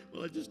forever.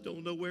 Well, I just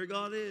don't know where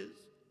God is.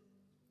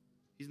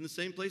 He's in the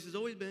same place he's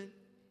always been.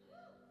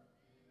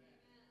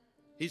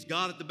 He's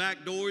God at the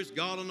back door. He's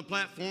God on the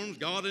platforms.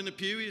 God in the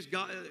pew. He's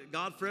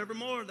God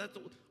forevermore. That's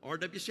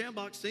R.W.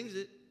 Shambach sings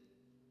it.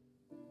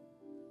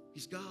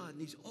 He's God,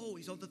 and he's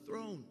on the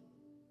throne.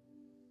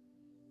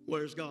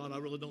 Where's God? I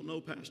really don't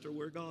know, Pastor,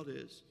 where God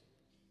is.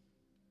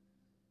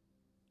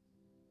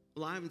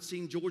 Well, I haven't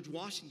seen George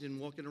Washington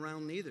walking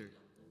around neither.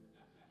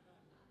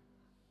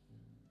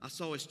 I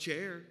saw his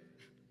chair,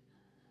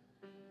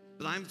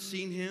 but I haven't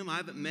seen him. I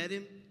haven't met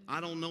him. I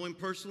don't know him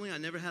personally. I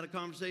never had a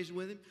conversation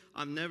with him.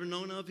 I've never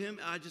known of him.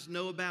 I just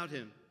know about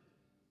him.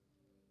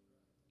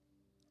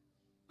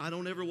 I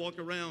don't ever walk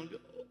around,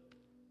 oh,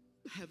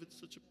 having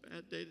such a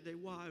bad day today.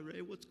 Why,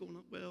 Ray? What's going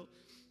on? Well,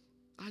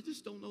 I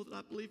just don't know that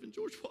I believe in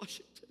George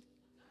Washington.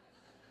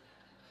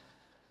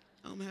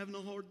 I'm having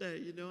a hard day,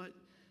 you know.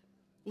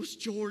 Was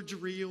George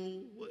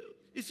real?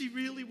 Is he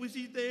really? Was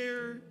he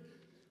there?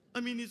 I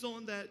mean, he's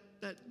on that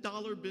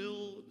dollar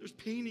bill. There's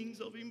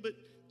paintings of him, but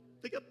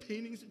they got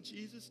paintings of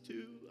Jesus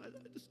too. I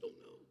just don't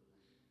know.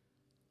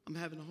 I'm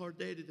having a hard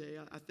day today.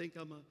 I think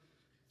I'm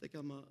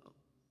a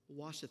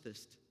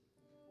washethist,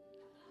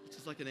 which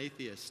is like an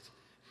atheist.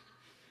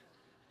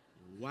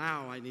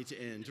 Wow, I need to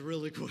end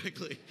really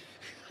quickly.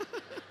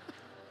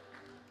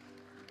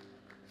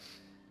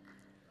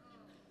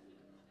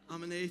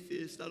 I'm an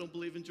atheist. I don't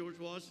believe in George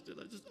Washington.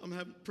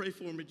 Pray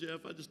for me,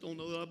 Jeff. I just don't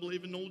know that I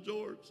believe in old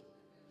George.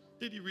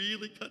 Did he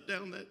really cut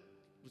down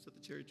was that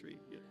the cherry tree?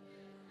 Yeah.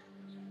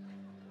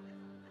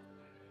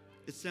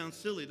 It sounds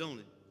silly, don't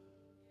it?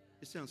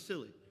 It sounds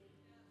silly.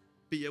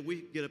 But yet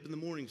we get up in the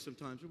morning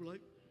sometimes and we're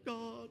like,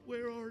 God,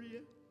 where are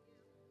you?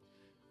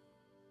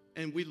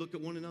 And we look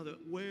at one another,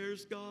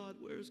 where's God?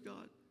 Where's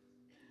God?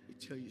 Let me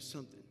tell you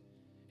something.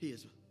 He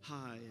is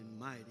high and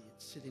mighty and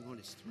sitting on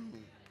his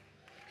throne.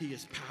 He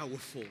is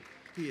powerful.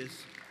 He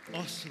is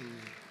awesome.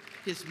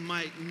 His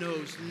might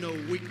knows no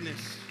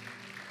weakness.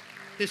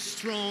 His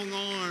strong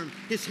arm,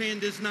 his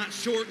hand is not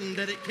shortened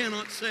that it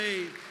cannot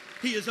save.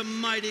 He is a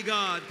mighty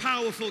God,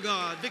 powerful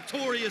God,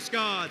 victorious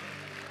God.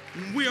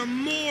 We are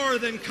more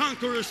than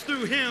conquerors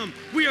through him.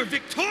 We are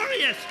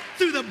victorious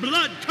through the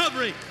blood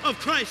covering of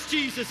Christ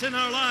Jesus in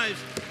our lives.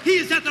 He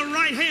is at the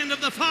right hand of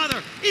the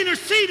Father,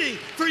 interceding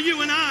for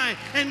you and I.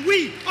 And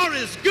we are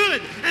as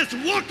good as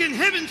walking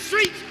heaven's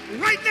streets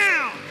right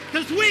now,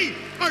 because we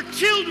are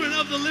children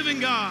of the living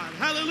God.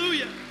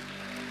 Hallelujah.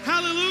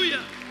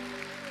 Hallelujah.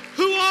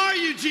 Who are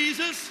you,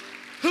 Jesus?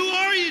 Who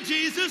are you,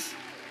 Jesus?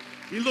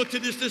 He looked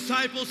at his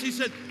disciples. He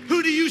said,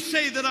 who do you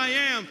say that I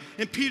am?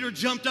 And Peter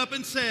jumped up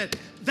and said,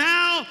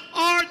 thou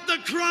art the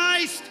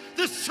Christ,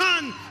 the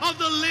Son of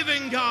the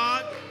living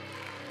God.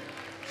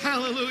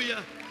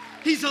 Hallelujah.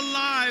 He's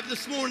alive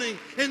this morning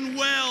and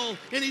well,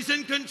 and he's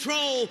in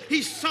control.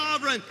 He's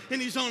sovereign,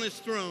 and he's on his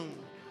throne.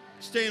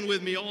 Stand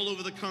with me all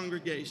over the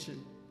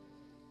congregation.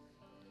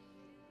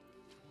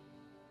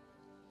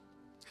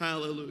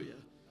 Hallelujah.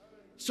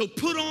 So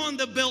put on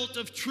the belt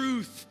of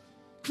truth.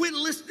 Quit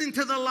listening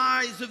to the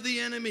lies of the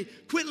enemy.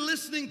 Quit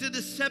listening to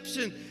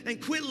deception,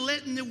 and quit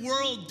letting the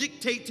world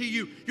dictate to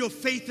you your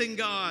faith in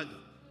God.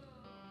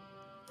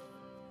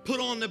 Put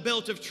on the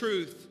belt of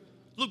truth.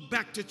 Look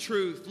back to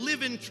truth.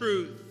 Live in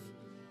truth.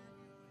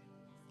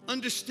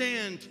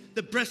 Understand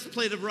the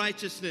breastplate of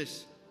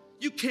righteousness.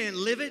 You can't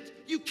live it.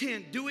 You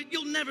can't do it.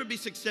 You'll never be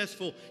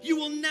successful. You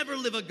will never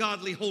live a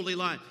godly, holy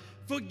life.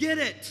 Forget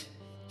it.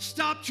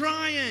 Stop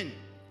trying.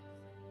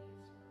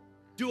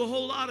 Do a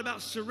whole lot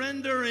about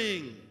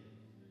surrendering.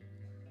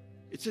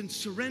 It's in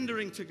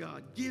surrendering to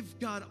God. Give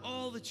God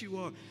all that you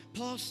are.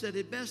 Paul said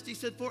it best. He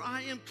said, for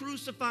I am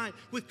crucified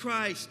with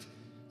Christ.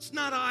 It's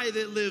not I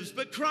that lives,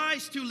 but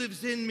Christ who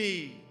lives in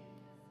me.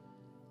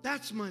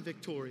 That's my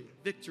victory.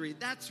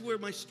 That's where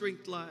my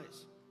strength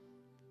lies.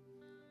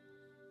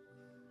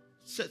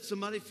 Set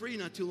somebody free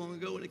not too long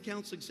ago in a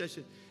counseling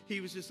session. He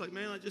was just like,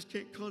 man, I just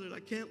can't cut it. I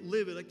can't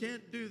live it. I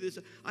can't do this.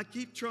 I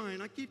keep trying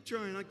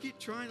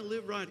to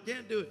live right. I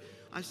can't do it.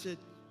 I said,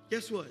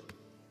 guess what?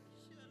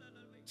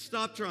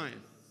 Stop trying.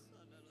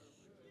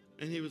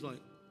 And he was like,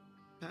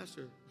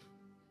 Pastor,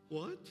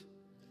 what?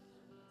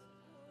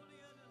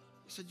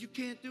 I said, you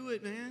can't do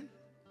it, man.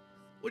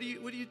 What are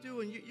you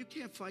doing? You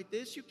can't fight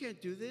this. You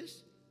can't do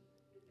this.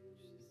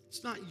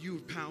 It's not your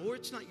power.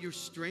 It's not your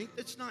strength.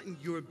 It's not in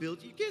your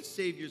ability. You can't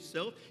save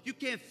yourself. You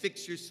can't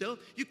fix yourself.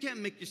 You can't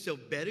make yourself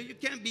better. You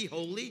can't be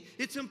holy.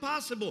 It's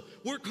impossible.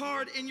 Work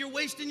hard and you're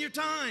wasting your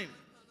time.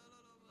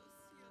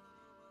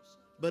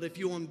 But if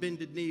you on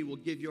bended knee will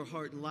give your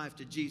heart and life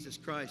to Jesus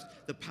Christ,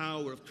 the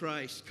power of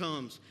Christ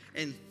comes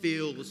and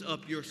fills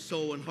up your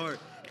soul and heart.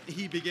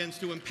 He begins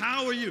to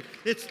empower you.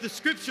 It's the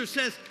scripture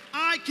says,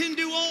 I can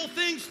do all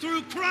things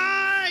through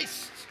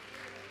Christ.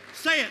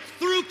 Say it,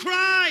 through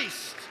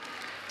Christ.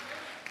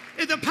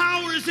 And the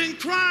power is in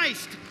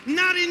Christ,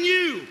 not in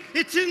you.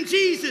 It's in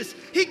Jesus.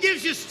 He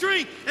gives you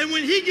strength. And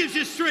when he gives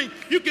you strength,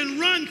 you can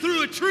run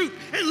through a troop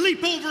and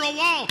leap over a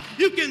wall.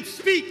 You can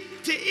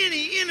speak to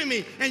any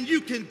enemy and you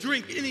can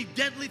drink any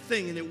deadly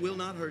thing and it will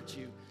not hurt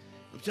you.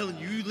 I'm telling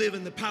you, you live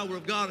in the power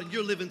of God and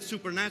you're living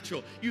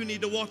supernatural. You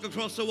need to walk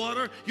across the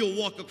water, you'll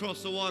walk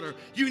across the water.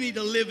 You need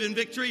to live in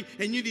victory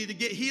and you need to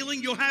get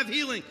healing, you'll have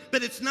healing.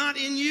 But it's not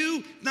in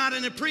you, not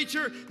in a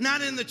preacher,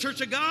 not in the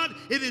church of God.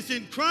 It is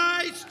in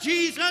Christ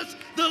Jesus,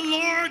 the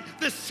Lord,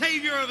 the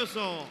Savior of us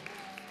all.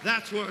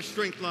 That's where our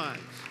strength lies.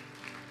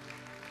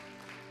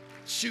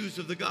 Shoes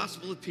of the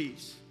gospel of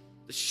peace,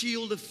 the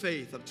shield of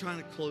faith. I'm trying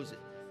to close it.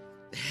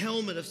 The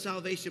helmet of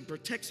salvation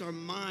protects our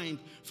mind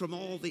from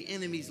all the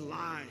enemy's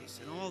lies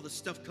and all the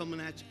stuff coming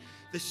at you.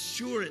 The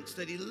assurance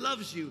that he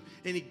loves you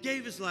and he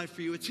gave his life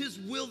for you. It's his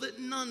will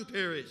that none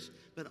perish,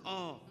 but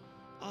all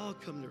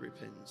come to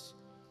repentance.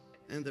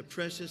 And the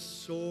precious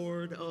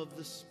sword of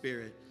the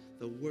Spirit,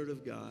 the Word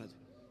of God.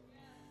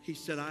 He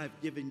said, I have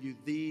given you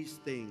these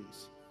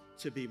things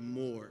to be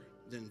more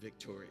than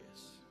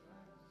victorious.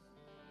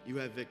 You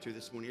have victory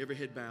this morning. Every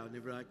head bowed and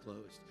every eye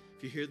closed.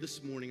 If you're here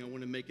this morning, I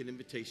want to make an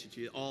invitation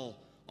to you. All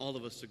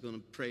of us are going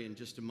to pray in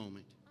just a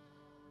moment.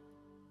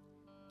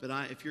 But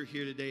if you're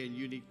here today and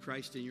you need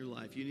Christ in your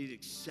life, you need to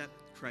accept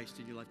Christ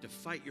in your life, to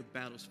fight your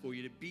battles for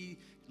you, to be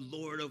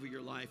Lord over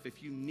your life.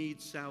 If you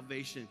need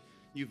salvation,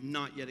 you've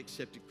not yet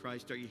accepted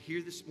Christ. Are you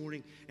here this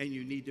morning and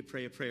you need to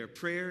pray a prayer?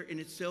 Prayer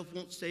in itself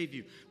won't save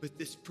you, but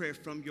this prayer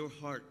from your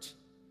heart.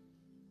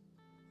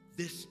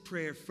 This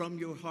prayer from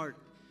your heart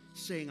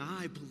saying,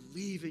 I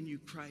believe in you,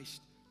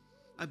 Christ.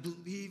 I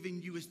believe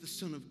in you as the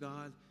Son of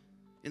God,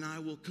 and I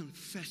will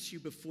confess you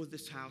before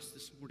this house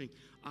this morning.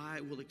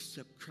 I will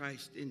accept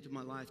Christ into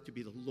my life to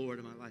be the Lord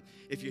of my life.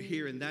 If you're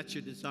here and that's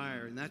your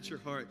desire and that's your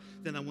heart,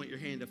 then I want your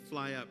hand to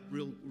fly up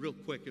real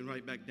quick and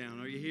right back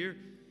down. Are you here?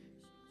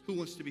 Who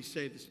wants to be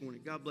saved this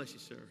morning? God bless you,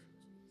 sir.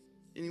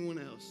 Anyone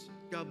else?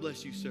 God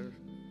bless you, sir.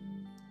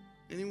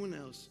 Anyone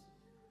else?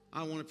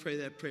 I want to pray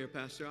that prayer,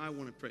 Pastor. I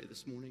want to pray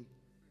this morning.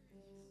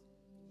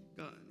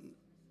 God.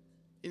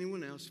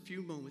 Anyone else? A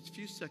few moments, a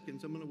few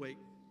seconds. I'm going to wait.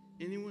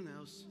 Anyone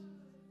else?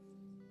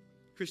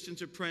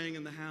 Christians are praying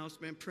in the house,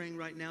 man, praying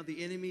right now.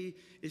 The enemy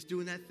is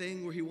doing that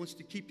thing where he wants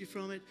to keep you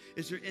from it.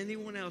 Is there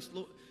anyone else?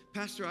 Lord,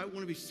 Pastor, I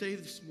want to be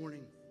saved this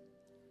morning.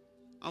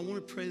 I want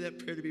to pray that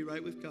prayer to be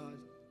right with God.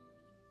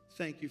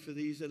 Thank you for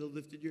these that have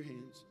lifted your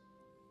hands.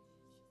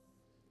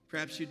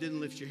 Perhaps you didn't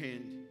lift your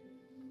hand.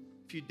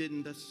 If you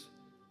didn't,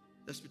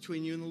 that's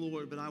between you and the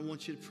Lord. But I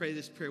want you to pray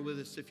this prayer with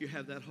us if you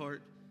have that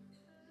heart.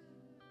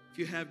 If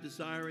you have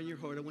desire in your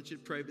heart, I want you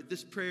to pray. But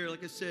this prayer,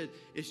 like I said,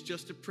 it's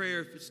just a prayer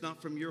if it's not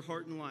from your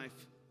heart and life.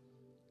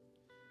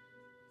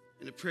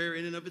 And a prayer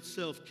in and of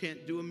itself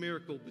can't do a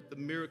miracle, but the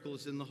miracle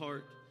is in the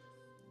heart.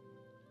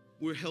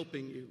 We're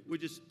helping you. We're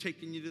just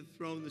taking you to the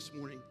throne this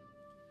morning.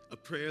 A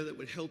prayer that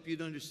would help you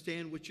to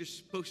understand what you're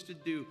supposed to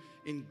do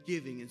in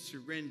giving and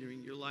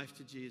surrendering your life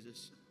to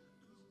Jesus.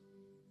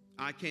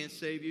 I can't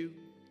save you.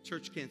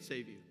 Church can't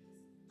save you.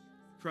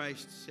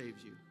 Christ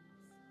saves you.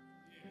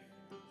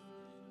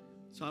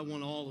 So I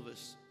want all of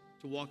us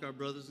to walk our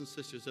brothers and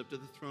sisters up to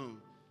the throne.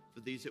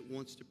 For these that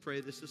wants to pray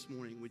this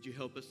morning, would you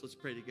help us? Let's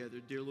pray together.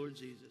 Dear Lord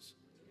Jesus,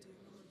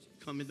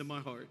 come into my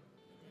heart.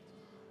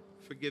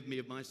 Forgive me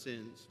of my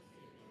sins.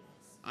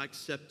 I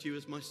accept you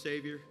as my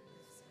Savior.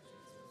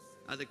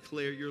 I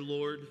declare you're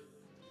Lord.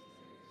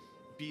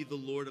 Be the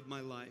Lord of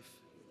my life.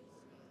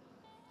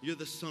 You're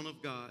the Son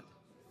of God.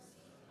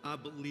 I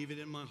believe it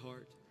in my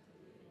heart.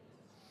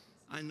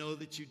 I know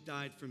that you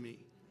died for me,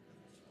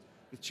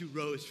 that you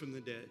rose from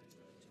the dead.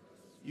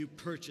 You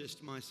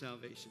purchased my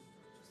salvation.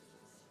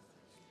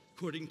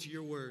 According to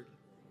your word,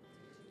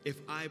 if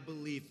I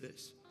believe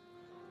this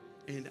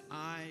and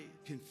I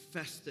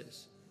confess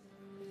this,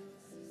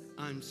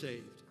 I'm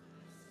saved.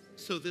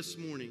 So this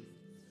morning,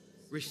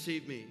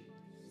 receive me.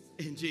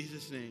 In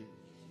Jesus' name,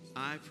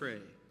 I pray.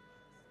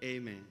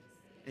 Amen.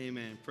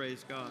 Amen.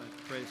 Praise God.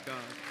 Praise God.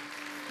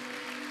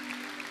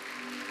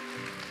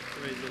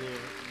 Praise the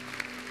Lord.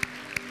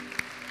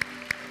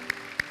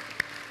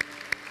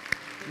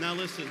 Now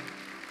listen,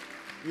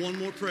 one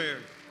more prayer.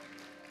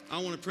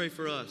 I want to pray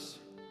for us.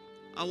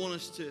 I want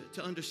us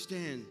to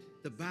understand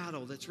the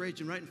battle that's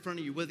raging right in front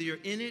of you, whether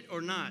you're in it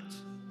or not,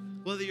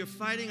 whether you're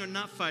fighting or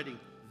not fighting.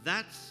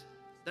 That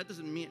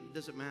doesn't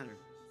matter.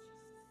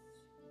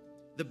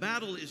 The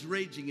battle is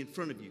raging in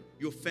front of you.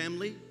 Your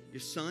family,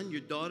 your son,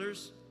 your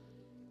daughters,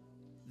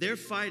 they're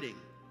fighting.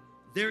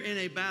 They're in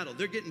a battle.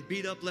 They're getting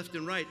beat up left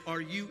and right.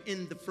 Are you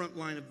in the front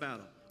line of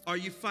battle? Are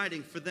you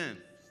fighting for them?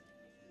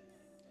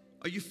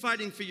 Are you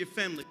fighting for your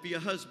family, for your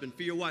husband,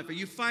 for your wife? Are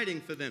you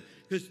fighting for them?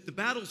 Because the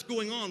battle's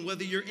going on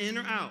whether you're in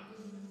or out.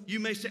 You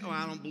may say, oh,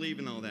 I don't believe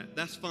in all that.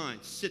 That's fine.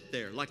 Sit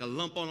there like a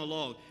lump on a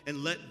log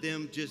and let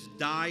them just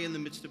die in the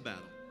midst of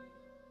battle.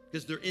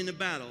 Because they're in a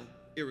battle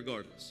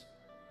irregardless.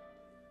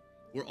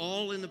 We're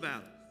all in the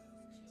battle.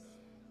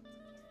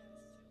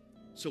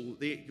 So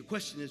the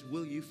question is,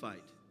 will you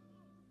fight?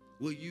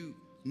 Will you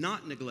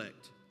not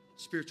neglect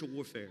spiritual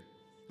warfare?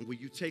 And will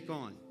you take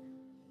on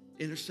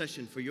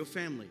intercession for your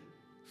family,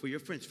 for your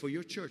friends, for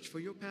your church, for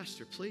your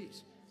pastor,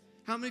 please?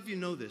 How many of you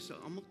know this?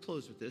 I'm going to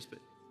close with this, but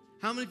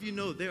how many of you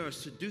know there are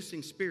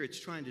seducing spirits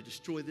trying to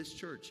destroy this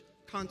church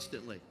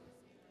constantly?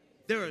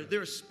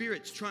 There are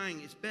spirits trying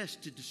its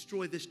best to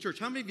destroy this church.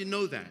 How many of you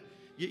know that?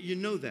 You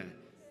know that.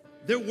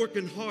 They're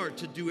working hard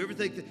to do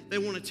everything. They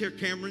want to tear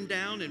Cameron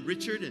down and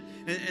Richard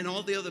and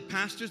all the other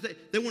pastors.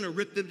 They want to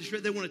rip them to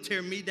shreds. They want to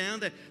tear me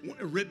down. They want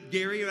to rip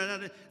Gary right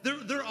out of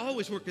it. They're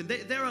always working.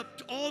 They're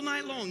up all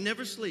night long,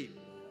 never sleep.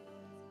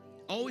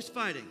 Always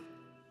fighting.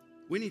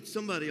 We need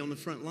somebody on the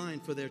front line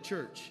for their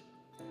church.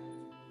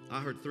 I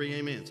heard 3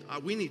 amens.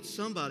 We need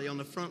somebody on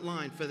the front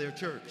line for their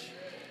church.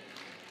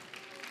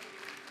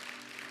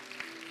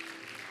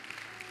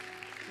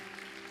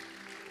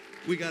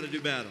 We got to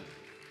do battle.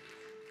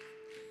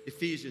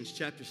 Ephesians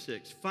chapter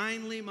 6.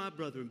 Finally, my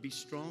brethren, be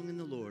strong in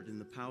the Lord and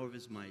the power of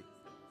his might.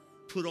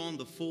 Put on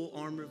the full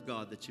armor of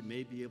God that you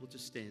may be able to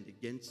stand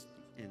against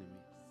the enemy,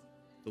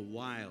 the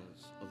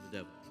wiles of the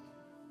devil.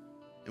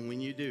 And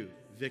when you do,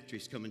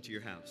 victory's coming to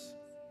your house.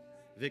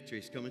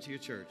 Victory's coming to your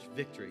church.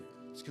 Victory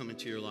is coming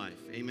to your life.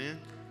 Amen?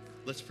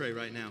 Let's pray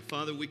right now.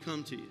 Father, we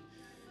come to you.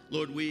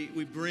 Lord, we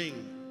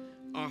bring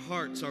our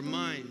hearts, our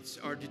minds,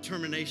 our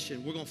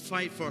determination. We're going to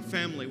fight for our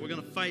family. We're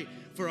going to fight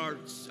for our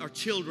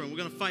children. We're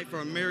going to fight for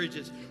our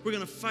marriages. We're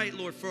going to fight,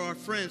 Lord, for our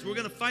friends. We're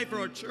going to fight for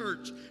our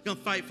church. We're going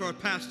to fight for our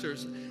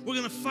pastors. We're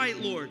going to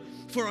fight, Lord,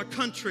 for our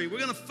country. We're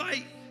going to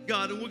fight,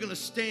 God, and we're going to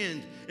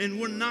stand, and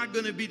we're not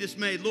going to be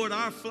dismayed. Lord,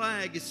 our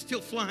flag is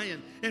still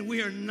flying, and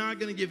we are not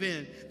going to give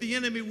in. The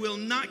enemy will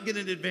not get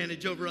an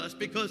advantage over us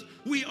because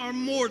we are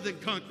more than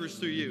conquerors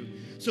through you.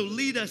 So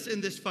lead us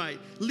in this fight.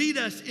 Lead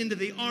us into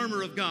the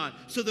armor of God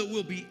so that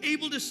we'll be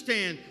able to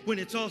stand when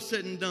it's all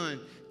said and done,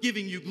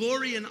 giving you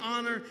glory and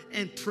honor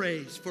and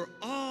praise for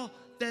all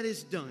that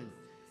is done.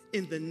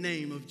 In the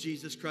name of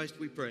Jesus Christ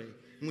we pray,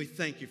 and we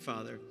thank you,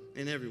 Father.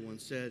 And everyone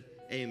said,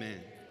 amen.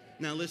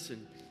 Now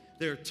listen.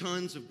 There are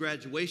tons of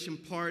graduation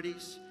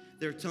parties.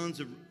 There are tons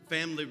of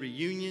family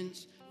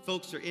reunions.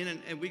 Folks are in,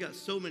 and we got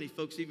so many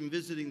folks even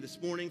visiting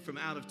this morning from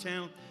out of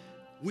town.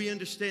 We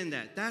understand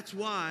that. That's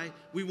why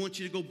we want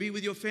you to go be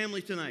with your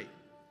family tonight.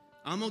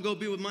 I'm going to go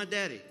be with my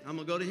daddy. I'm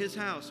going to go to his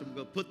house. I'm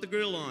going to put the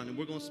grill on, and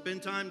we're going to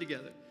spend time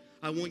together.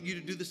 I want you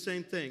to do the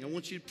same thing. I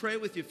want you to pray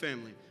with your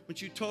family. I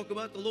want you to talk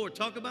about the Lord.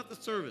 Talk about the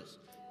service.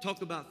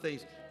 Talk about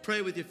things.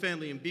 Pray with your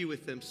family and be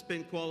with them.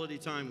 Spend quality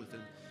time with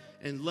them.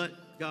 And let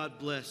God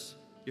bless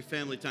your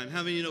family time.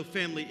 How many of you know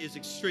family is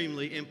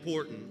extremely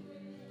important?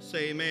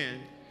 Say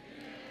amen.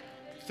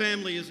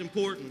 Family is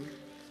important.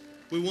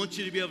 We want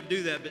you to be able to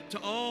do that. But to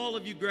all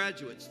of you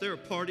graduates, there are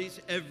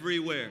parties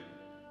everywhere.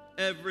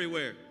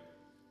 Everywhere.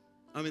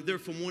 I mean, they're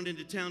from one end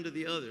of town to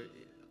the other.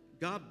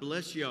 God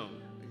bless y'all.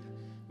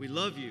 We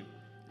love you,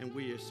 and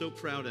we are so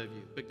proud of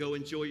you. But go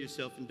enjoy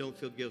yourself and don't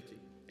feel guilty.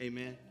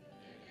 Amen.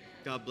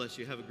 God bless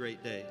you. Have a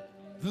great day.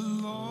 The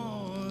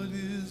Lord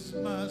is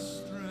my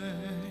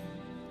strength.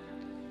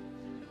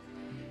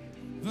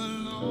 The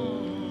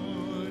Lord